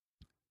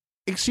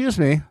 Excuse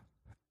me.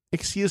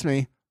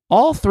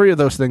 All 3 of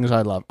those things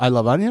I love. I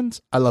love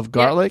onions, I love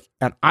garlic,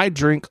 and I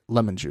drink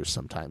lemon juice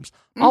sometimes.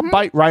 I'll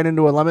bite right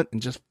into a lemon and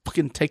just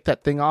fucking take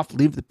that thing off,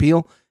 leave the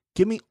peel.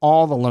 Give me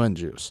all the lemon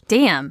juice.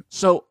 Damn.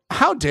 So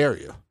how dare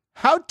you?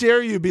 How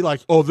dare you be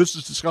like, oh, this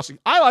is disgusting.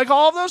 I like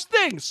all of those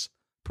things.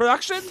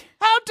 Production,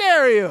 how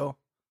dare you?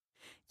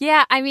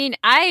 Yeah, I mean,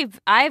 I've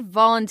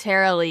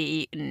voluntarily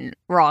eaten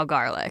raw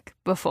garlic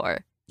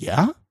before,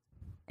 Yeah?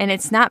 and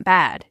it's not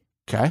bad.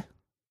 Okay.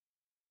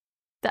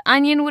 The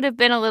onion would have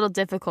been a little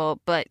difficult,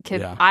 but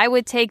Yeah. I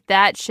would take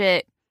that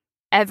shit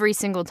every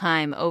single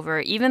time over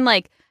even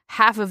like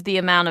half of the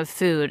amount of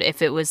food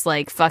if it was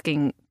like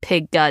fucking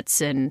pig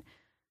guts and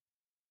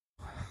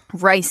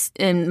rice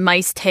and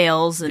mice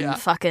tails and Yeah.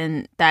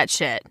 fucking that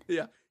shit.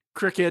 Yeah.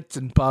 Crickets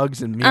and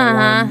bugs and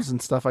mealworms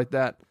and stuff like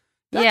that.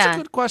 That's Yeah. a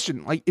good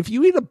question. Like, if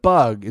you eat a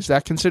bug, is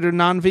that considered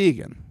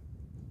non-vegan?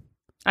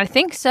 I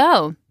think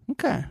so.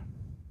 Okay.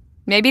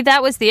 Maybe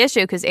that was the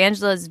issue because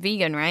Angela's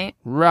vegan, right?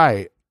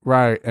 Right.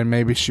 And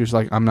maybe she was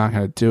like, I'm not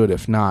going to do it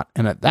if not.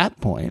 And at that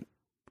point,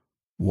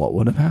 what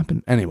would have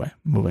happened? Anyway,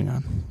 moving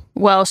on.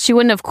 Well, she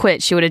wouldn't have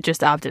quit. She would have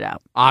just opted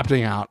out.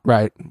 Opting out.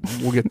 Right.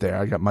 We'll get there.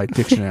 I got my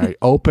dictionary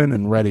open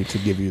and ready to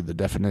give you the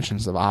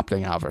definitions of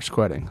opting out versus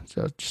quitting.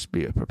 So just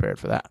be prepared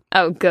for that.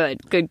 Oh, good.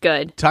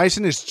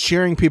 Tyson is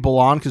cheering people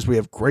on because we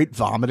have great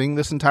vomiting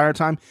this entire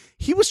time.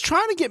 He was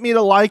trying to get me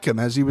to like him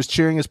as he was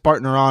cheering his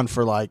partner on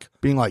for like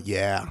being like,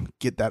 yeah,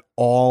 get that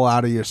all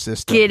out of your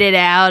system. Get it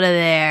out of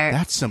there.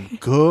 That's some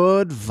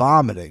good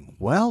vomiting.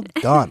 Well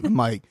done. I'm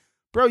like,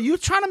 bro, you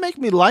trying to make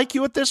me like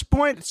you at this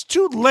point? It's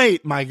too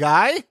late, my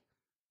guy.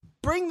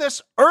 Bring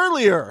this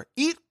earlier.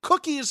 Eat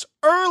cookies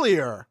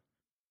earlier.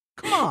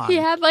 Come on. He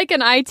had like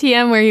an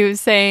ITM where he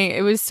was saying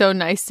it was so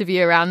nice to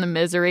be around the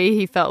misery.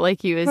 He felt like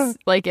he was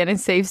like in a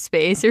safe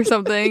space or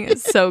something.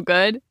 It's so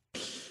good.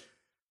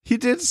 He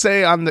did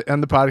say on the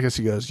podcast,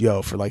 he goes,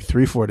 yo, for like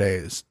 3-4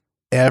 days,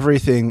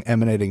 everything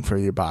emanating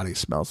from your body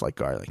smells like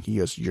garlic. He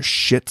goes, your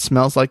shit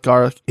smells like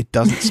garlic. It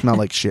doesn't smell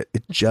like shit.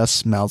 It just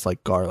smells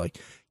like garlic.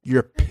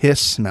 Your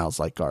piss smells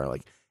like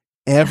garlic.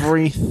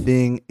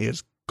 Everything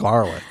is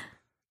garlic.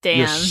 Damn.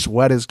 Your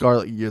sweat is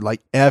garlic. You're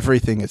like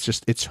everything.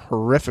 It's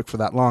horrific for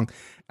that long.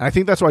 And I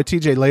think that's why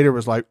TJ later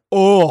was like,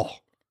 oh,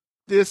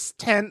 this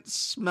tent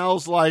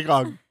smells like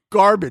a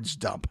garbage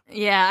dump.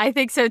 Yeah, I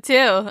think so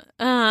too.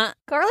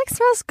 Garlic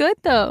smells good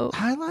though.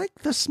 I like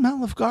the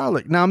smell of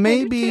garlic. Now, do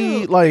maybe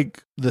too.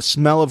 like the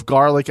smell of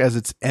garlic as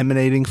it's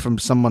emanating from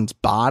someone's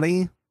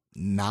body,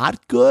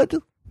 not good.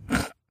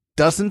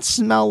 Doesn't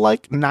smell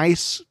like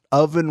nice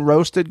oven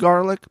roasted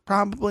garlic.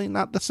 Probably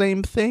not the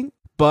same thing.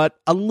 But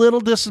a little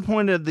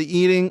disappointed at the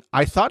eating.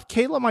 I thought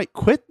Kayla might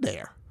quit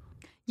there.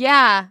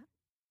 Yeah.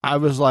 I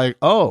was like,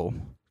 oh,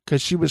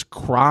 because she was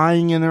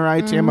crying in her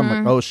ITM. I'm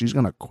like, oh, she's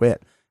going to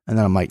quit. And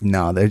then I'm like,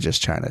 no, they're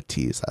just trying to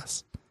tease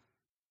us.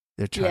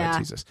 They're trying to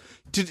tease us.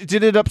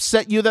 Did it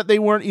upset you that they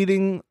weren't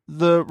eating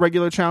the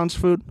regular challenge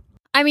food?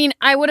 I mean,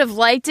 I would have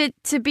liked it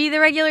to be the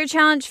regular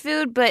challenge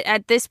food, but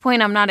at this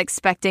point, I'm not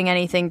expecting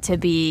anything to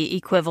be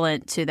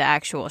equivalent to the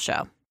actual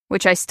show.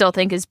 which I still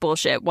think is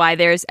bullshit. Why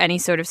there's any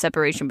sort of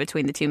separation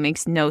between the two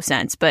makes no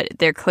sense, but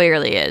there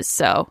clearly is.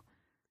 So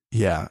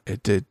yeah,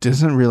 it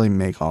doesn't really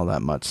make all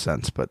that much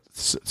sense, but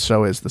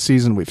so is the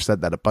season. We've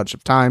said that a bunch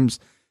of times.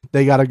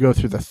 They got to go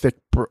through the thick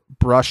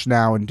brush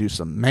now and do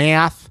some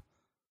math.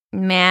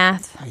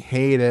 Math. I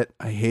hate it.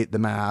 I hate the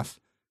math.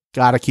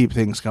 Got to keep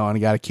things going.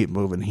 Got to keep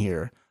moving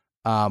here.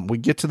 We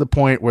get to the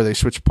point where they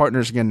switch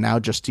partners again. Now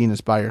Justine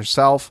is by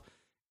herself.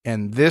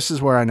 And this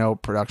is where I know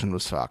production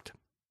was fucked.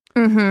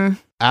 Mm-hmm.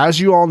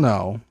 As you all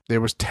know, there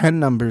was 10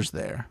 numbers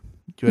there.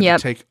 You had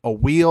to take a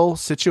wheel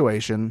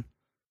situation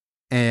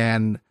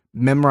and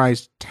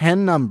memorize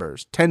 10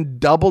 numbers, 10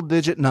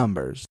 double-digit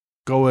numbers.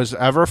 Go as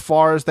ever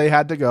far as they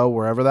had to go,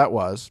 wherever that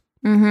was.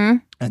 Mm-hmm.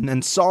 And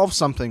then solve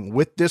something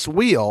with this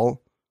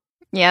wheel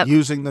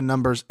using the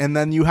numbers. And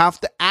then you have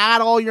to add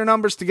all your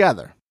numbers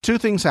together. Two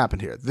things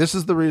happened here. This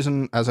is the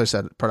reason, as I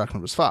said,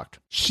 production was fucked.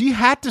 She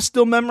had to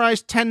still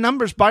memorize 10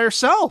 numbers by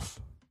herself.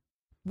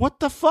 What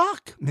the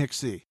fuck,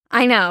 Nixie?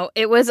 I know.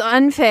 It was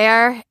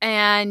unfair.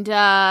 And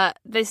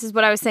this is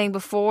what I was saying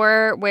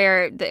before,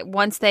 where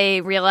once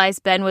they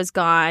realized Ben was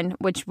gone,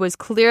 which was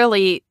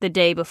clearly the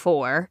day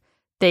before,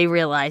 they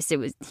realized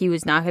he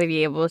was not going to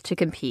be able to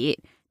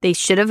compete. They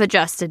should have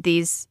adjusted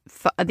these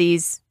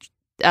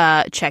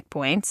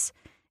checkpoints,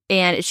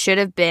 and it should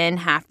have been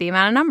half the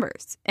amount of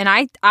numbers. And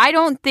I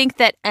don't think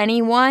that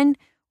anyone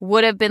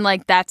would have been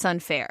like, that's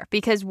unfair.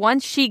 Because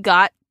once she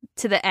got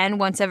to the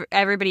end, once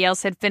everybody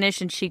else had finished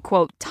and she,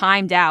 quote,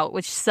 timed out,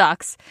 which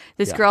sucks.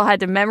 This girl had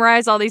to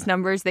memorize all these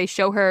numbers. They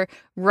show her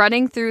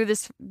running through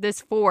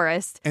this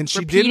forest. And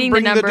she didn't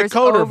bring the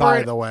decoder,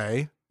 by the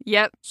way.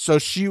 Yep. So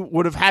she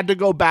would have had to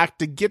go back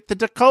to get the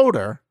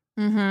decoder.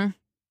 Mm-hmm.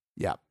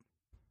 Yep.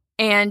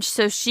 And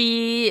so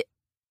she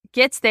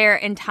gets there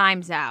and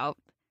times out.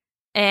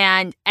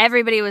 And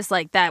everybody was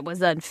like, that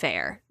was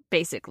unfair,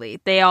 basically.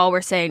 They all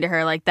were saying to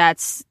her, like,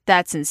 that's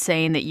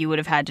insane that you would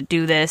have had to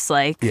do this.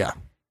 Like,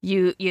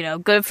 you know,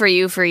 good for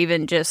you for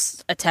even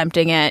just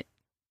attempting it.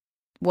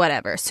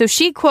 Whatever. So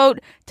she, quote,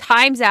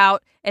 times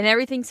out. And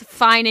everything's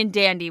fine and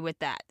dandy with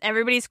that.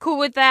 Everybody's cool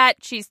with that.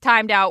 She's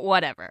timed out,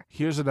 whatever.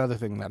 Here's another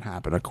thing that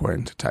happened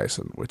according to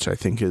Tyson, which I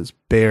think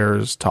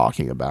bears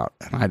talking about.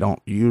 And I don't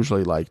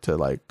usually like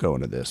to go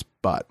into this,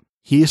 but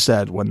he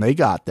said when they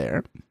got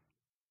there,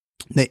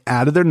 they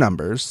added their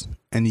numbers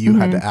and you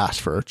had to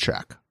ask for a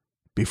check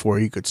before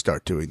you could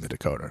start doing the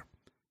decoder.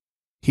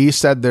 He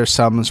said their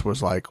sums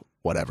was like,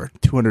 whatever,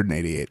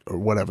 288 or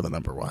whatever the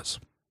number was.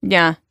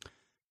 Yeah.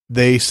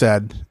 They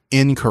said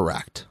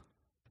incorrect.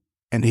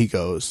 And he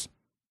goes,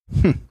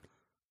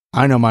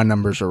 I know my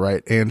numbers are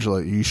right.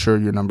 Angela, you sure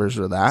your numbers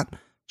are that?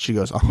 She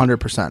goes,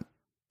 100%.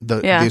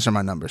 These are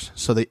my numbers.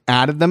 So they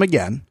added them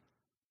again.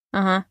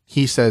 Uh-huh.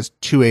 He says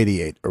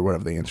 288 or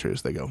whatever the answer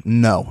is. They go,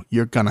 no,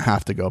 you're going to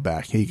have to go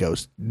back. He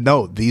goes,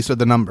 no, these are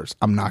the numbers.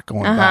 I'm not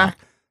going back.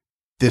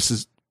 This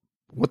is,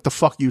 what the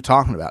fuck are you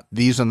talking about?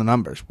 These are the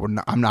numbers.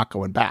 I'm not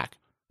going back.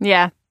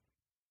 Yeah.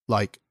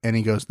 And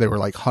he goes, they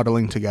were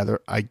huddling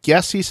together. I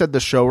guess he said the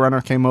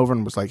showrunner came over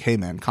and was like, hey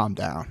man, calm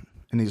down.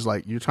 And he's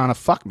like, you're trying to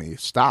fuck me.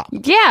 Stop.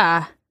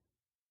 Yeah.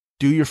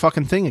 Do your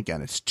fucking thing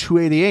again. It's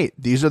 288.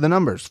 These are the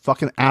numbers.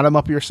 Fucking add them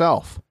up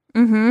yourself.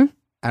 Mm-hmm.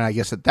 And I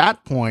guess at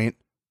that point,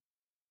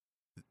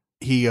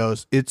 he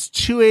goes, it's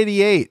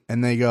 288.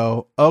 And they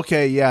go,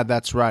 okay, yeah,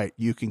 that's right.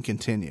 You can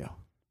continue.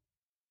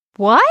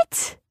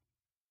 What?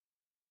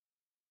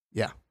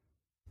 Yeah.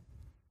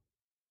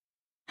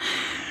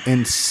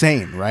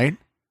 Insane, right?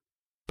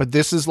 But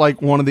this is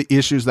one of the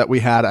issues that we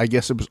had. I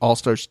guess it was All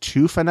Stars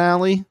 2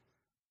 finale,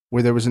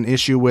 where there was an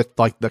issue with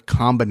the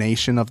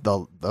combination of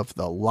the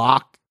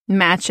lock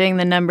matching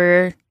the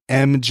number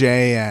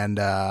MJ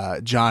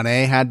and John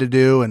A had to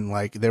do, and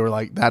they were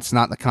like, that's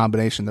not the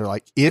combination. They're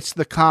like, it's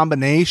the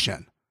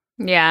combination.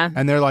 Yeah.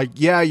 And they're like,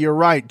 yeah, you're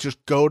right.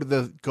 Just go to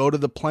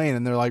the plane.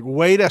 And they're like,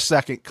 wait a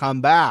second,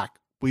 come back.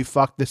 We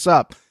fucked this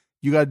up.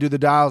 You got to do the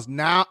dials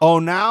now. Oh,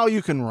 now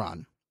you can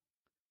run.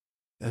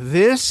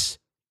 This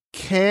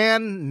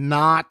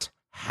cannot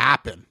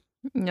happen.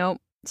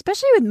 Nope.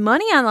 Especially with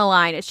money on the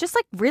line. It's just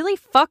really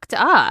fucked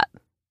up.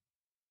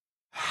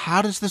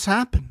 How does this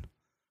happen?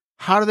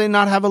 How do they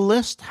not have a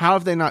list? How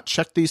have they not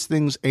checked these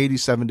things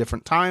 87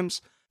 different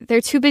times?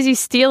 They're too busy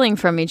stealing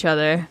from each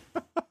other.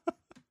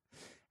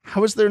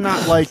 How is there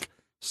not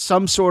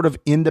some sort of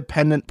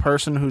independent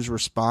person who's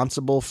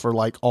responsible for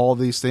all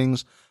these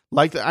things?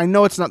 I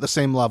know it's not the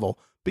same level,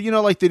 but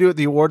they do at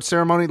the award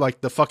ceremony,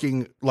 the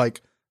fucking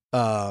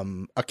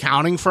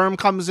accounting firm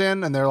comes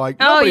in and they're like,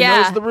 nobody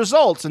knows the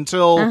results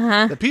until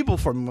the people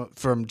from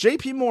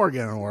JP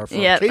Morgan or from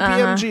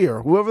KPMG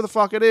or whoever the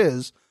fuck it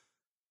is,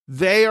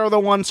 they are the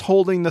ones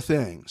holding the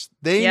things.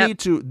 They need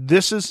to,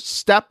 this is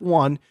step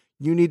one.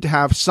 You need to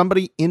have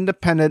somebody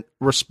independent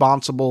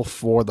responsible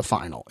for the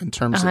final in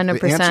terms 100%.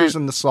 Of the answers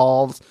and the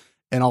solves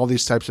and all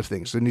these types of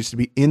things. There needs to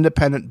be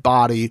independent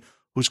body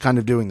who's kind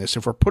of doing this.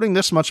 If we're putting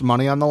this much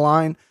money on the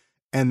line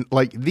and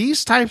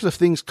these types of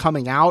things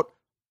coming out,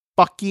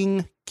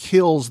 fucking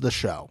kills the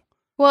show.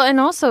 Well,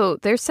 and also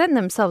they're setting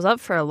themselves up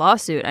for a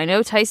lawsuit. I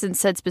know Tyson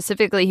said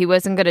specifically he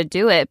wasn't going to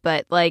do it,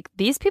 but like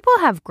these people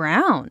have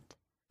ground.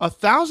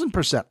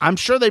 1,000%. I'm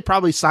sure they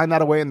probably signed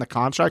that away in the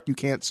contract. You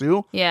can't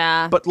sue.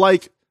 Yeah. But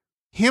like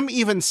him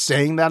even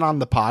saying that on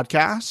the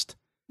podcast,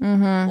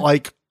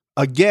 like,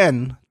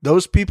 again,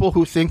 those people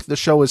who think the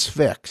show is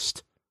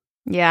fixed.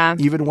 Yeah.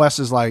 Even Wes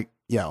is like,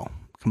 yo,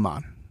 come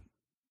on.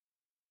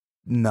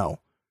 No.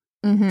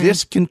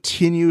 This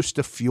continues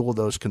to fuel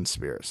those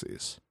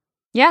conspiracies.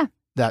 Yeah.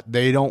 That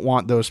they don't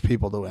want those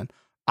people to win.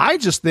 I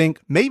just think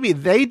maybe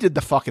they did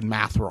the fucking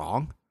math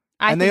wrong.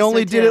 And they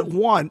only did it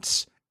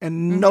once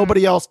and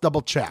nobody else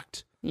double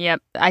checked.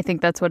 Yep. I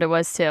think that's what it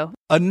was too.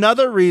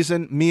 Another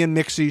reason me and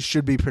Mixie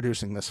should be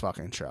producing this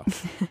fucking show.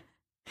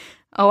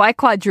 Oh, I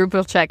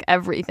quadruple check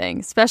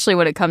everything, especially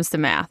when it comes to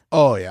math.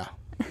 Oh, yeah.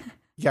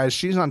 Guys,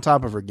 she's on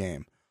top of her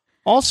game.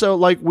 Also,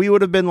 like, we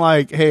would have been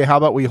like, hey, how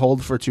about we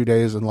hold for 2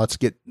 days and let's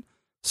get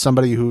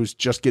somebody who's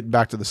just getting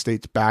back to the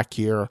States back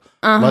here.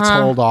 Let's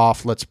hold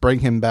off. Let's bring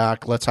him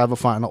back. Let's have a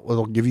final.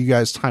 It'll give you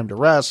guys time to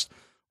rest.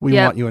 We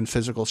want you in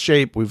physical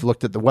shape. We've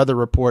looked at the weather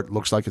report.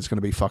 Looks like it's going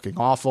to be fucking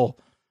awful.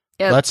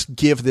 Yep. Let's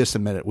give this a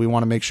minute. We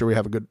want to make sure we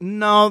have a good...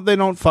 No, they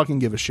don't fucking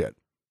give a shit.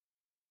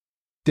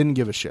 Didn't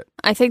give a shit.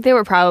 I think they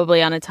were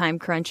probably on a time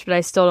crunch, but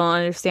I still don't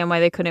understand why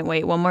they couldn't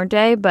wait one more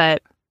day,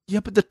 but... Yeah,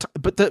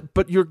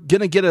 but you're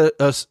gonna get a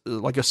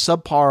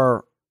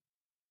subpar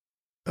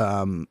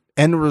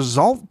end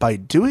result by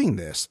doing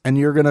this, and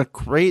you're gonna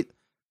create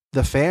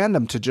the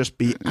fandom to just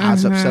be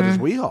as upset as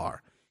we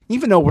are,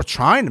 even though we're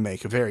trying to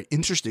make a very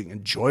interesting,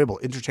 enjoyable,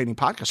 entertaining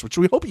podcast, which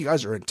we hope you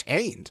guys are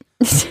entertained.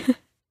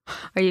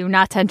 Are you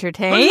not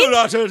entertained? Are you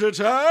not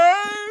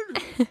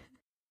entertained?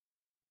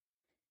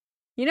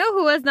 You know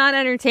who was not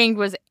entertained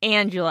was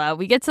Angela.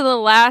 We get to the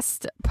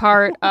last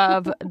part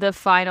of the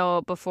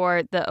final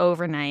before the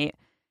overnight,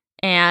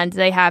 and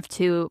they have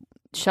to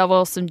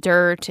shovel some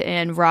dirt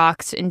and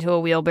rocks into a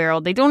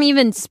wheelbarrow. They don't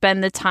even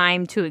spend the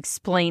time to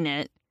explain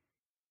it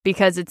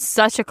because it's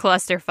such a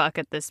clusterfuck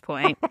at this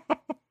point.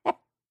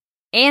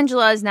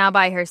 Angela is now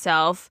by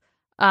herself.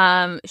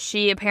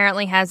 She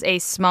apparently has a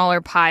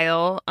smaller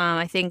pile.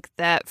 I think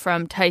that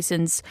from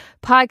Tyson's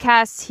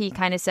podcast, he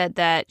kind of said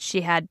that she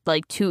had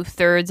like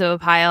 2/3 of a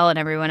pile and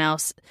everyone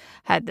else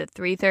had the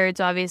 3/3,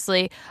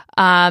 obviously.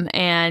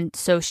 And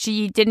so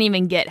she didn't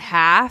even get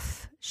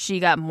half. She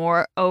got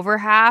more over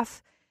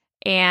half.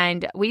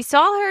 And we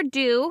saw her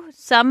do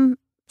some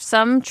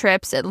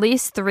trips, at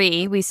least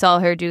 3. We saw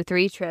her do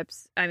 3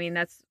 trips. I mean,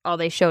 that's all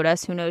they showed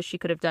us. Who knows? She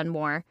could have done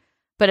more,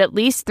 but at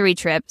least 3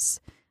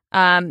 trips.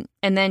 And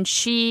then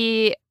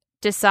she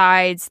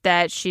decides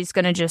that she's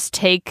going to just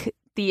take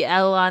the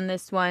L on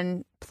this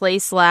one,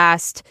 place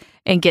last,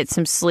 and get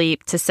some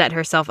sleep to set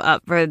herself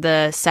up for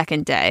the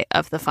second day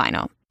of the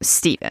final.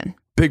 Steven.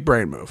 Big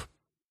brain move.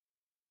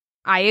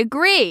 I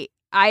agree.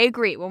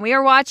 When we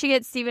were watching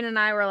it, Steven and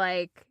I were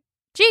like,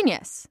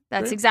 genius.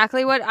 That's Great.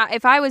 exactly what,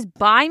 if I was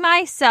by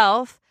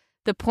myself,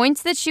 the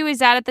points that she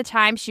was at the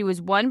time, she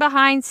was 1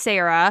 behind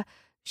Sarah.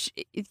 She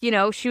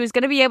was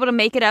going to be able to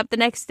make it up the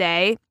next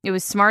day. It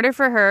was smarter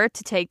for her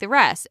to take the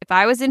rest. If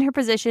I was in her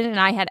position and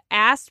I had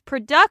asked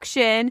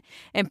production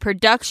and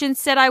production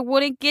said I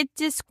wouldn't get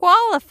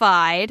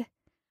disqualified,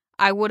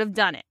 I would have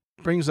done it.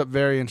 Brings up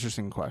very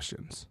interesting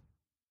questions.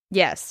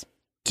 Yes.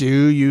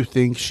 Do you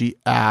think she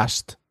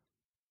asked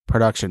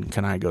production,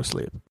 can I go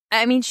sleep?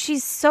 I mean,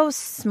 she's so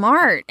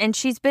smart and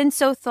she's been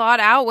so thought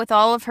out with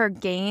all of her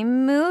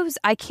game moves.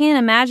 I can't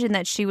imagine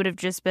that she would have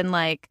just been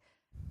like,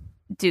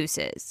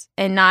 deuces,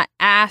 and not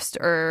asked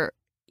or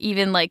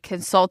even like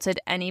consulted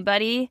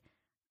anybody,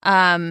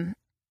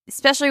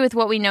 especially with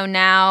what we know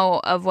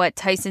now of what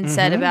Tyson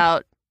said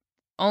about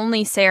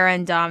only Sarah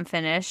and Dom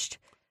finished,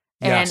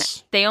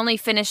 and they only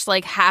finished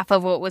like half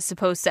of what was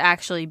supposed to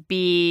actually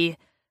be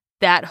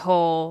that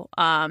whole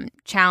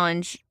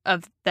challenge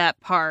of that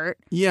part.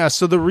 Yeah,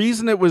 so the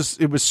reason it was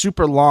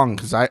super long,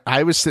 because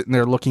I was sitting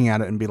there looking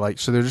at it and be like,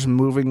 so they're just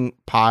moving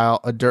a pile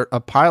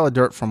of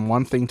dirt from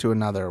one thing to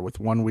another with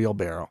one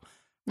wheelbarrow.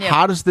 Yep.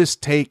 How does this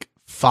take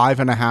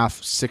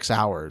 5.5, 6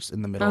 hours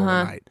in the middle of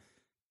the night?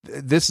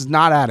 This is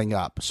not adding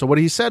up. So what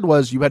he said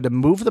was you had to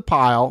move the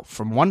pile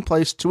from one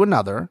place to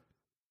another.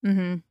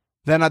 Then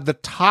at the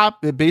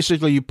top,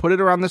 basically you put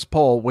it around this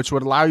pole, which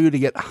would allow you to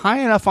get high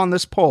enough on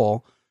this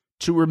pole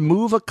to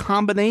remove a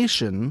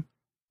combination.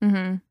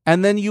 And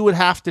then you would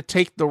have to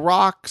take the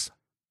rocks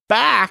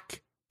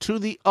back to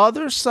the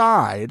other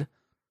side,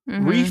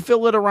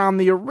 refill it around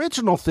the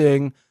original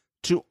thing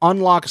to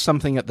unlock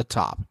something at the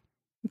top.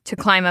 To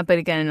climb up it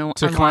again and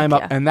climb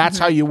up, yeah. and that's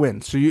how you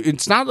win. So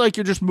it's not like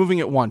you're just moving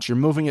it once; you're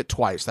moving it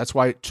twice. That's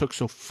why it took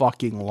so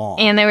fucking long.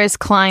 And there was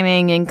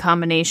climbing and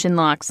combination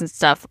locks and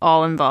stuff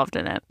all involved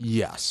in it.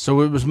 Yes,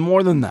 so it was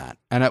more than that.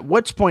 And at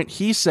which point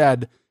he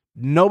said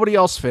nobody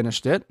else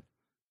finished it.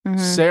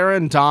 Sarah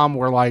and Dom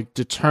were like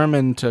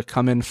determined to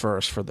come in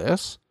first for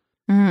this.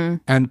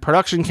 And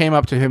production came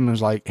up to him and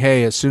was like,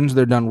 "Hey, as soon as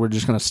they're done, we're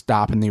just going to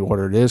stop in the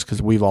order it is because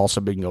we've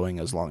also been going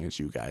as long as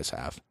you guys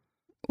have."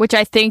 Which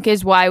I think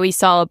is why we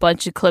saw a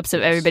bunch of clips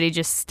of Yes. everybody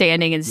just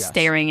standing and Yes.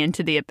 staring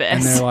into the abyss.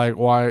 And they're like,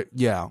 why?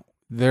 Yeah,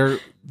 they're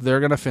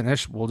going to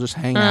finish. We'll just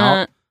hang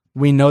out.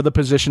 We know the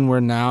position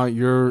we're now.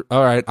 You're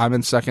all right. I'm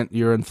in second.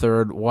 You're in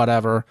third.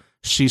 Whatever.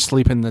 She's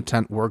sleeping in the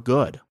tent. We're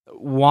good.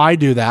 Why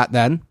do that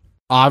then?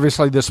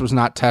 Obviously, this was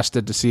not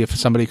tested to see if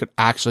somebody could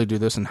actually do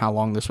this and how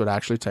long this would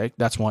actually take.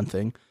 That's one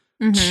thing.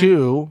 Mhm.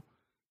 2,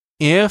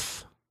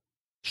 if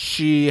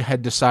she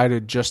had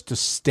decided just to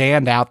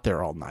stand out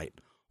there all night,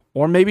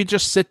 or maybe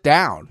just sit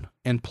down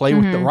and play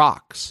with the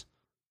rocks,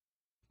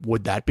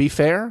 would that be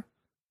fair?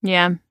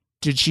 Yeah.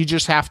 Did she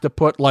just have to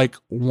put like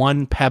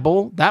one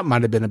pebble? That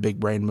might have been a big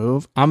brain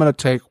move. I'm going to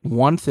take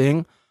one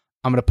thing.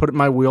 I'm going to put it in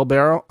my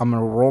wheelbarrow. I'm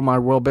going to roll my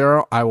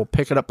wheelbarrow. I will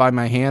pick it up by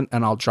my hand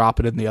and I'll drop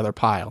it in the other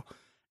pile.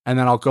 And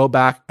then I'll go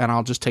back and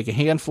I'll just take a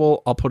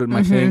handful. I'll put it in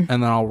my thing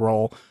and then I'll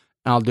roll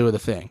and I'll do the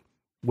thing.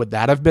 Would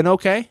that have been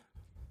okay?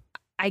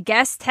 I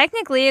guess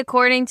technically,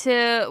 according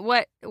to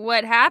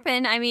what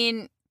happened, I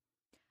mean,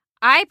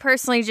 I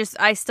personally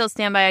I still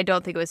stand by. I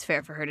don't think it was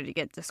fair for her to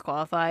get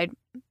disqualified.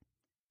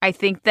 I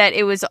think that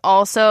it was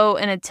also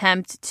an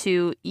attempt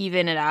to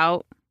even it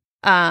out.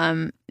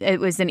 It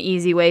was an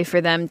easy way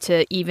for them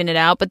to even it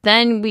out. But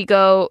then we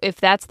go, if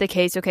that's the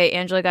case, okay,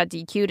 Angela got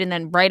DQ'd. And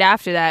then right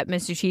after that,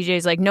 Mr. TJ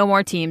is like, no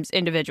more teams,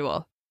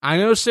 individual. I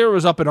know Sarah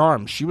was up in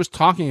arms. She was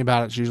talking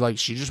about it. She was like,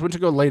 she just went to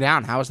go lay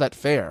down. How is that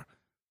fair?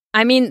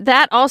 I mean,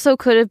 that also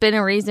could have been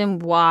a reason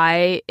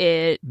why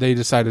they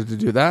decided to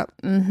do that.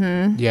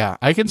 Mm-hmm. Yeah,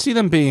 I can see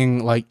them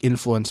being like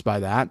influenced by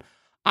that.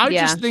 I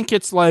just think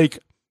it's like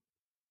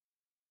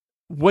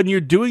when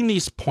you're doing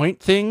these point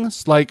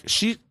things, like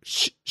she's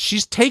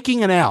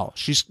taking an L.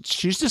 She's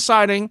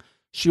deciding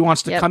she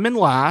wants to come in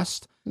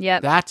last.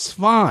 Yep. That's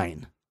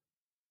fine.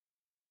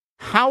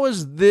 How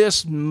is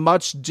this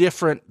much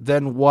different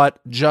than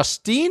what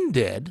Justine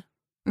did,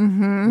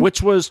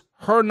 which was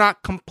her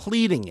not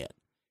completing it?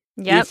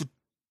 Yep.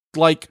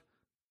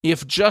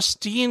 If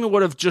Justine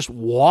would have just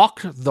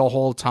walked the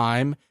whole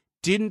time,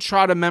 didn't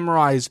try to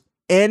memorize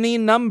any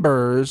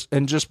numbers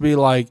and just be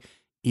like,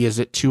 is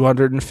it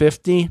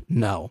 250?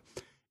 No.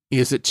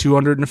 Is it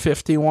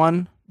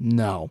 251?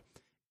 No.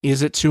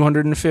 Is it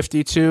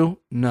 252?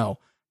 No.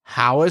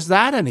 How is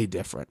that any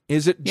different?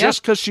 Is it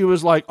just because she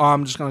was like, oh,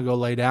 I'm just going to go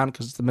lay down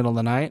because it's the middle of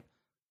the night?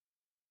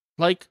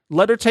 Like,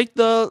 let her take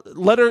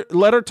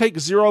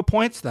 0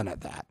 points then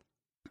at that.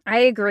 I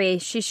agree.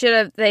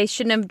 They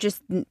shouldn't have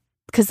just,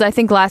 because I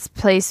think last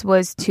place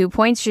was 2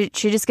 points. She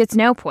just gets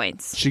no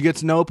points. She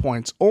gets no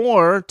points.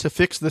 Or to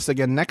fix this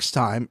again next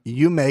time,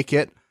 you make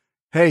it,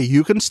 hey,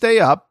 you can stay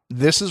up.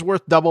 This is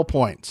worth double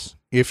points.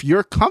 If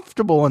you're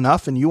comfortable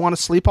enough and you want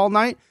to sleep all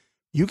night,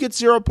 you get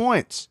 0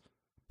 points.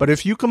 But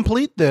if you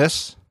complete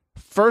this,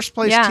 first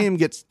place team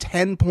gets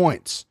 10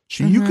 points.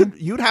 So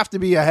you'd have to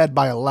be ahead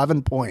by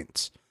 11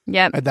 points.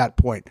 Yep. At that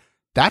point.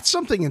 That's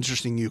something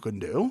interesting you can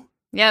do.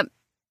 Yep.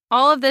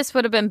 All of this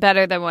would have been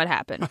better than what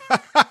happened.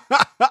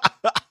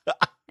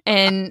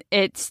 And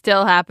it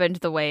still happened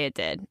the way it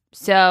did.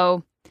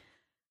 So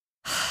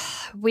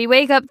we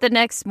wake up the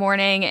next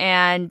morning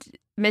and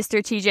Mr.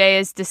 TJ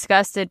is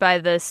disgusted by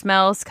the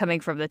smells coming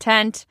from the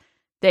tent.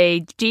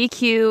 They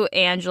DQ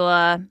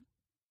Angela.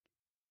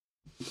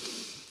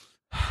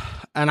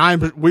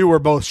 And we were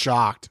both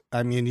shocked.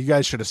 I mean, you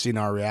guys should have seen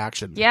our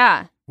reaction.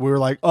 Yeah. We were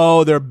like,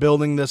 oh, they're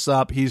building this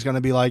up. He's going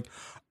to be like,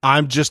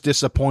 I'm just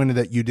disappointed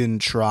that you didn't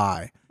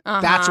try.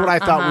 That's what I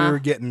thought we were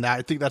getting.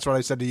 I think that's what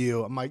I said to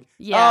you. I'm like,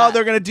 oh,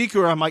 they're going to DQ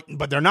her. I'm like,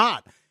 but they're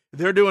not.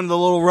 They're doing the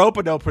little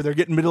rope-a-dope where they're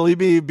getting middle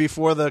EB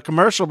before the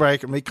commercial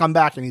break. And we come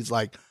back and he's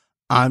like,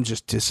 I'm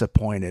just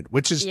disappointed,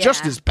 which is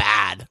just as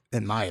bad,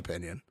 in my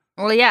opinion.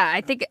 Well, yeah,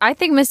 I think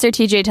Mr.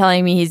 TJ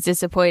telling me he's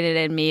disappointed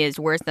in me is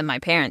worse than my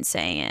parents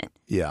saying it.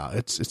 Yeah,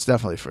 it's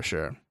definitely for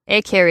sure.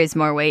 It carries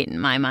more weight in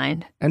my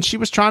mind. And she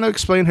was trying to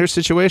explain her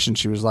situation.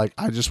 She was like,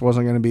 I just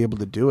wasn't going to be able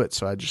to do it,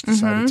 so I just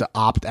decided to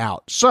opt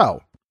out.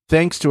 So,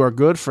 thanks to our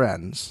good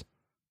friends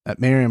at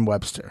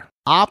Merriam-Webster,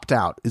 opt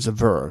out is a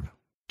verb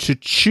to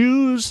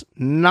choose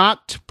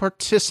not to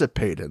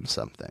participate in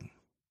something.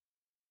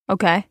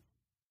 Okay.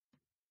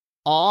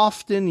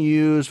 Often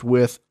used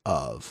with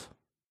of.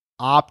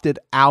 Opted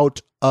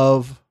out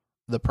of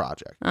the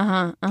project.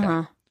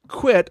 Okay.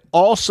 Quit,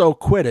 also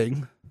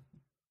quitting.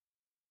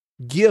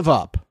 Give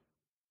up.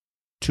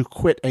 To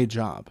quit a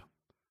job.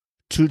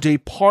 To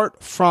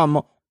depart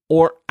from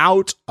or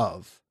out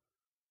of.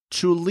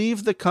 To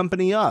leave the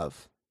company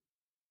of.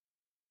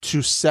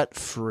 To set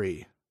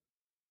free.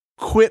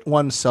 Quit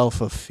oneself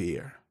of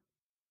fear.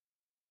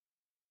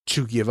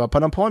 To give up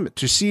an appointment.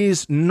 To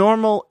cease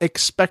normal,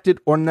 expected,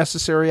 or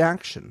necessary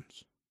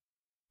actions.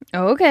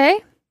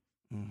 Okay.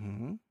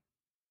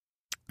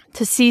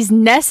 To seize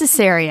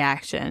necessary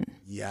action.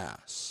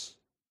 Yes.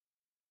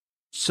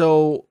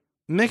 So,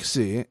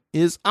 Mixie,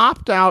 is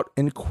opt out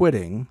and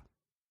quitting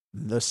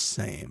the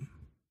same?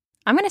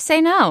 I'm going to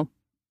say no.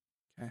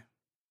 Okay.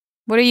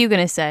 What are you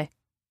going to say?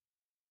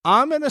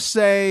 I'm going to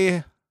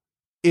say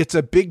it's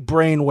a big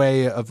brain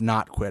way of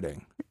not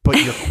quitting,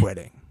 but you're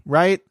quitting,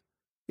 right?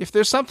 If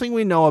there's something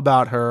we know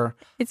about her,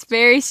 It's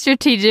very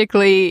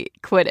strategically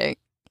quitting.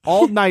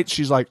 all night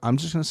she's like, I'm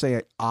just going to say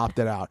I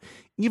opted out.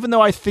 Even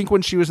though I think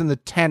when she was in the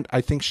tent,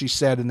 I think she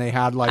said, and they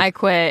had like, I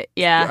quit.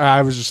 Yeah.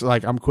 I was just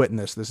like, I'm quitting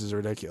this. This is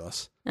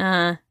ridiculous.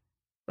 Uh-huh.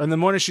 In the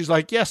morning, she's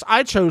like, yes,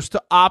 I chose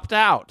to opt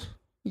out.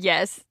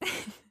 Yes.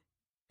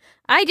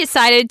 I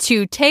decided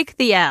to take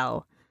the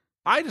L.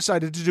 I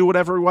decided to do what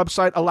every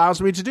website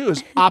allows me to do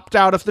is opt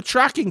out of the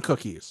tracking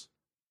cookies.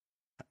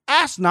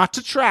 Ask not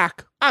to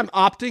track. I'm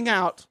opting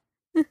out.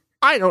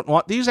 I don't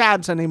want these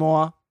ads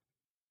anymore.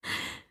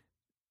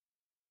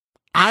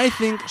 I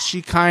think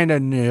she kind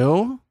of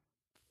knew.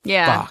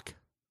 Yeah. Fuck.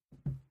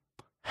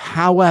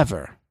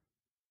 However,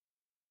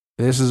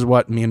 this is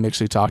what me and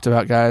Mixie talked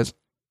about, guys.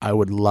 I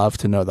would love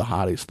to know the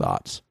hotties'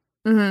 thoughts.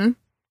 Mm-hmm.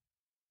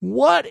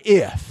 What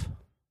if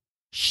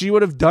she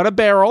would have done a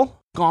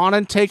barrel, gone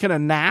and taken a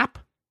nap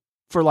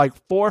for like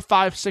 4,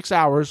 5, 6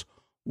 hours,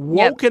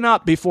 woken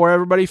up before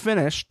everybody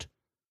finished,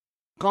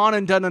 gone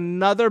and done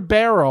another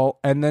barrel,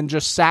 and then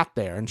just sat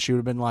there, and she would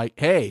have been like,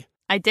 hey,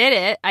 I did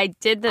it. I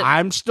did the...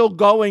 I'm still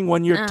going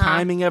when you're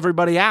timing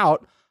everybody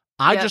out.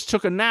 I just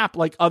took a nap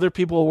like other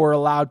people were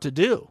allowed to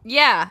do.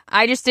 Yeah.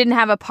 I just didn't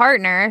have a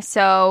partner,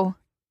 so...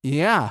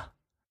 Yeah.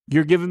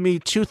 You're giving me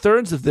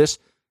 2/3 of this.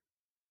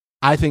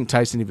 I think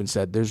Tyson even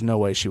said there's no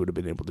way she would have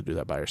been able to do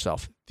that by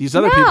herself. These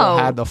other people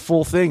had the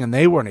full thing, and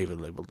they weren't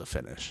even able to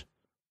finish.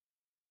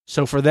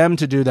 So for them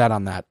to do that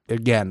on that,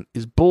 again,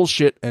 is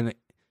bullshit, and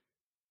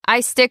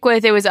I stick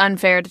with it was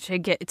unfair to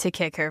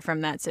kick her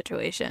from that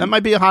situation. that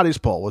might be a hotties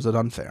poll. Was it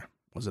unfair?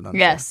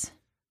 Yes.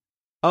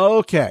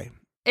 Okay.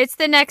 It's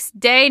the next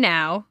day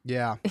now.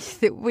 Yeah.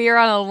 We are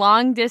on a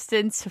long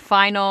distance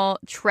final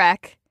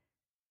trek.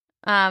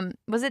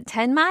 Was it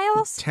 10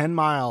 miles? 10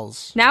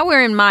 miles. Now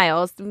we're in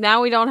miles.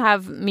 Now we don't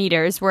have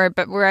meters. We're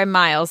in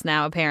miles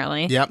now,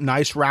 apparently. Yep.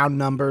 Nice round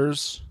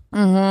numbers.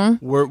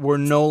 Mm-hmm. We're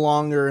no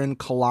longer in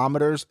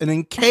kilometers. And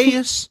in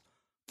case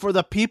for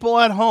the people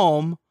at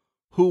home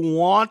who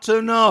want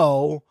to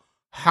know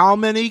how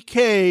many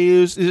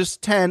Ks is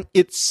 10,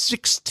 it's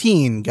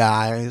 16,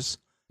 guys.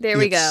 There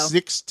we go.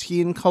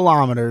 16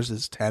 kilometers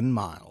is 10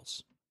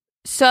 miles.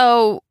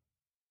 So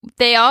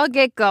they all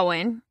get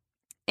going,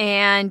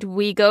 and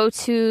we go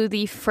to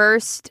the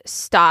first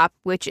stop,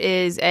 which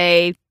is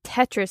a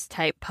Tetris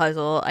type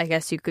puzzle, I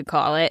guess you could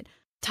call it.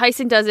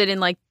 Tyson does it in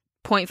like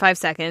 0.5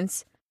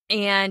 seconds.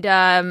 And,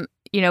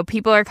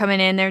 people are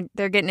coming in,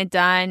 they're getting it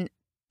done.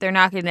 They're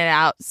knocking it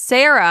out.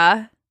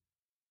 Sarah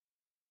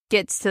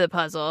gets to the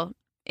puzzle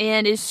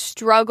and is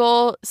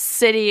struggle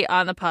city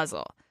on the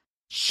puzzle.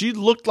 She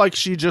looked like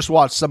she just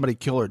watched somebody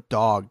kill her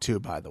dog, too,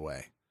 by the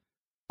way.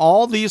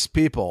 All these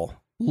people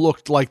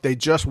looked like they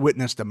just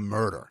witnessed a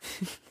murder.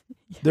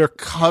 They're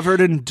covered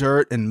in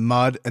dirt and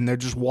mud, and they're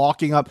just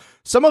walking up.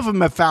 Some of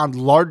them have found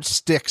large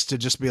sticks to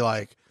just be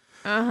like,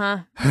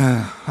 I'm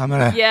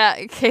gonna... Yeah,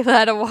 Kayla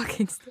had a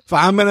walking stick.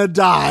 I'm gonna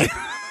die.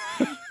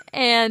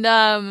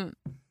 And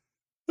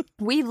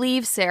we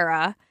leave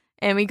Sarah,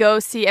 and we go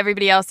see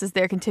everybody else as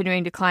they're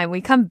continuing to climb.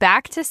 We come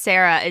back to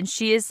Sarah, and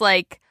she is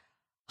like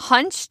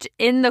hunched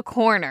in the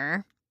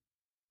corner.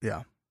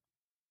 Yeah.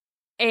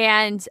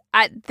 And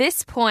at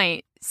this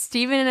point,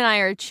 Steven and I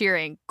are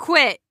cheering,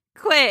 quit,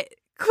 quit,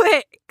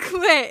 quit,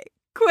 quit,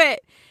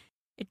 quit.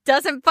 It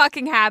doesn't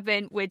fucking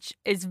happen, which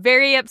is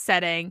very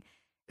upsetting.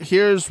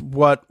 Here's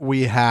what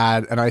we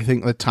had, and I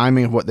think the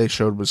timing of what they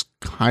showed was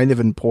kind of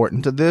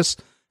important to this,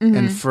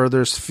 and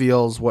further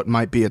feels what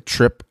might be a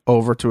trip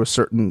over to a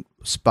certain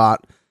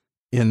spot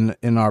in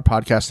our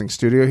podcasting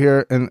studio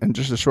here in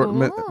just a short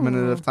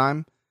minute of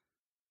time.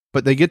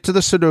 But they get to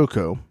the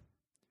Sudoku,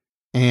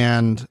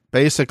 and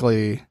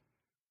basically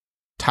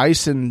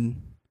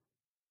Tyson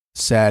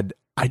said,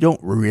 I don't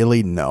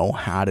really know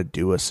how to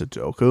do a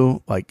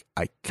Sudoku. Like,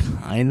 I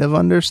kind of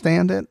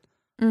understand it,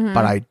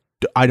 but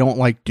I don't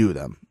like do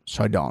them,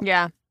 so I don't.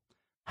 Yeah.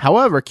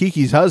 However,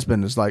 Kiki's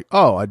husband is like,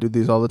 oh, I do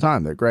these all the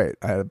time. They're great.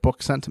 I had a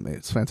book sent to me.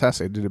 It's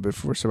fantastic. I did it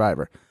before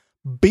Survivor.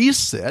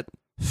 Beasts it,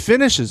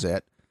 finishes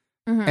it,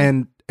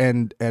 and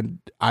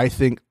I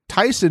think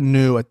Tyson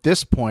knew at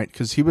this point,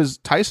 because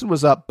Tyson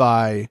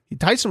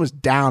was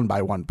down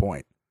by 1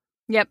 point.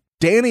 Yep.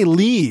 Danny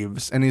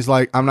leaves, and he's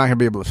like, I'm not going to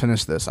be able to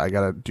finish this. I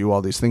got to do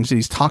all these things. And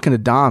he's talking to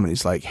Dom, and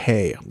he's like,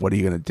 hey, what are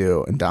you going to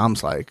do? And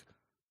Dom's like,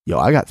 yo,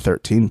 I got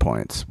 13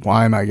 points.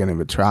 Why am I going to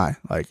even try?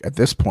 Like, at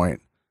this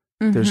point,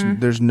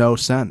 there's no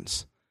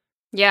sense.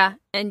 Yeah,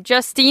 and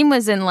Justine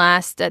was in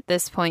last at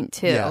this point,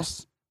 too.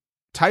 Yes.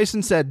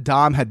 Tyson said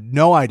Dom had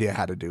no idea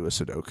how to do a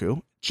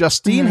Sudoku.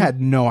 Justine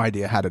had no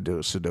idea how to do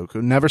a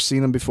Sudoku. Never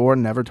seen him before,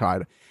 never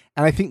tried.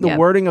 And I think the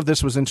wording of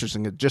this was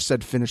interesting. It just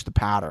said finish the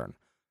pattern.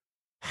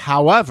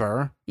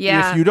 However,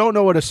 if you don't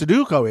know what a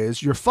Sudoku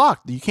is, you're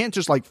fucked. You can't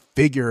just like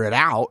figure it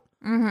out.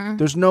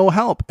 There's no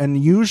help.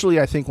 And usually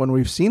I think when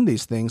we've seen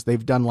these things,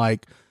 they've done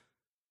like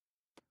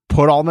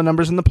put all the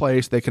numbers into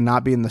place. They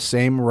cannot be in the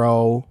same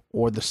row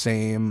or the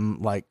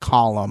same like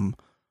column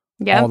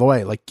all the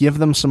way. Like give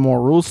them some more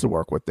rules to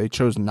work with. They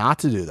chose not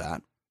to do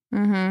that.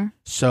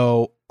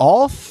 So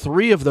all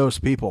three of those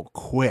people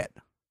quit.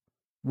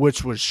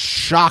 which was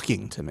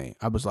shocking to me.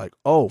 I was like,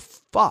 oh,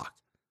 fuck.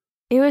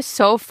 It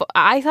was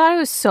I thought it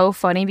was so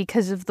funny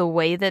because of the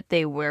way that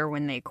they were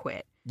when they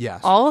quit.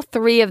 Yes. All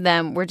three of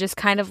them were just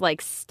kind of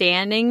like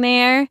standing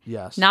there.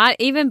 Yes. Not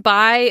even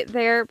by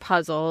their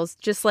puzzles.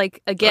 Just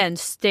like, again,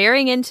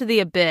 staring into the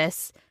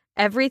abyss.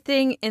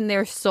 Everything in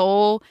their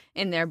soul,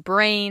 in their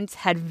brains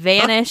had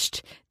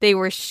vanished. They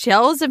were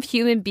shells of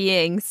human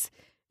beings.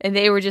 And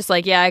they were just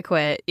like, yeah, I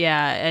quit.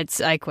 Yeah,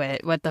 I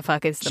quit. What the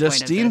fuck is the point of this?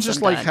 Justine just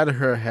I'm like done. had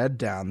her head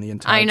down the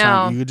entire I know.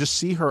 time. You could just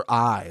see her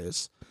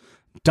eyes.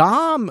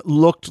 Dom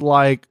looked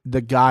like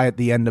the guy at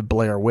the end of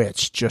Blair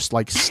Witch, just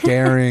like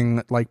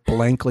staring like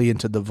blankly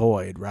into the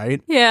void,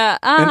 right? Yeah,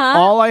 And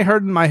all I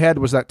heard in my head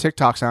was that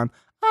TikTok sound,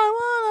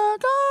 I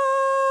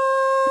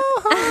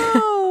wanna go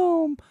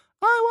home.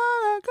 I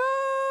wanna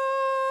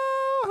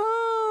go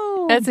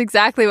home. That's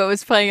exactly what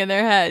was playing in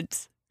their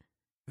heads.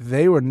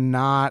 They were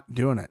not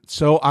doing it.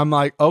 So I'm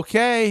like,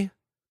 okay,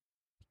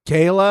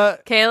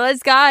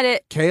 Kayla's got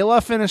it.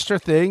 Kayla finished her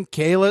thing.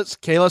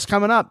 Kayla's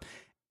coming up.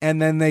 And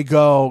then they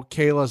go,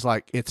 Kayla's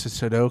like, it's a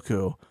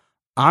Sudoku.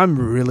 I'm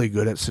really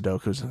good at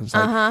Sudokus. And it's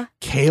like,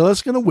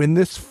 Kayla's going to win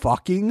this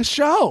fucking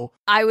show.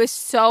 I was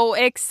so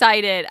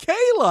excited.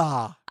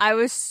 Kayla. I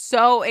was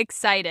so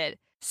excited.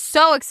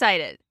 So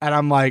excited. And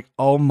I'm like,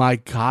 oh my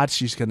God,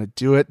 she's going to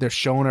do it. They're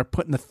showing her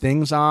putting the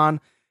things on.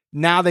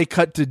 Now they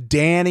cut to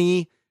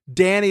Danny.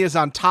 Danny is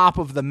on top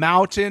of the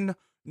mountain.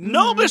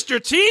 No Mr.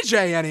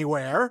 TJ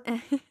anywhere.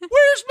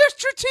 Where's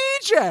Mr.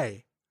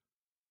 TJ?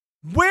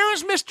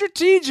 Where's Mr.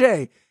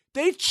 TJ?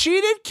 They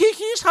cheated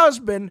Kiki's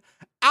husband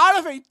out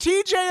of a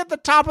TJ at the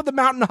top of the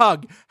mountain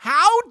hug.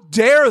 How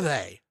dare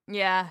they?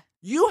 Yeah.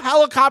 You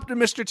helicopter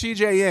Mr.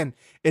 TJ in.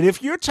 And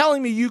if you're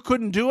telling me you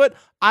couldn't do it,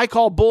 I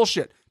call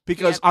bullshit.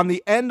 Because on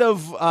the end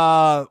of,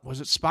 was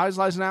it Spies,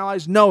 Lies, and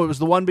Allies? No, it was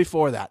the one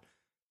before that.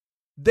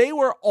 They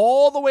were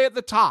all the way at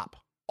the top.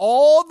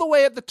 All the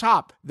way at the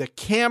top. The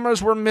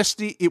cameras were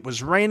misty. It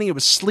was raining. It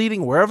was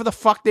sleeting wherever the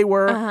fuck they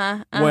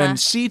were. When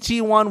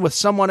CT won with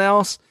someone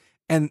else.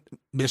 And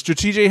Mr.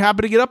 TJ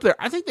happened to get up there.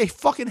 I think they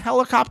fucking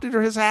helicoptered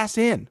his ass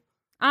in.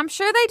 I'm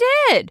sure they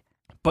did.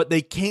 But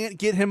they can't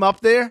get him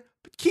up there.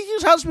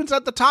 Kiki's husband's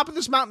at the top of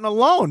this mountain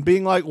alone,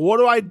 being like, what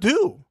do I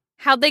do?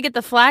 How'd they get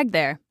the flag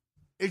there?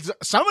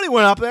 Somebody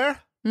went up there.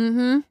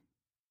 Mm-hmm.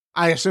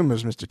 I assume it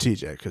was Mr.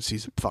 TJ because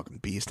he's a fucking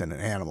beast and an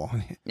animal.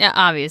 Yeah,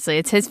 obviously.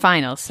 It's his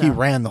final. So. He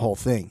ran the whole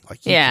thing. Like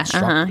he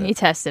constructed it. He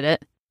tested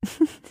it.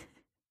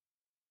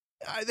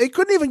 They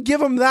couldn't even give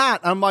him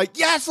that. I'm like,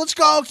 yes, let's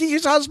go.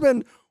 Kiki's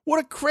husband. What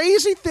a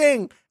crazy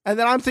thing. And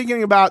then I'm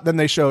thinking about, then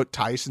they showed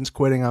Tyson's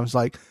quitting. I was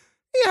like,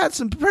 he had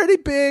some pretty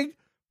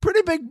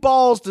big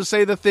balls to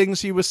say the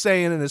things he was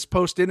saying in his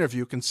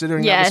post-interview,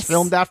 considering that was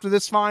filmed after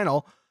this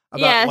final.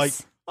 About like,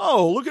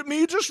 oh, look at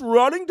me just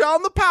running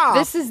down the path.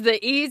 This is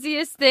the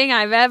easiest thing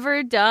I've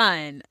ever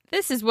done.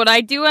 This is what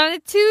I do on a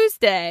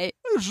Tuesday.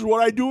 This is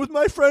what I do with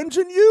my friends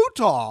in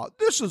Utah.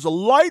 This is a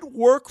light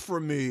work for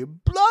me.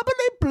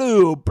 Blobbity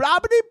blue,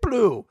 blobbity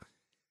blue.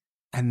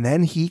 And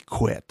then he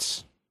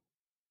quits.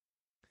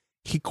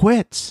 He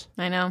quits.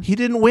 I know. He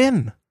didn't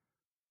win.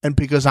 And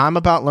because I'm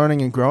about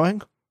learning and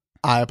growing,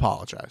 I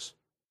apologize.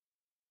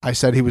 I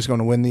said he was going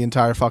to win the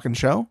entire fucking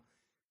show.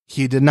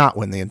 He did not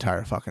win the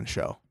entire fucking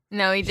show.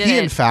 No, he didn't. He,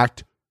 in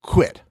fact,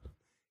 quit.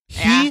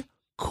 He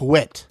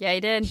quit. Yeah,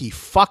 he did. He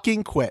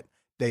fucking quit.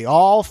 They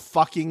all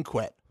fucking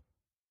quit.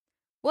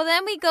 Well,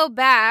 then we go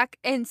back,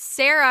 and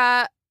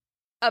Sarah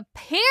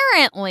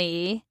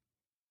apparently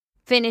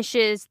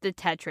finishes the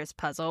Tetris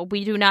puzzle.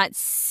 We do not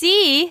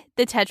see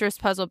the Tetris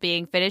puzzle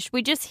being finished.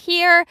 We just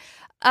hear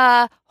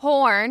a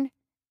horn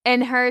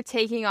and her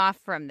taking off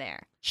from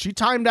there. She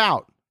timed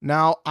out.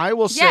 Now, I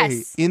will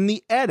say, in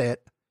the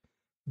edit,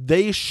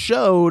 they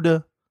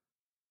showed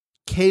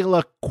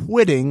Kayla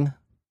quitting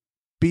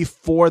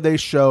before they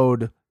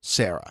showed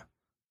Sarah.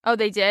 Oh,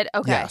 they did?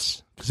 Okay.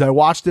 Yes, because I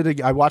watched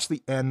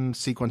the end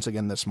sequence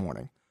again this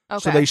morning.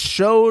 Okay. So they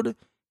showed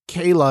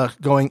Kayla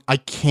going, I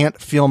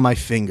can't feel my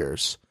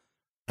fingers.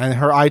 And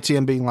her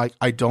ITM being like,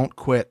 I don't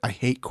quit. I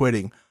hate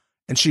quitting.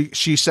 And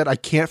she said, I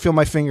can't feel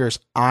my fingers.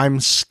 I'm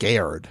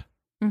scared.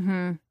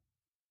 Mm-hmm.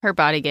 Her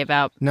body gave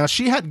out. Now,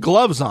 she had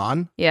gloves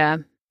on. Yeah.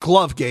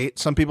 Glovegate.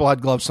 Some people had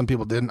gloves. Some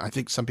people didn't. I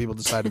think some people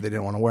decided they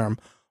didn't want to wear them.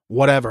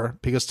 Whatever.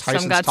 Because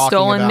Tyson's some got talking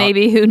stolen, about,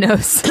 maybe. Who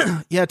knows?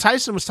 Yeah,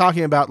 Tyson was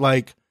talking about,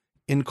 like,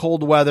 in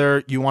cold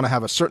weather, you want to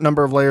have a certain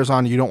number of layers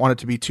on. You don't want it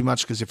to be too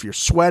much because if you're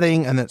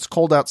sweating and it's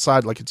cold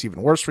outside, like, it's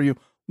even worse for you.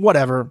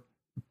 Whatever.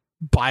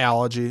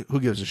 Biology. Who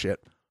gives a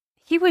shit?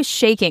 He was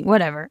shaking.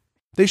 Whatever.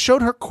 They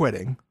showed her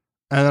quitting.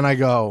 And then I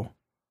go,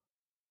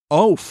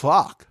 oh,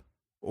 fuck.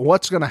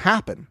 What's going to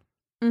happen?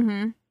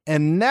 Mm-hmm.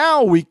 And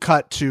now we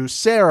cut to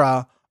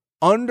Sarah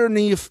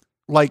underneath,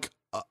 like,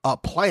 a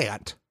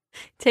plant.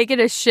 Taking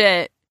a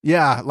shit.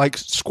 Yeah, like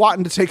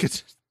squatting to take a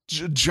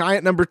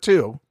giant number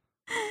 2.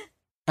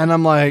 And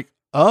I'm like,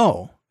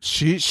 oh,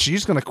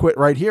 she's going to quit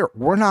right here.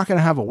 We're not going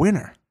to have a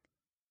winner.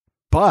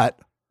 But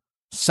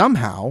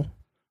somehow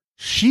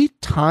she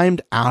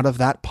timed out of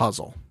that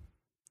puzzle.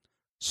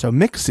 So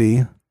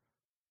Mixie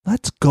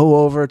let's go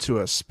over to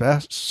a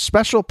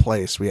special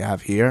place we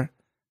have here,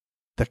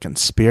 the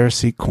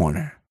Conspiracy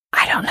Corner.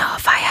 I don't know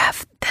if I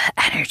have the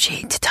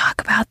energy to talk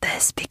about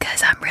this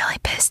because I'm really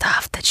pissed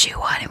off that she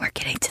won and we're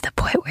getting to the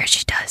point where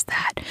she does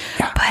that.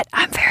 Yeah. But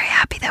I'm very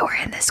happy that we're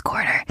in this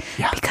corner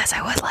because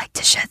I would like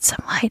to shed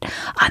some light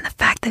on the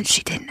fact that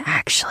she didn't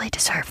actually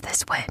deserve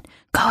this win.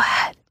 Go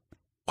ahead.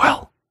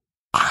 Well,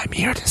 I'm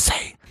here to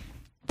say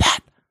that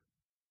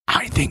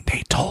I think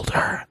they told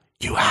her,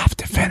 you have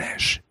to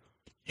finish.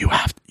 You're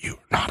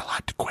not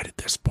allowed to quit at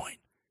this point.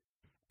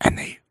 And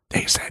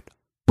they said,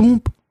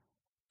 boom.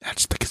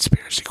 That's the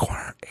Conspiracy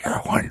Corner.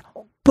 Everyone,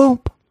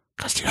 boom.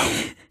 Because,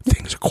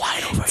 things are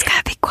quiet over here. It's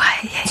gotta be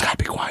quiet, yeah. It's gotta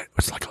be quiet.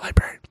 It's like a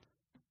library.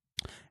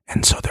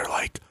 And so they're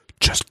like,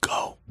 just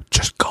go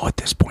at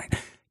this point.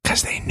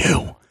 Because they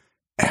knew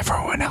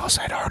everyone else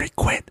had already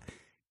quit.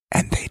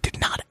 And they did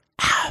not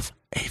have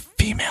a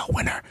female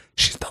winner.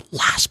 She's the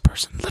last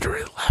person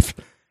literally left.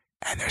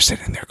 And they're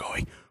sitting there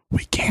going,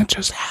 we can't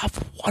just have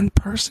one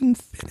person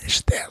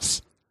finish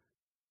this.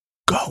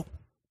 Go.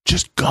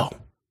 Just go.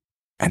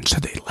 And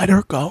so they let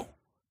her go,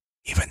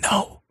 even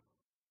though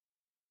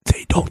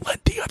they don't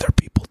let the other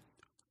people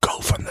go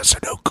from the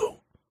Sudoku.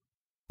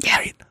 Yeah.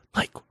 Right?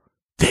 Like,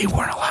 they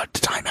weren't allowed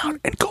to time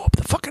out and go up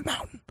the fucking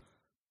mountain.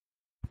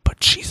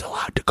 But she's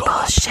allowed to go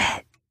Bullshit.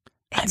 up.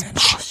 And then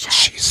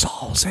she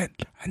solves it.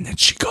 And then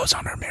she goes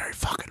on her merry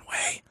fucking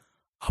way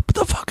up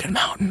the fucking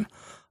mountain.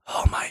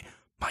 Oh, my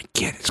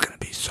kid is going to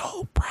be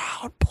so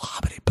proud.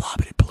 Blobbity,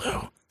 blobbity,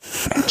 blue.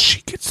 And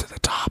she gets to the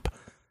top.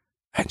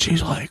 And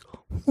she's like,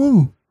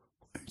 whoa.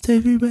 Where's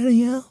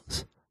everybody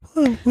else?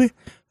 Oh,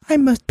 I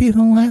must be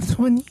the last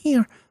one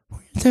here.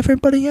 Where's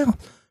everybody else?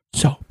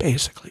 So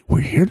basically,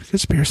 we're here at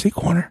Conspiracy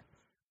Corner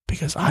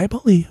because I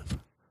believe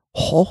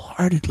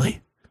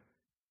wholeheartedly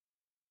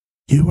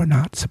you were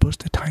not supposed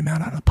to time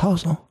out on a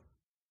puzzle.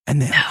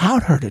 And they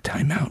allowed her to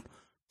time out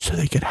so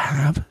they could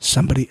have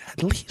somebody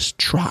at least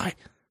try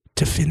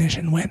to finish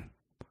and win.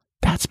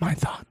 That's my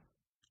thought.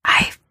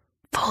 I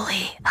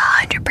fully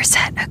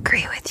 100%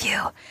 agree with you.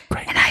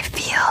 Great. And I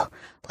feel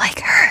like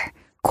her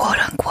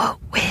quote-unquote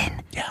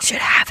win should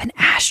have an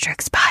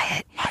asterisk by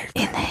it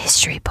in the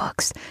history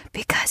books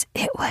because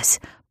it was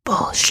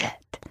bullshit.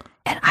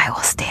 And I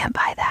will stand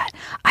by that.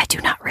 I do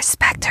not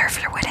respect her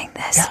for winning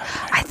this.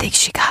 I think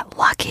she got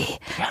lucky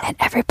and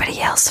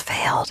everybody else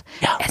failed.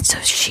 And so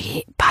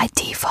she, by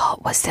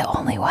default, was the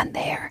only one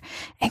there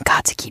and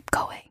got to keep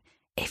going.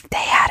 If they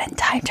hadn't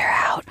timed her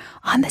out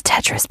on the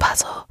Tetris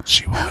puzzle,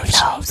 who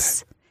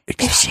knows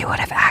if she would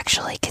have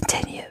actually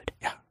continued.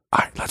 Yeah.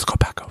 All right, let's go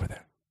back over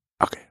there.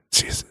 Okay.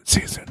 See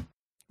you soon.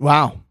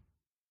 Wow.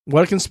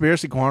 What a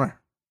Conspiracy Corner.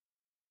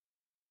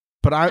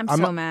 But I'm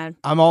so mad.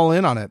 I'm all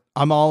in on it.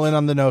 I'm all in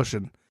on the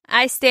notion.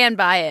 I stand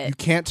by it. You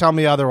can't tell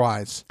me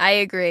otherwise. I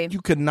agree.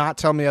 You could not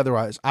tell me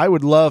otherwise. I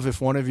would love if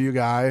one of you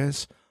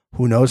guys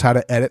who knows how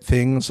to edit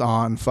things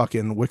on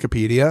fucking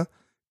Wikipedia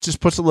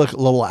just puts a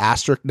little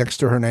asterisk next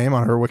to her name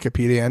on her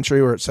Wikipedia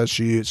entry where it says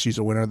she's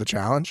a winner of the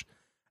challenge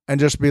and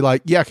just be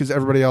like, yeah, because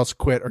everybody else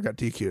quit or got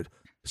DQ'd.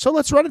 So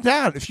let's run it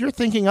down. If you're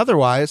thinking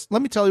otherwise,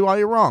 let me tell you why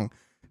you're wrong.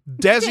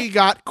 Desi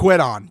got quit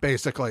on,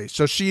 basically.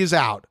 So she's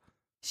out.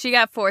 She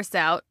got forced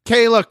out.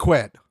 Kayla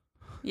quit.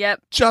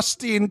 Yep.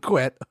 Justine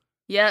quit.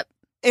 Yep.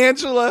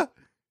 Angela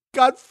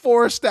got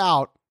forced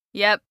out.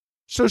 Yep.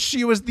 So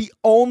she was the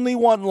only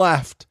one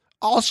left.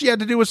 All she had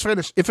to do was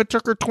finish. If it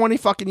took her 20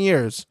 fucking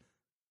years,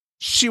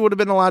 she would have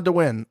been allowed to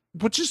win,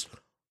 which is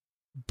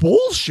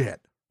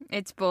bullshit.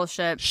 It's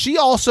bullshit. She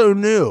also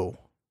knew,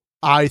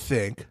 I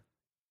think,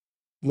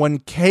 when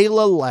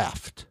Kayla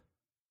left,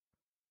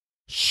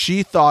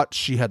 she thought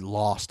she had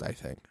lost, I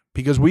think.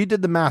 Because we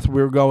did the math.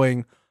 We were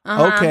going,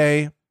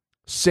 okay,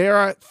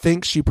 Sarah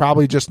thinks she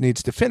probably just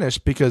needs to finish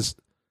because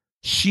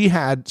she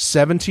had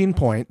 17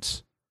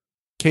 points.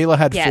 Kayla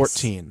had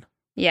 14.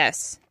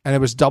 Yes. And it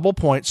was double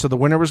points, so the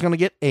winner was going to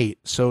get 8.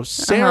 So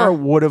Sarah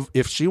would have,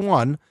 if she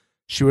won,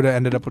 she would have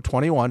ended up with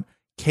 21.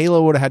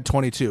 Kayla would have had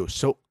 22.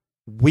 So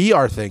we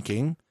are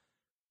thinking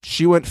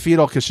she went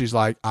fetal because she's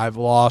like, I've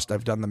lost.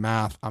 I've done the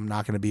math. I'm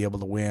not going to be able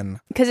to win.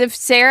 Because if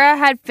Sarah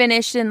had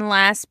finished in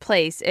last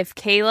place, if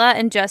Kayla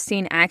and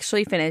Justine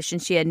actually finished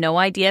and she had no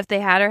idea if they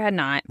had or had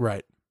not.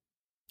 Right.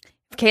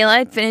 If Kayla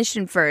had finished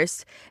in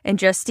first and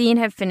Justine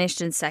had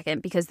finished in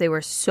second because they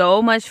were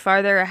so much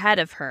farther ahead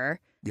of her.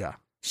 Yeah.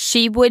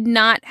 She would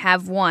not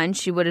have won.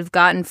 She would have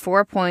gotten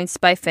 4 points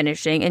by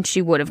finishing, and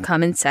she would have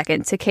come in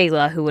second to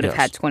Kayla, who would have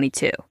had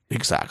 22.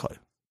 Exactly.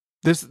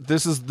 This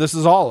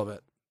is all of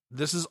it.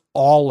 This is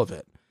all of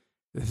it.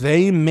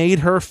 They made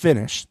her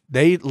finish.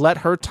 They let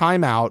her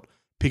time out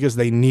because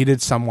they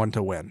needed someone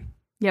to win.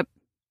 Yep.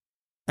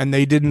 And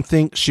they didn't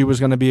think she was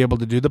going to be able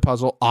to do the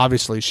puzzle.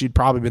 Obviously, she'd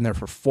probably been there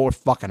for 4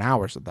 fucking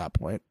hours at that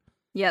point.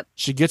 Yep.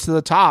 She gets to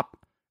the top,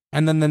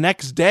 and then the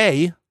next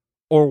day,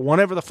 or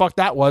whenever the fuck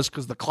that was,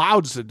 because the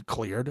clouds had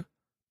cleared.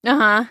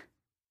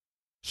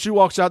 She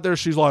walks out there.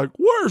 She's like,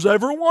 "Where's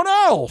everyone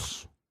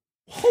else?"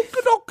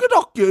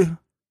 Hokey.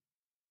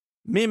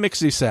 Me and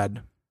Mixie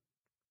said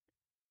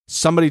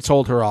somebody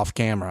told her off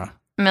camera.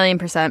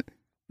 1,000,000%.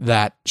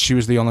 that she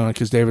was the only one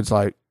because David's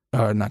like,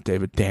 not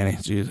David, Danny.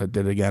 Jeez, I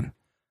did it again.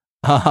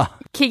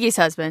 Kiki's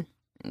husband.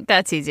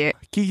 That's easier.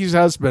 Kiki's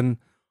husband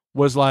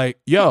was like,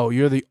 yo,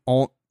 you're the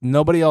only,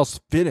 nobody else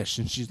finished.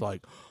 And she's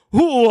like,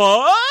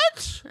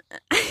 what?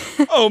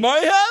 Oh,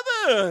 my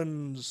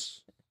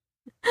heavens.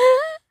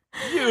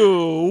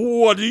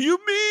 What do you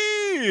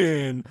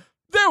mean?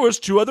 There was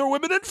 2 other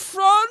women in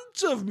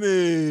front of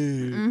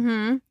me.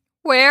 Mm-hmm.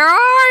 Where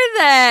are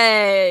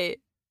they?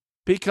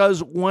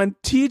 Because when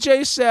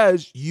TJ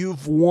says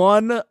you've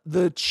won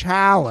the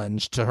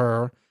challenge to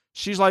her,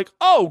 she's like,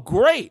 oh,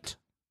 great.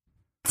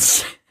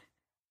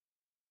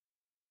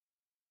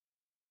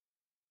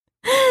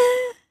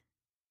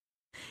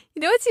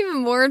 You know what's even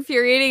more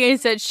infuriating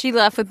is that she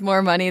left with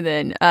more money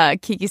than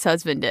Kiki's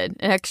husband did,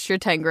 an extra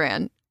 10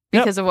 grand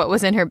because of what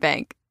was in her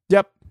bank.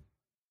 Yep.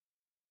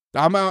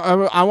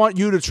 I want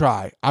you to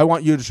try.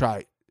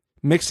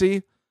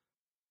 Mixie,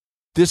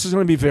 this is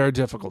going to be very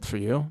difficult for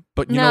you,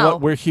 but you know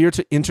what? We're here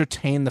to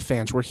entertain the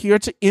fans. We're here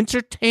to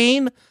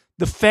entertain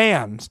the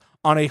fans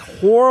on a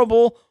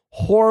horrible,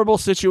 horrible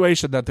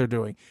situation that they're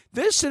doing.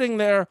 They're sitting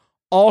there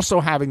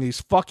also having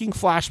these fucking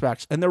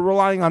flashbacks, and they're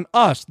relying on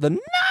us, the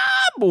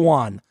number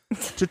one,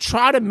 to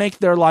try to make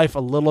their life a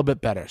little bit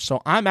better. So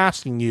I'm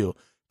asking you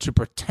to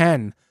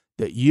pretend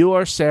that you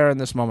are Sarah in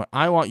this moment.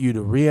 I want you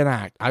to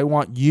reenact. I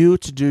want you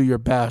to do your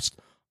best.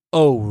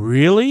 Oh,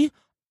 really?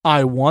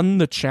 I won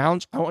the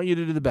challenge. I want you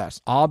to do the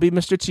best. I'll be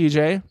Mr.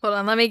 TJ. Hold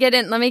on, let me get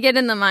in the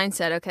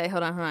mindset. Okay,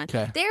 hold on.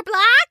 Okay. They're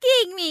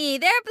blocking me.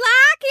 Very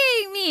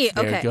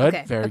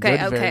good. Very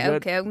good.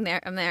 Okay. I'm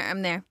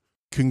there.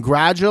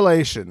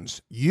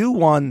 Congratulations. You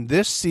won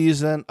this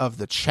season of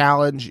the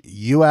Challenge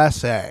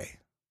USA.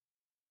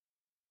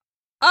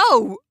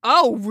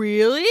 Oh,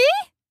 really?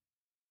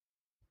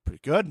 Pretty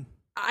good.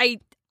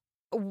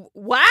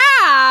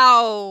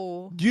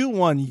 Wow. You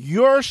won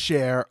your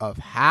share of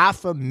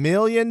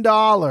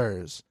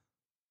 $500,000.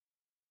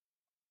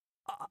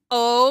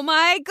 Oh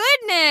my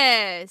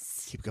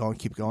goodness. Keep going.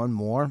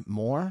 More.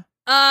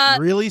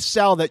 Really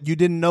sell that you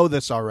didn't know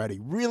this already.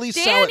 Really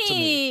Danny, sell it to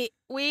me.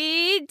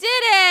 We did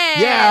it.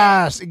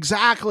 Yes,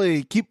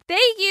 exactly.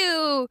 Thank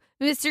you,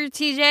 Mr.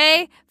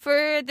 TJ,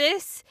 for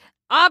this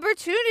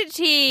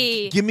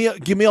opportunity. Give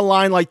me a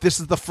line like this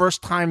is the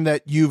first time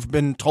that you've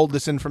been told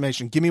this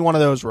information. Give me one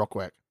of those real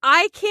quick.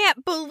 I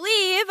can't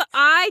believe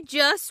I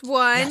just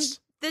won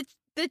the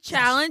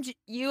Challenge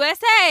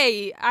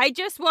USA. I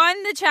just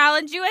won the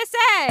Challenge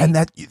USA. And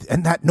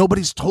that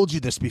nobody's told you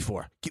this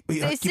before. Keep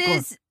going.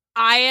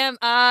 I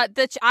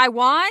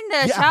won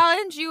the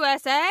Challenge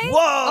USA. Whoa!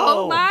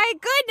 Oh my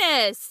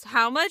goodness.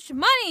 How much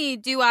money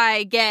do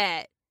I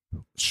get?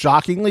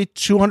 Shockingly,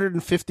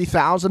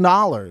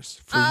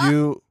 $250,000 for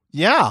you.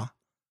 Yeah.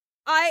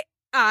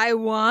 I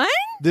won?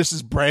 This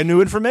is brand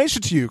new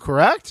information to you,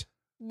 correct?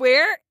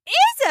 Where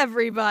is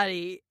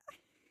everybody?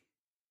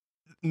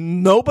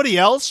 Nobody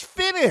else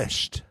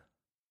finished.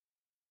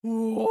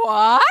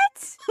 What?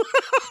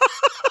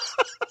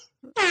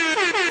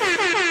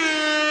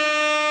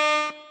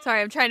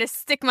 Sorry, I'm trying to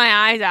stick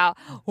my eyes out.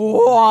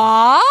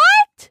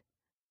 What?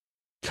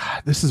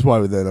 God, this is why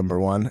we're the number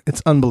one.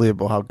 It's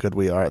unbelievable how good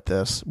we are at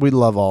this. We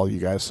love all you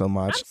guys so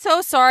much. I'm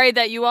so sorry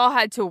that you all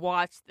had to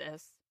watch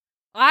this.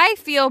 I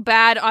feel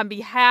bad on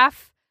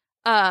behalf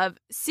of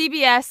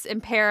CBS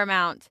and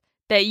Paramount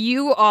that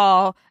you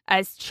all,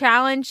 as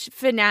challenge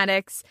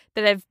fanatics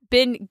that have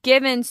been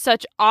given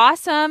such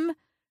awesome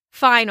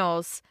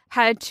finals,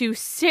 had to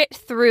sit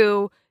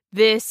through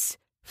this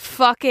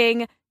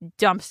fucking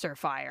dumpster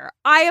fire.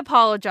 I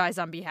apologize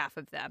on behalf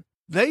of them.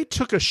 They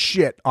took a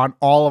shit on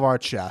all of our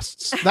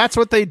chests. That's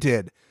what they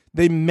did.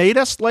 They made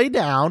us lay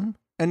down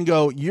and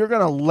go, you're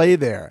going to lay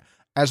there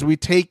as we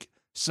take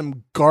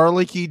some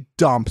garlicky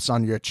dumps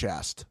on your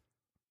chest.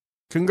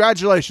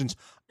 Congratulations.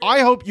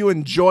 I hope you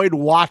enjoyed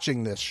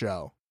watching this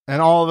show.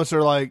 And all of us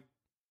are like,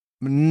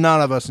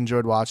 none of us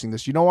enjoyed watching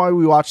this. You know why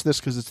we watch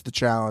this? Because it's the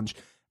challenge.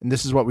 And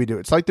this is what we do.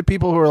 It's like the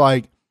people who are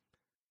like,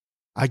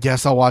 I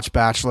guess I'll watch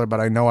Bachelor, but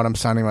I know what I'm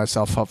signing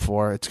myself up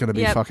for. It's going to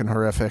be fucking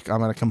horrific. I'm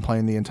going to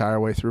complain the entire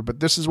way through.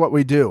 But this is what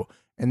we do.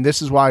 And this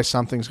is why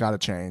something's got to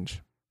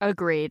change.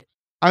 Agreed.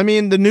 I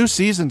mean, the new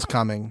season's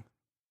coming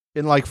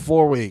in like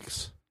 4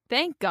 weeks.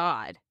 Thank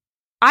God.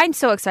 I'm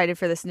so excited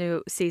for this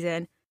new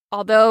season.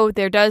 Although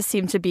there does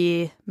seem to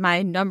be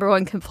my number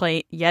one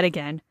complaint yet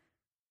again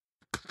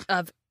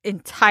of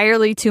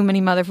entirely too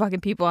many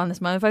motherfucking people on this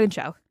motherfucking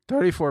show.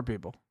 34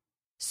 people.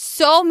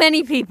 So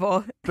many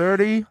people.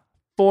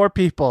 34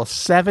 people,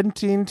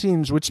 17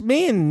 teams, which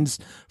means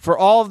for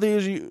all of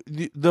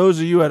those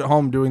of you at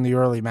home doing the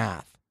early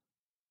math,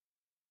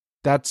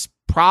 that's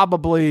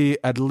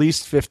probably at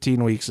least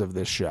 15 weeks of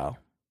this show.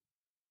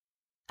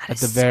 At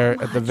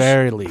the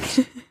very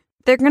least.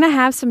 They're going to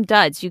have some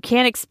duds. You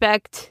can't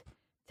expect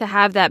to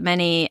have that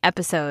many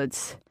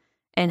episodes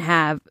and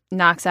have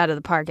knocks out of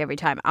the park every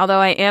time. Although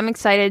I am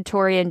excited,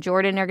 Tori and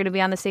Jordan are going to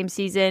be on the same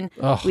season.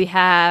 Ugh. We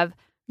have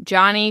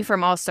Johnny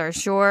from All Star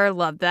Shore.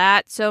 Love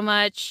that so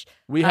much.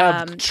 We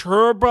have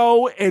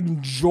Turbo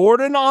and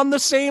Jordan on the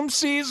same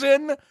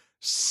season.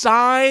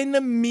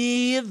 Sign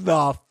me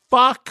the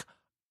fuck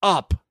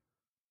up.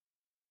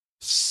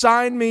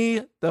 Sign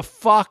me the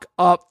fuck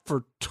up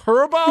for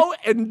Turbo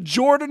and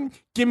Jordan.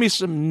 Give me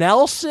some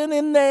Nelson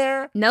in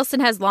there. Nelson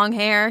has long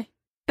hair.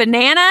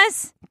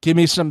 Bananas? Give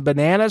me some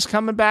Bananas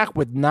coming back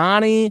with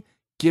Nani.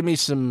 Give me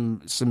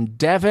some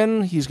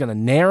Devin. He's going to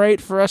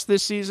narrate for us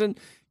this season.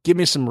 Give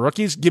me some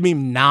rookies. Give me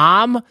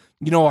Nam.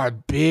 You know, our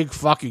big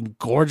fucking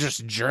gorgeous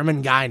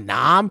German guy,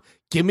 Nam.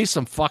 Give me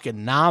some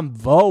fucking Nam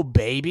Vo,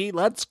 baby.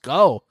 Let's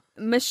go.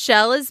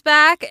 Michelle is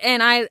back,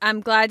 and I'm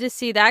glad to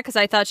see that because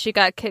I thought she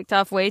got kicked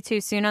off way too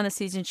soon on the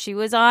season she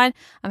was on.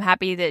 I'm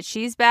happy that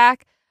she's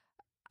back.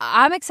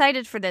 I'm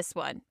excited for this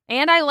one.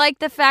 And I like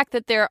the fact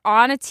that they're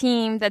on a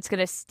team that's going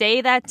to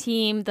stay that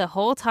team the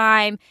whole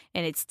time,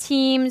 and it's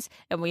teams,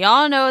 and we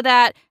all know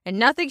that, and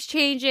nothing's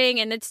changing,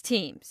 and it's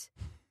teams.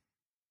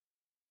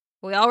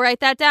 We all write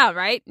that down,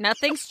 right?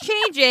 Nothing's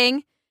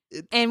changing,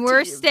 and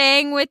we're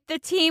staying with the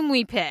team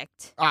we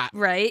picked,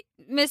 right,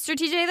 Mr.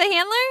 TJ the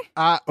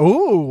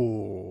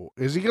Handler?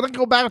 Is he going to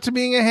go back to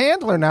being a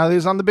handler now that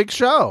he's on the big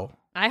show?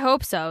 I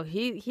hope so.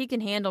 He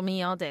can handle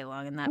me all day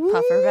long in that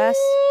puffer vest.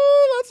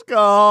 Let's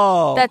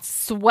go. That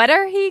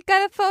sweater he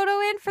got a photo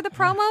in for the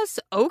promos?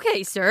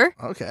 Okay, sir.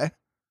 Okay.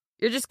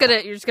 You're just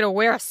gonna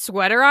wear a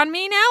sweater on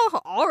me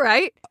now? All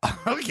right.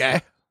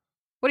 Okay.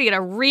 What, are you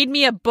gonna read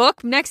me a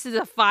book next to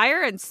the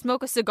fire and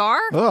smoke a cigar?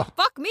 Ugh.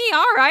 Fuck me,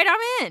 all right,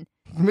 I'm in.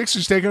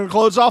 Mixer's taking her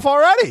clothes off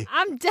already.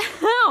 I'm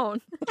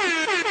down.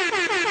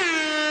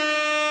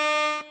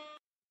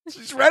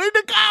 She's ready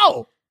to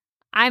go.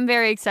 I'm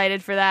very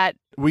excited for that.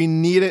 We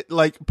need it.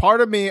 Like, part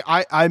of me,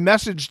 I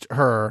messaged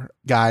her,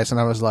 guys, and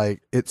I was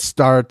like, it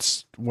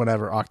starts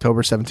whatever,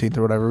 October 17th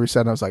or whatever we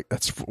said. And I was like,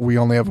 we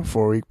only have a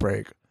 4-week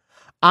break.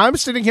 I'm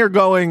sitting here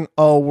going,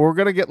 oh, we're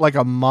going to get like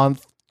a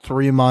month,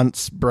 3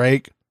 months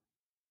break.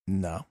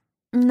 No.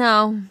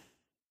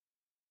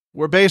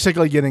 We're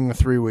basically getting a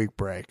 3-week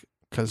break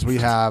because we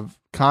have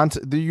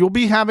content. You'll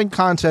be having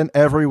content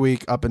every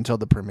week up until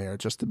the premiere,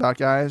 just about,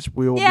 guys.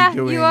 We will be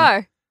doing. You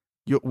are.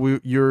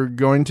 You're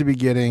going to be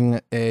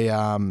getting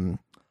a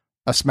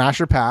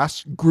Smasher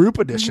Pass group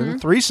edition,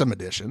 threesome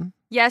edition.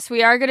 Yes,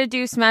 we are going to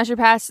do Smasher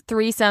Pass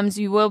threesomes.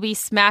 You will be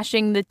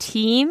smashing the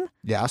team.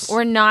 Yes.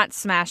 Or not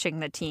smashing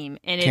the team.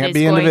 And Can't it is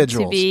be going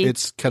individuals. to be,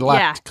 it's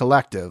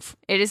collective.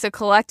 It is a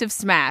collective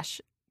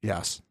smash.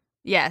 Yes.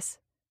 Yes.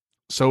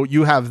 So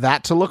you have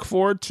that to look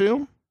forward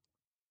to.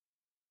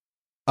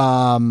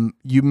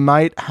 You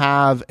might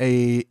have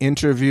a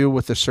interview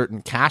with a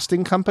certain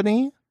casting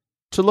company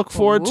to look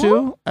forward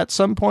to at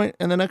some point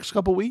in the next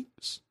couple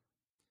weeks.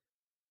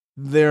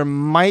 There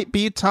might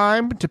be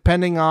time,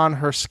 depending on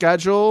her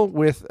schedule,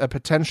 with a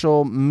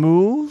potential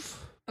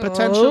move,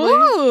 potentially.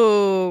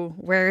 Oh,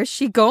 where is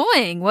she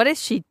going? What is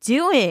she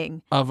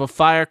doing? Of a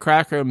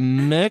Firecracker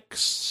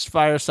mix,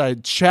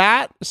 fireside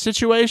chat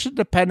situation,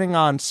 depending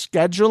on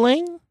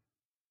scheduling.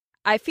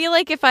 I feel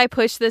like if I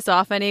push this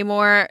off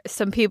anymore,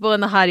 some people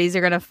in the hotties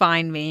are going to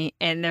find me,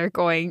 and they're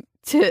going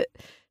to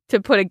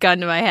put a gun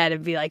to my head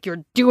and be like,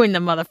 you're doing the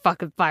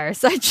motherfucking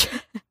fireside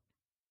chat.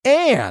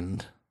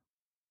 And,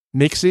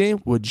 Mixie,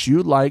 would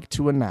you like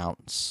to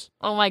announce?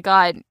 Oh my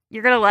God.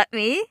 You're going to let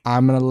me?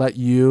 I'm going to let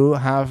you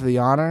have the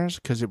honors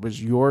because it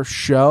was your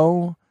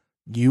show.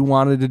 You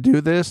wanted to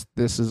do this.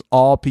 This is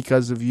all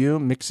because of you.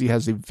 Mixie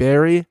has a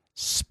very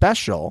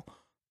special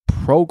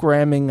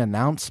programming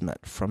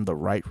announcement from The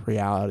Right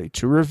Reality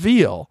to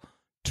reveal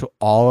to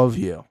all of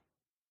you.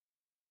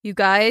 You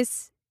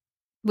guys,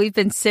 we've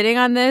been sitting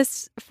on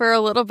this for a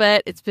little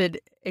bit. It's been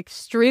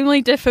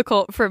extremely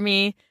difficult for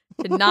me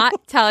to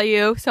not tell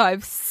you.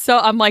 So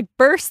I'm like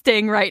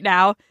bursting right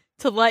now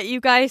to let you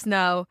guys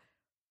know.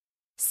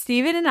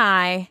 Steven and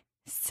I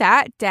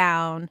sat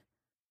down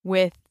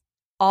with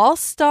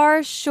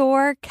All-Star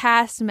Shore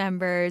cast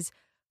members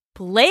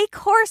Blake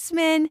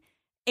Horseman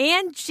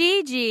and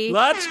Gigi.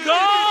 Let's go!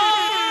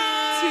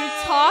 To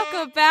talk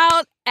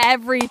about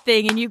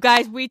everything. And you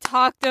guys, we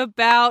talked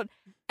about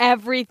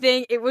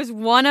everything. It was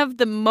one of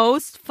the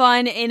most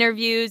fun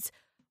interviews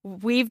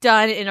we've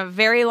done in a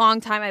very long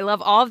time. I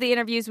love all of the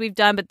interviews we've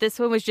done, but this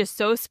one was just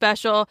so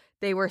special.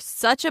 They were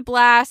such a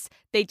blast.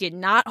 They did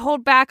not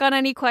hold back on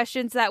any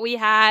questions that we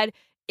had.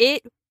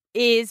 It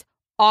is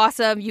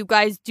awesome. You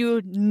guys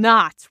do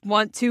not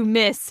want to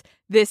miss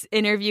this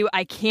interview.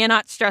 I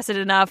cannot stress it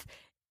enough.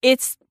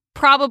 It's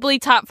probably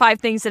top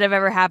 5 things that have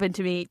ever happened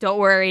to me. Don't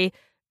worry.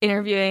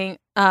 Interviewing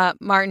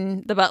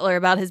Martin, the butler,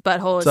 about his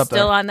butthole is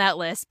still on that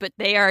list, but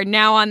they are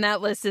now on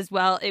that list as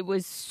well. It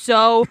was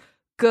so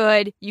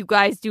good. You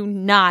guys do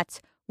not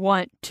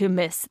want to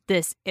miss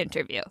this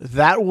interview.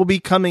 That will be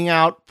coming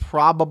out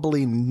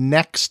probably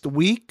next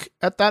week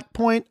at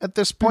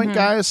this point,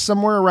 guys,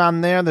 somewhere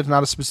around there. There's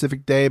not a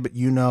specific day, but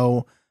you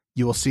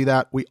will see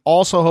that. We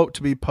also hope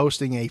to be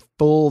posting a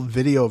full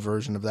video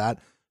version of that.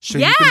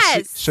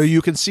 So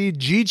you can see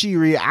Gigi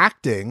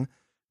reacting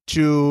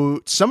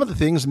to some of the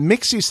things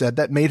Mixie said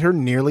that made her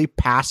nearly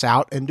pass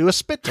out and do a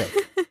spit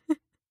take.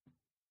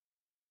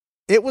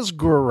 It was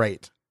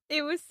great.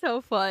 It was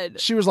so fun.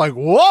 She was like,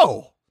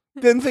 whoa,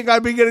 Didn't think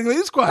I'd be getting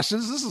these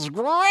questions. This is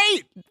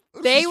great.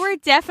 They were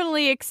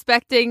definitely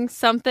expecting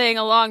something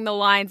along the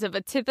lines of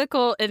a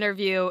typical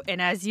interview.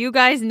 And as you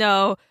guys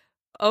know,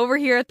 over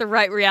here at The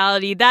Right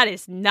Reality, that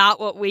is not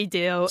what we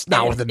do. It's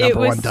not what the number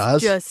one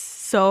does. It was just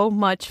so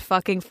much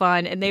fucking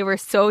fun. And they were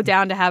so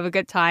down to have a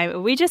good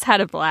time. We just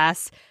had a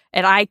blast.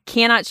 And I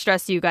cannot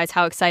stress to you guys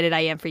how excited I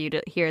am for you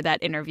to hear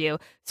that interview.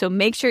 So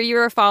make sure you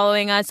are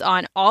following us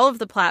on all of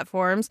the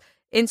platforms,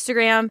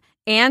 Instagram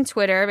and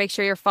Twitter. Make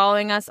sure you're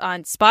following us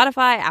on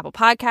Spotify, Apple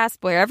Podcasts,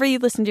 wherever you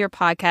listen to your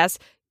podcasts.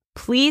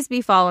 Please be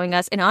following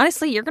us. And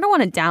honestly, you're going to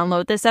want to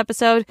download this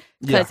episode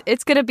because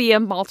it's going to be a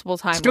multiple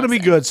time. It's going to be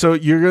good. So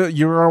you're going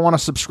to want to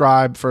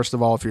subscribe first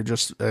of all if you're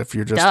just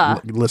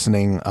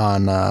listening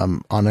on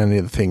any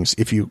of the things.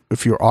 If you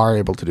are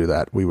able to do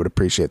that, we would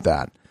appreciate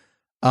that.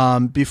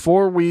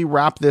 Before we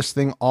wrap this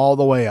thing all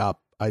the way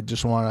up, I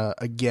just want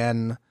to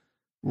again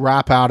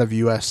wrap out of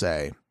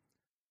USA.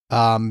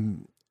 Do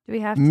we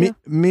have to?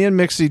 Me and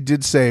Mixie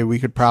did say we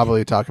could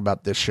probably talk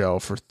about this show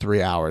for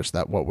 3 hours.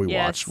 That what we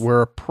watched.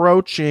 We're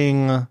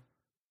approaching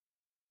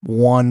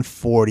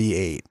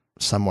 148,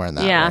 somewhere in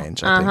that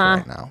range. I think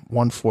right now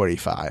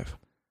 145.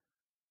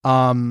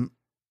 I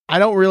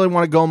don't really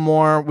want to go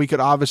more. We could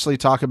obviously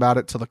talk about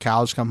it till the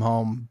cows come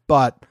home,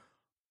 but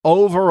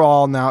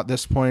overall, now at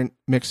this point,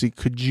 Mixie,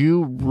 could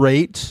you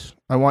rate?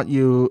 I want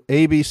you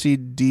A, B, C,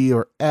 D,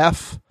 or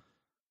F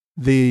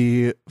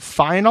the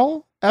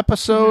final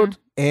episode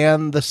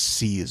and the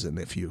season,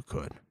 if you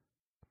could.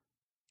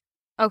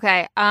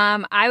 Okay.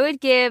 I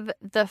would give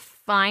the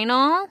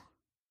final.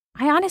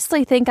 I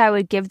honestly think I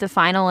would give the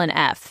final an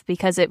F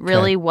because it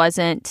really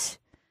wasn't,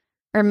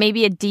 or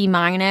maybe a D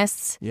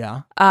minus.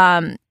 Yeah.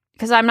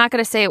 Because I'm not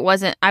going to say it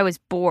wasn't. I was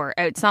bored.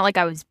 It's not like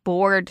I was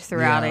bored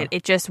throughout it.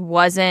 It just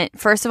wasn't.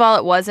 First of all,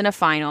 it wasn't a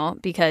final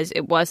because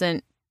it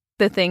wasn't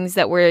the things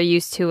that we're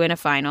used to in a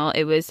final.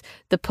 It was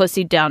the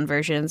pussy down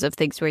versions of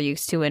things we're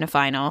used to in a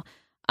final.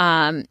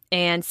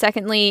 And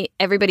secondly,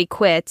 everybody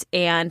quit,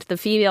 and the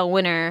female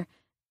winner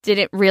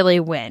didn't really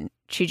win.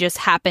 She just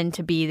happened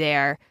to be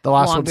there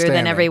longer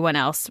than everyone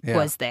else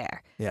was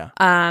there. Yeah.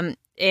 And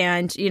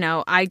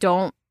I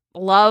don't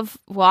love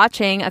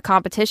watching a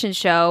competition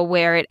show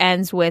where it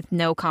ends with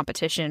no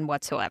competition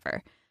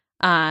whatsoever.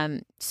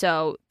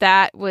 So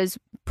that was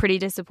pretty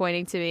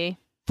disappointing to me.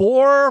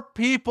 4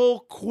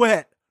 people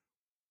quit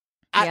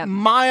at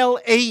mile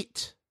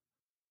 8.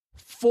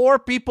 4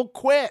 people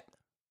quit.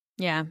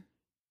 Yeah.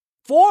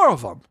 4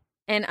 of them.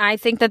 And I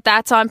think that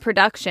that's on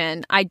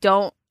production.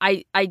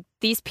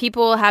 These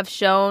people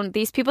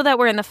that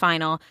were in the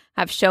final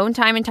have shown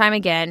time and time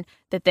again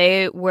that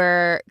they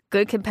were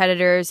good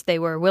competitors. They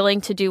were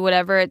willing to do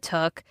whatever it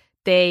took.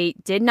 They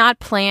did not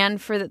plan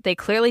they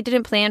clearly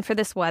didn't plan for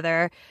this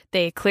weather.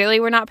 They clearly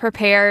were not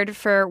prepared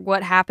for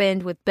what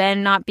happened with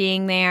Ben not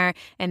being there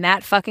and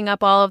that fucking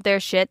up all of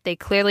their shit. They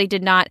clearly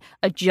did not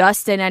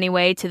adjust in any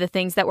way to the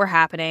things that were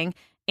happening.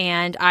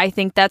 And I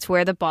think that's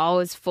where the ball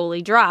was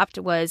fully dropped,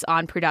 was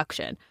on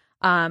production.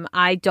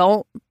 I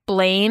don't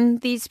blame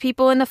these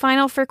people in the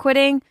final for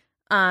quitting,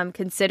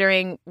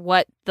 considering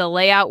what the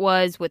layout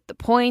was with the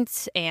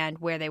points and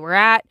where they were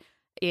at.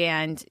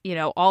 And,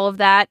 all of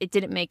that, it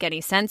didn't make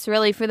any sense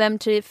really for them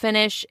to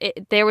finish.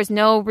 There was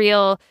no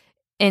real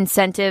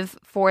incentive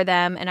for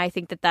them. And I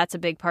think that that's a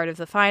big part of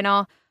the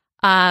final.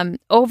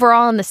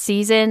 Overall in the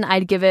season,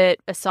 I'd give it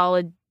a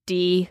solid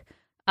D,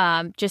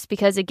 just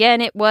because,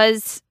 again, it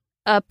was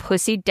a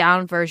pussy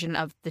down version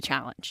of the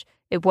challenge.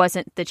 It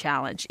wasn't the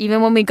challenge.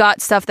 Even when we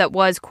got stuff that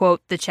was,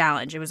 quote, the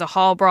challenge. It was a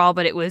hall brawl,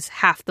 but it was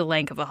half the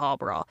length of a hall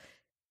brawl.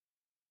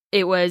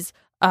 It was,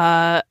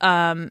 it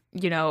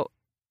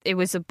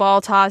was a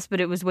ball toss,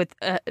 but it was with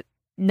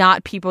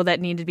not people that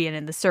needed to be in,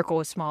 and the circle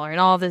was smaller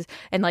and all this.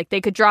 And like they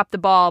could drop the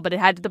ball, but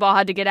the ball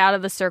had to get out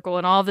of the circle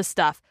and all this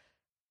stuff.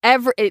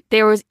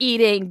 There was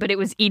eating, but it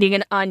was eating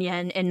an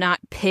onion and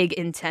not pig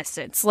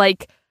intestines.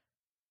 Like,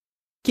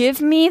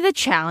 give me the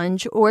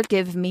challenge or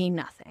give me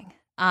nothing.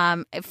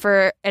 I'm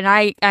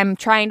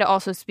trying to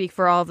also speak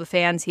for all of the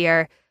fans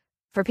here.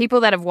 For people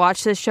that have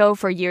watched this show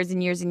for years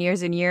and years and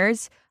years and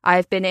years,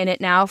 I've been in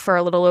it now for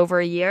a little over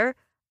a year.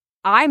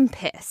 I'm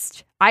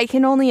pissed. I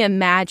can only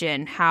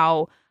imagine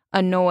how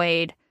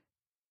annoyed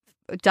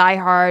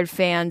diehard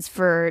fans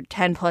for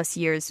 10 plus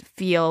years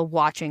feel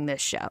watching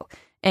this show.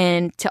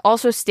 And to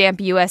also stamp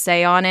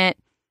USA on it,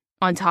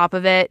 on top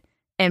of it,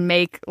 and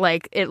make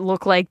it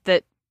look like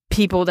that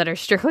people that are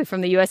strictly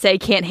from the USA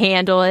can't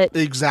handle it.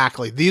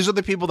 Exactly. These are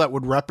the people that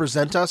would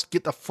represent us.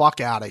 Get the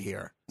fuck out of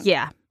here.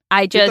 Yeah.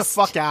 Get the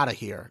fuck out of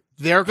here.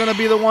 They're going to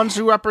be the ones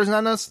who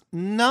represent us?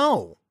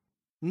 No,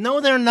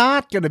 they're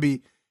not going to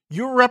be.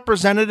 Your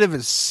representative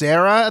is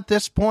Sarah at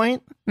this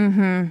point.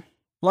 Mm-hmm.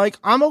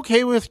 I'm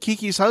okay with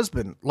Kiki's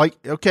husband.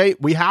 Okay,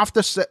 we have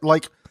to set,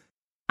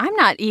 I'm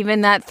not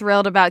even that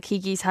thrilled about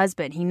Kiki's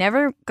husband. He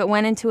never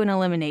went into an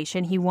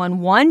elimination. He won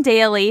one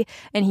daily,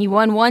 and he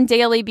won one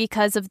daily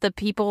because of the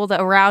people that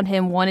around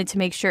him wanted to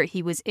make sure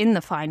he was in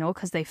the final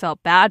because they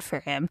felt bad for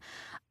him.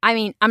 I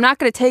mean, I'm not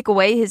going to take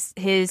away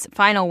his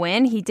final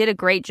win. He did a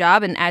great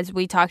job. And as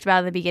we talked about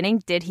in the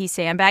beginning, did he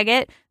sandbag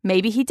it?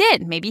 Maybe he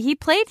did. Maybe he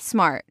played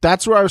smart.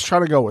 That's where I was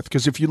trying to go with.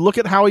 Because if you look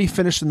at how he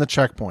finished in the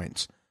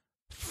checkpoints,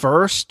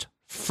 first,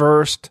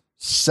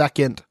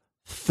 second,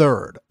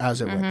 third, as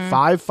it went.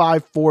 5,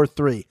 5, 4,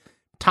 3.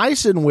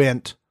 Tyson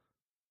went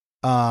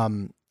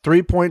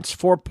 3 points,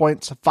 4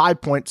 points,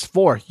 5 points,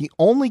 4. He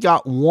only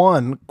got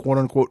one quote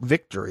unquote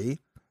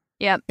victory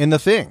in the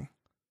thing.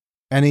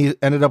 And he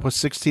ended up with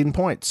 16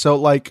 points. So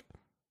like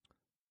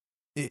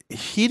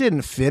he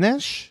didn't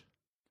finish.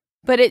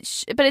 But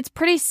it's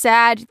pretty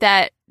sad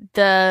that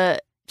the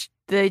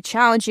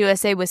Challenge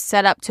USA was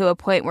set up to a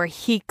point where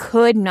he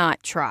could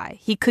not try.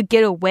 He could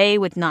get away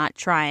with not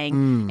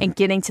trying and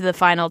getting to the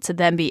final to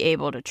then be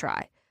able to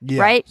try. Yes.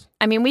 Right?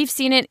 I mean, we've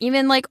seen it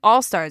even like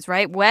All-Stars,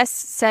 right? Wes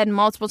said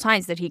multiple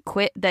times that he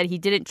quit, that he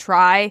didn't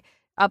try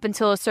up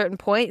until a certain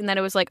point, and then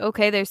it was like,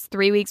 okay, there's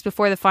 3 weeks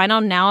before the final,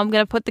 now I'm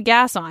going to put the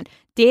gas on.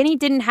 Danny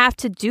didn't have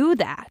to do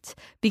that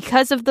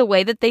because of the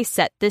way that they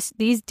set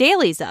these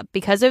dailies up,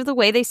 because of the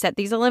way they set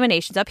these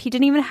eliminations up. He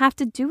didn't even have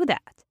to do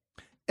that.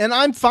 And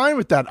I'm fine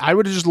with that. I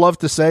would just love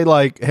to say,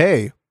 like,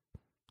 hey,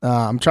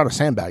 I'm trying to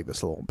sandbag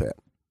this a little bit.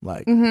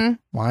 Like,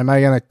 why am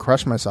I going to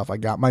crush myself? I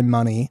got my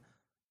money.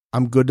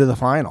 I'm good to the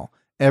final.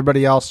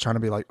 Everybody else trying to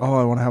be like, oh,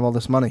 I want to have all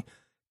this money.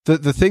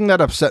 The thing that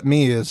upset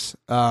me is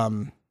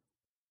the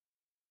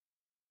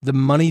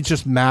money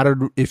just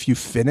mattered if you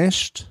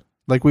finished.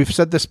 Like, we've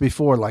said this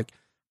before, like,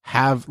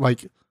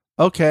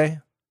 okay,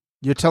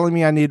 you're telling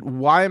me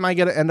why am I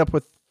going to end up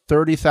with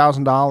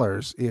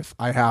 $30,000 if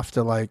I have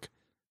to, like,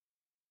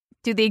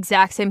 do the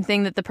exact same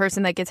thing that the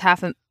person that gets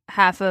half of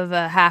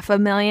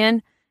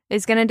 $500,000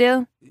 is going to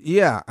do?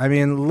 Yeah. I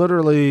mean,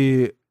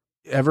 literally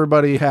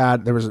everybody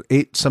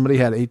somebody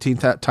had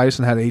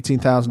Tyson had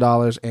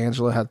 $18,000.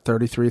 Angela had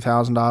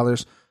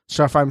 $33,000.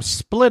 So if I'm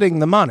splitting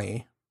the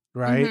money,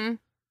 right,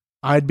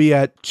 I'd be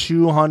at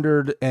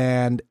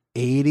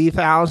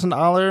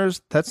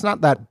 $280,000. That's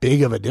not that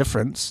big of a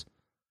difference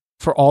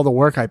for all the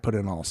work I put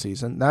in all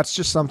season. That's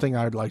just something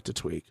I'd like to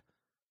tweak.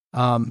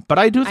 But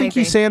I do think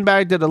he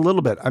sandbagged it a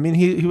little bit. I mean,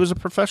 he was a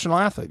professional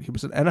athlete. He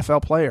was an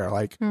NFL player.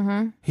 Like,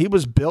 he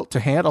was built to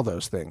handle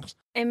those things.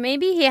 And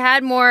maybe he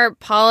had more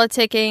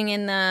politicking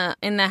in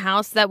the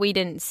house that we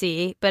didn't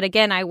see. But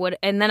again, I would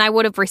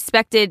have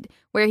respected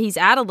where he's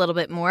at a little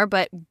bit more.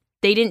 But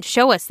they didn't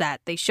show us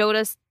that. They showed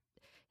us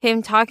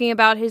him talking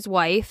about his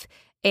wife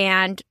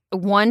and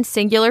one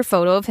singular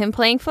photo of him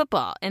playing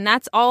football. And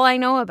that's all I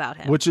know about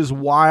him. Which is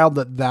wild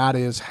that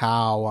is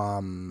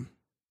how...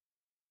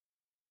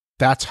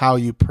 that's how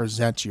you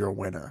present your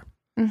winner.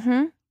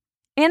 And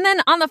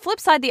then on the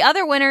flip side, the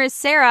other winner is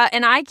Sarah,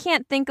 and I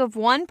can't think of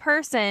one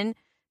person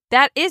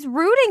that is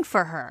rooting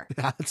for her.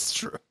 That's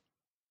true.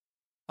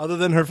 Other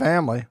than her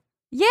family.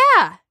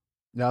 Yeah.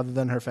 Other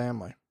than her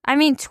family. I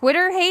mean,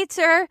 Twitter hates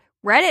her.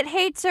 Reddit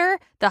hates her.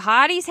 The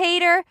hotties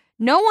hate her.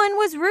 No one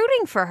was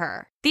rooting for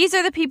her. These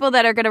are the people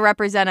that are going to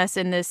represent us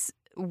in this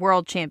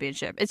world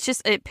championship. It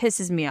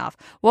pisses me off.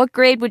 What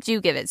grade would you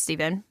give it,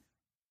 Steven?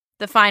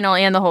 The final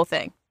and the whole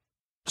thing.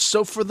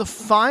 So for the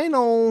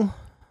final,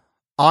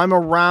 I'm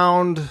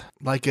around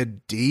like a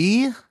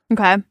D.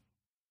 Okay.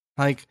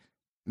 Like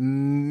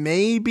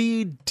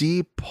maybe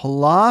D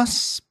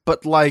plus,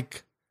 but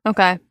like,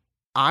 okay.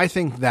 I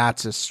think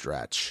that's a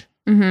stretch.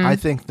 I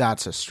think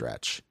that's a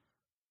stretch.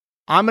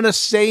 I'm going to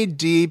say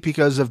D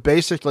because of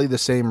basically the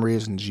same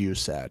reasons you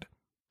said.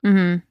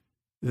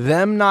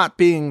 Them not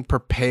being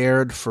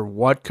prepared for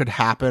what could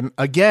happen.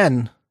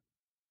 Again,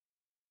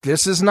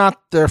 this is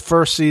not their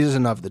first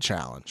season of the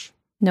challenge.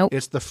 Nope.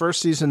 It's the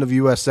first season of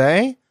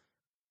USA,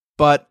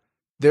 but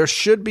there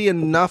should be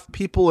enough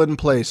people in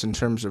place in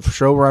terms of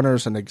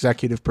showrunners and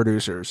executive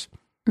producers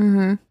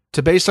to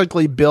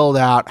basically build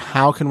out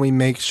how can we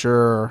make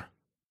sure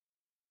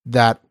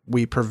that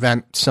we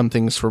prevent some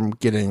things from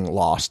getting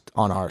lost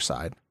on our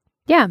side.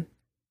 Yeah.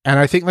 And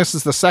I think this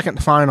is the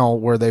second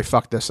final where they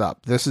fucked this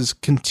up. This is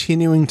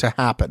continuing to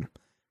happen.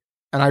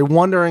 And I'm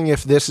wondering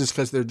if this is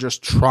because they're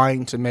just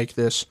trying to make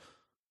this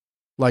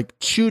like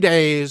 2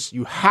 days,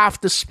 you have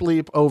to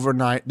sleep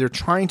overnight. They're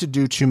trying to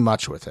do too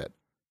much with it.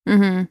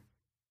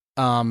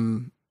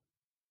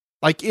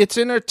 Like it's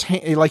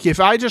entertaining. Like if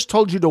I just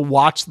told you to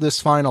watch this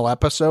final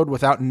episode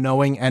without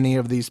knowing any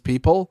of these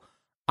people,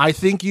 I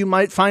think you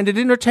might find it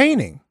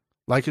entertaining.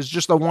 Like it's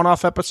just a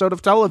one-off episode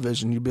of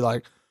television. You'd be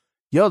like,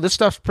 yo, this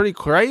stuff's pretty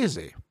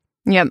crazy.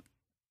 Yep.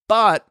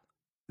 But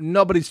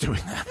nobody's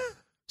doing that.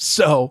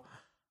 So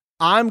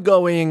I'm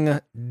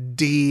going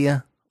D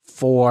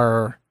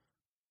for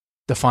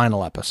the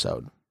final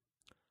episode.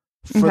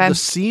 For the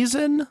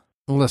season,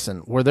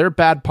 listen, were there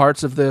bad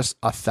parts of this?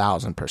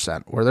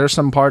 1,000%. Were there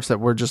some parts that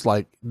were just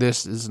like,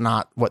 this is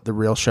not what the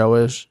real show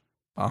is?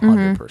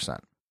 100%.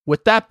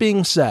 With that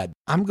being said,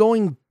 I'm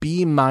going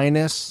B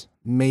minus,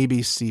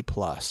 maybe C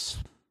plus.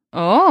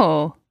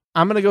 Oh.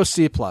 I'm going to go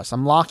C plus.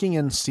 I'm locking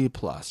in C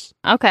plus.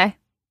 Okay.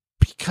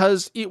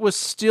 Because it was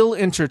still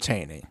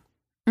entertaining.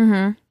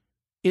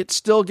 It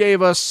still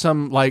gave us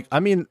some, like, I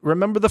mean,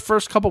 remember the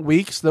first couple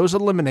weeks, those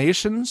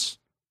eliminations?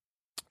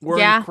 were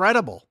Yeah.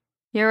 incredible.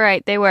 You're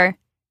right. They were.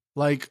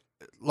 Like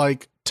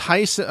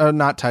Tyson, or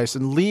not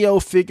Tyson, Leo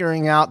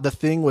figuring out the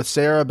thing with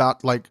Sarah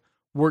about like,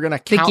 we're going to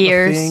count the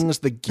gears. things,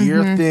 the gear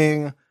Mhm.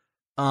 thing.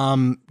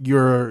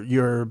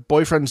 Your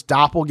boyfriend's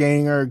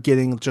doppelganger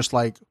getting just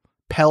like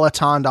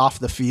Pelotoned off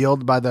the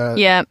field by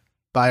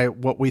by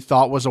what we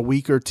thought was a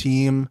weaker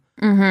team.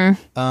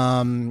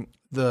 Mm-hmm.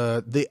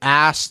 The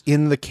ass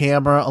in the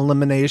camera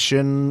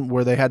elimination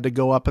where they had to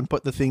go up and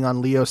put the thing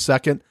on Leo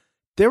second.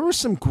 There were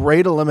some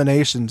great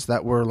eliminations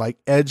that were like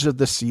edge of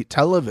the seat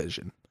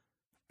television.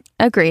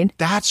 Agreed.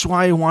 That's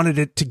why I wanted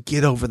it to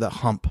get over the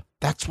hump.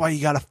 That's why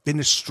you got to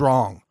finish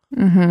strong.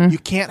 Mm-hmm. You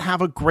can't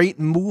have a great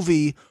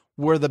movie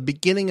where the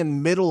beginning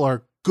and middle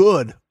are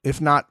good, if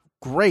not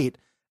great,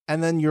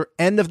 and then your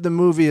end of the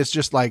movie is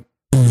just like,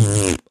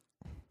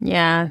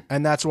 Yeah.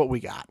 and that's what we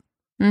got.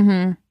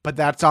 Mm-hmm. But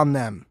that's on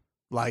them.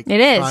 Like, It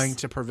is. trying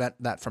to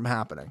prevent that from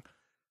happening.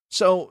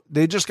 So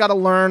they just got to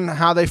learn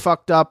how they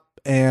fucked up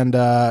and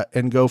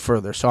go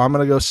further. So I'm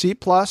going to go C+,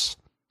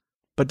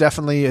 but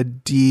definitely a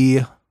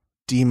D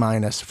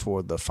minus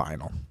for the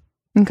final.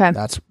 Okay.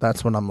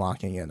 That's what I'm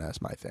locking in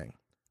as my thing.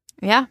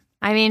 Yeah.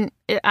 I mean,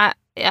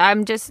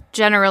 I'm just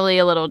generally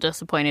a little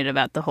disappointed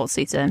about the whole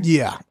season.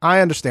 Yeah,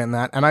 I understand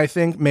that. And I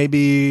think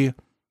maybe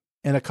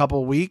in a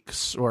couple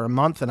weeks or a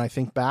month, and I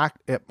think back,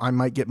 I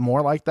might get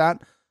more like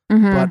that.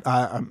 Mm-hmm.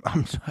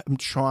 But I'm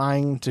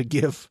trying to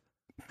give.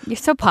 You're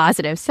so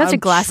positive. Such a I'm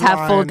glass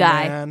half full trying,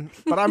 guy. man.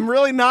 But I'm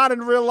really not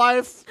in real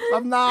life.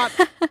 I'm not.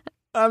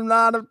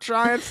 I'm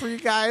trying for you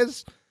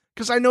guys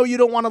because I know you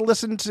don't want to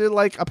listen to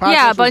like a podcast.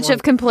 Yeah, a bunch with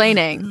of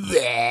complaining.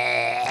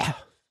 Yeah.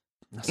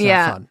 That's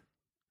Yeah. not fun.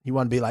 You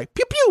want to be like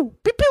pew pew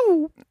pew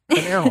pew and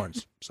air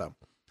horns. So.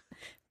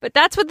 But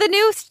that's what the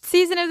new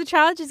season of the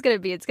challenge is going to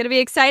be. It's going to be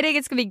exciting.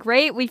 It's going to be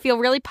great. We feel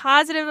really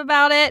positive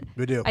about it.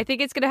 We do. I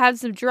think it's going to have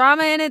some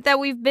drama in it that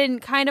we've been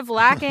kind of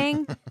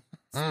lacking.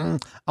 I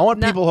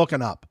want people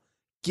hooking up.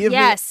 Give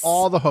Yes. me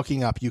all the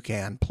hooking up you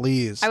can,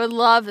 please. I would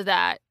love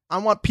that. I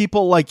want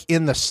people like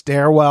in the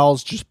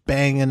stairwells just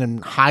banging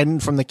and hiding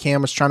from the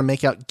cameras trying to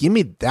make out. Give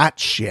me that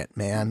shit,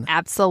 man.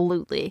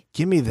 Absolutely.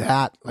 Give me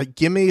that. Like,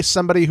 give me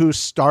somebody who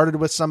started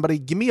with somebody.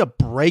 Give me a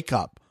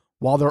breakup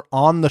while they're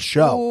on the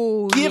show.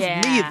 Ooh, Give yeah.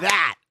 me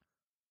that.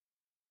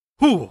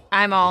 Whew.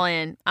 I'm all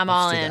in. I'm Let's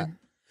all do in. that.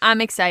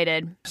 I'm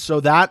excited. So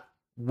that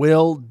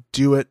will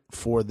do it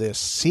for this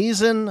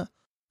season.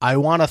 I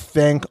want to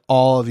thank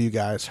all of you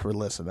guys for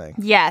listening.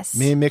 Yes.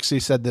 Me and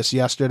Mixie said this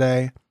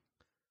yesterday.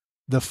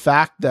 The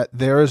fact that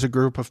there is a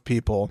group of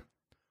people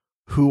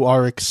who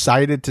are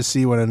excited to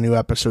see when a new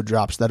episode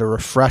drops, that are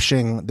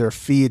refreshing their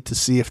feed to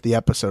see if the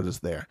episode is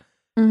there.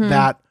 Mhm.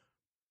 That,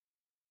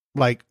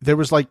 like, there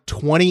was like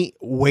 20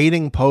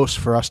 waiting posts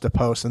for us to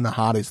post in the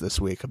hotties this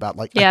week about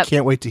like, I Yep.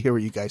 can't wait to hear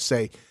what you guys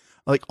say.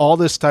 Like all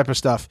this type of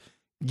stuff.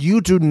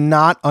 You do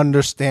not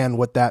understand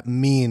what that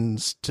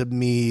means to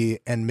me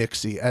and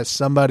Mixie as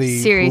somebody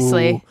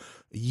Seriously. who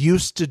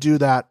used to do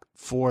that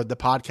for the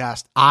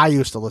podcast I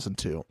used to listen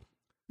to.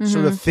 So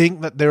Mhm. to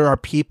think that there are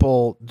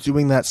people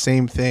doing that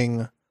same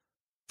thing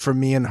for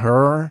me and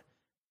her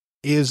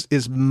is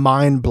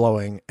mind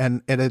blowing,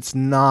 and it's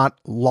not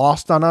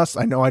lost on us.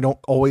 I know I don't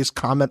always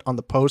comment on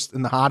the post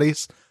in the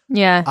hotties.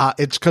 Yeah.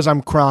 It's because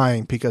I'm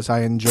crying because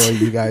I enjoy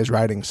you guys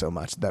writing so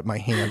much that my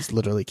hands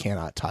literally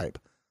cannot type.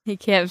 He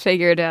can't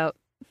figure it out.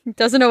 He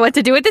doesn't know what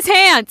to do with his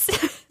hands.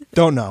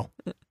 Don't know.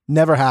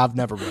 Never have,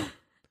 never will.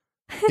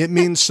 It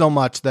means so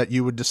much that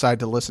you would decide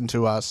to listen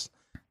to us.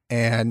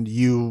 And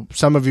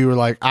some of you were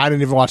like, I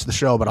didn't even watch the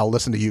show, but I'll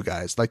listen to you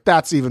guys. Like,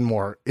 that's even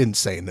more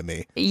insane to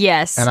me.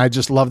 Yes. And I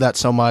just love that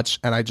so much.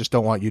 And I just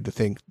don't want you to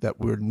think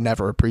that we're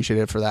never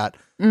appreciated for that.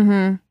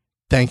 Mm-hmm.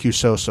 Thank you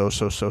so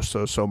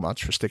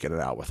much for sticking it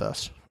out with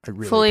us. I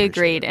really Fully appreciate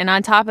agreed. it. And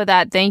on top of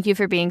that, thank you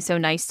for being so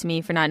nice to me,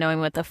 for not knowing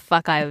what the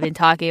fuck I've been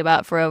talking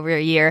about for over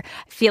a year.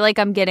 I feel like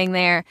I'm getting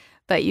there,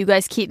 but you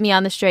guys keep me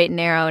on the straight and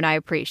narrow, and I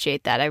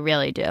appreciate that. I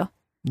really do.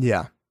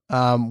 Yeah.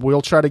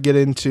 We'll try to get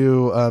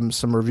into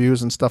some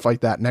reviews and stuff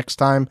like that next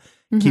time.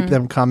 Keep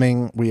them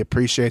coming. We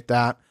appreciate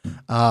that.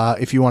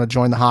 If you want to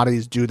join the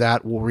hotties, do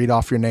that. We'll read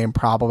off your name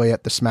probably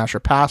at the Smash or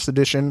Pass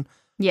edition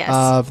Yes.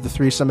 of the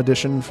Threesome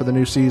edition for the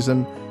new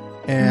season.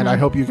 And I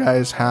hope you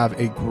guys have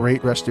a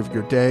great rest of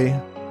your day.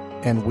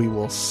 And we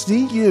will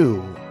see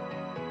you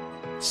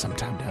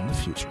sometime down the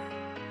future.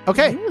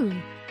 Okay. Ooh.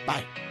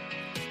 Bye.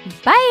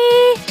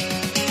 Bye.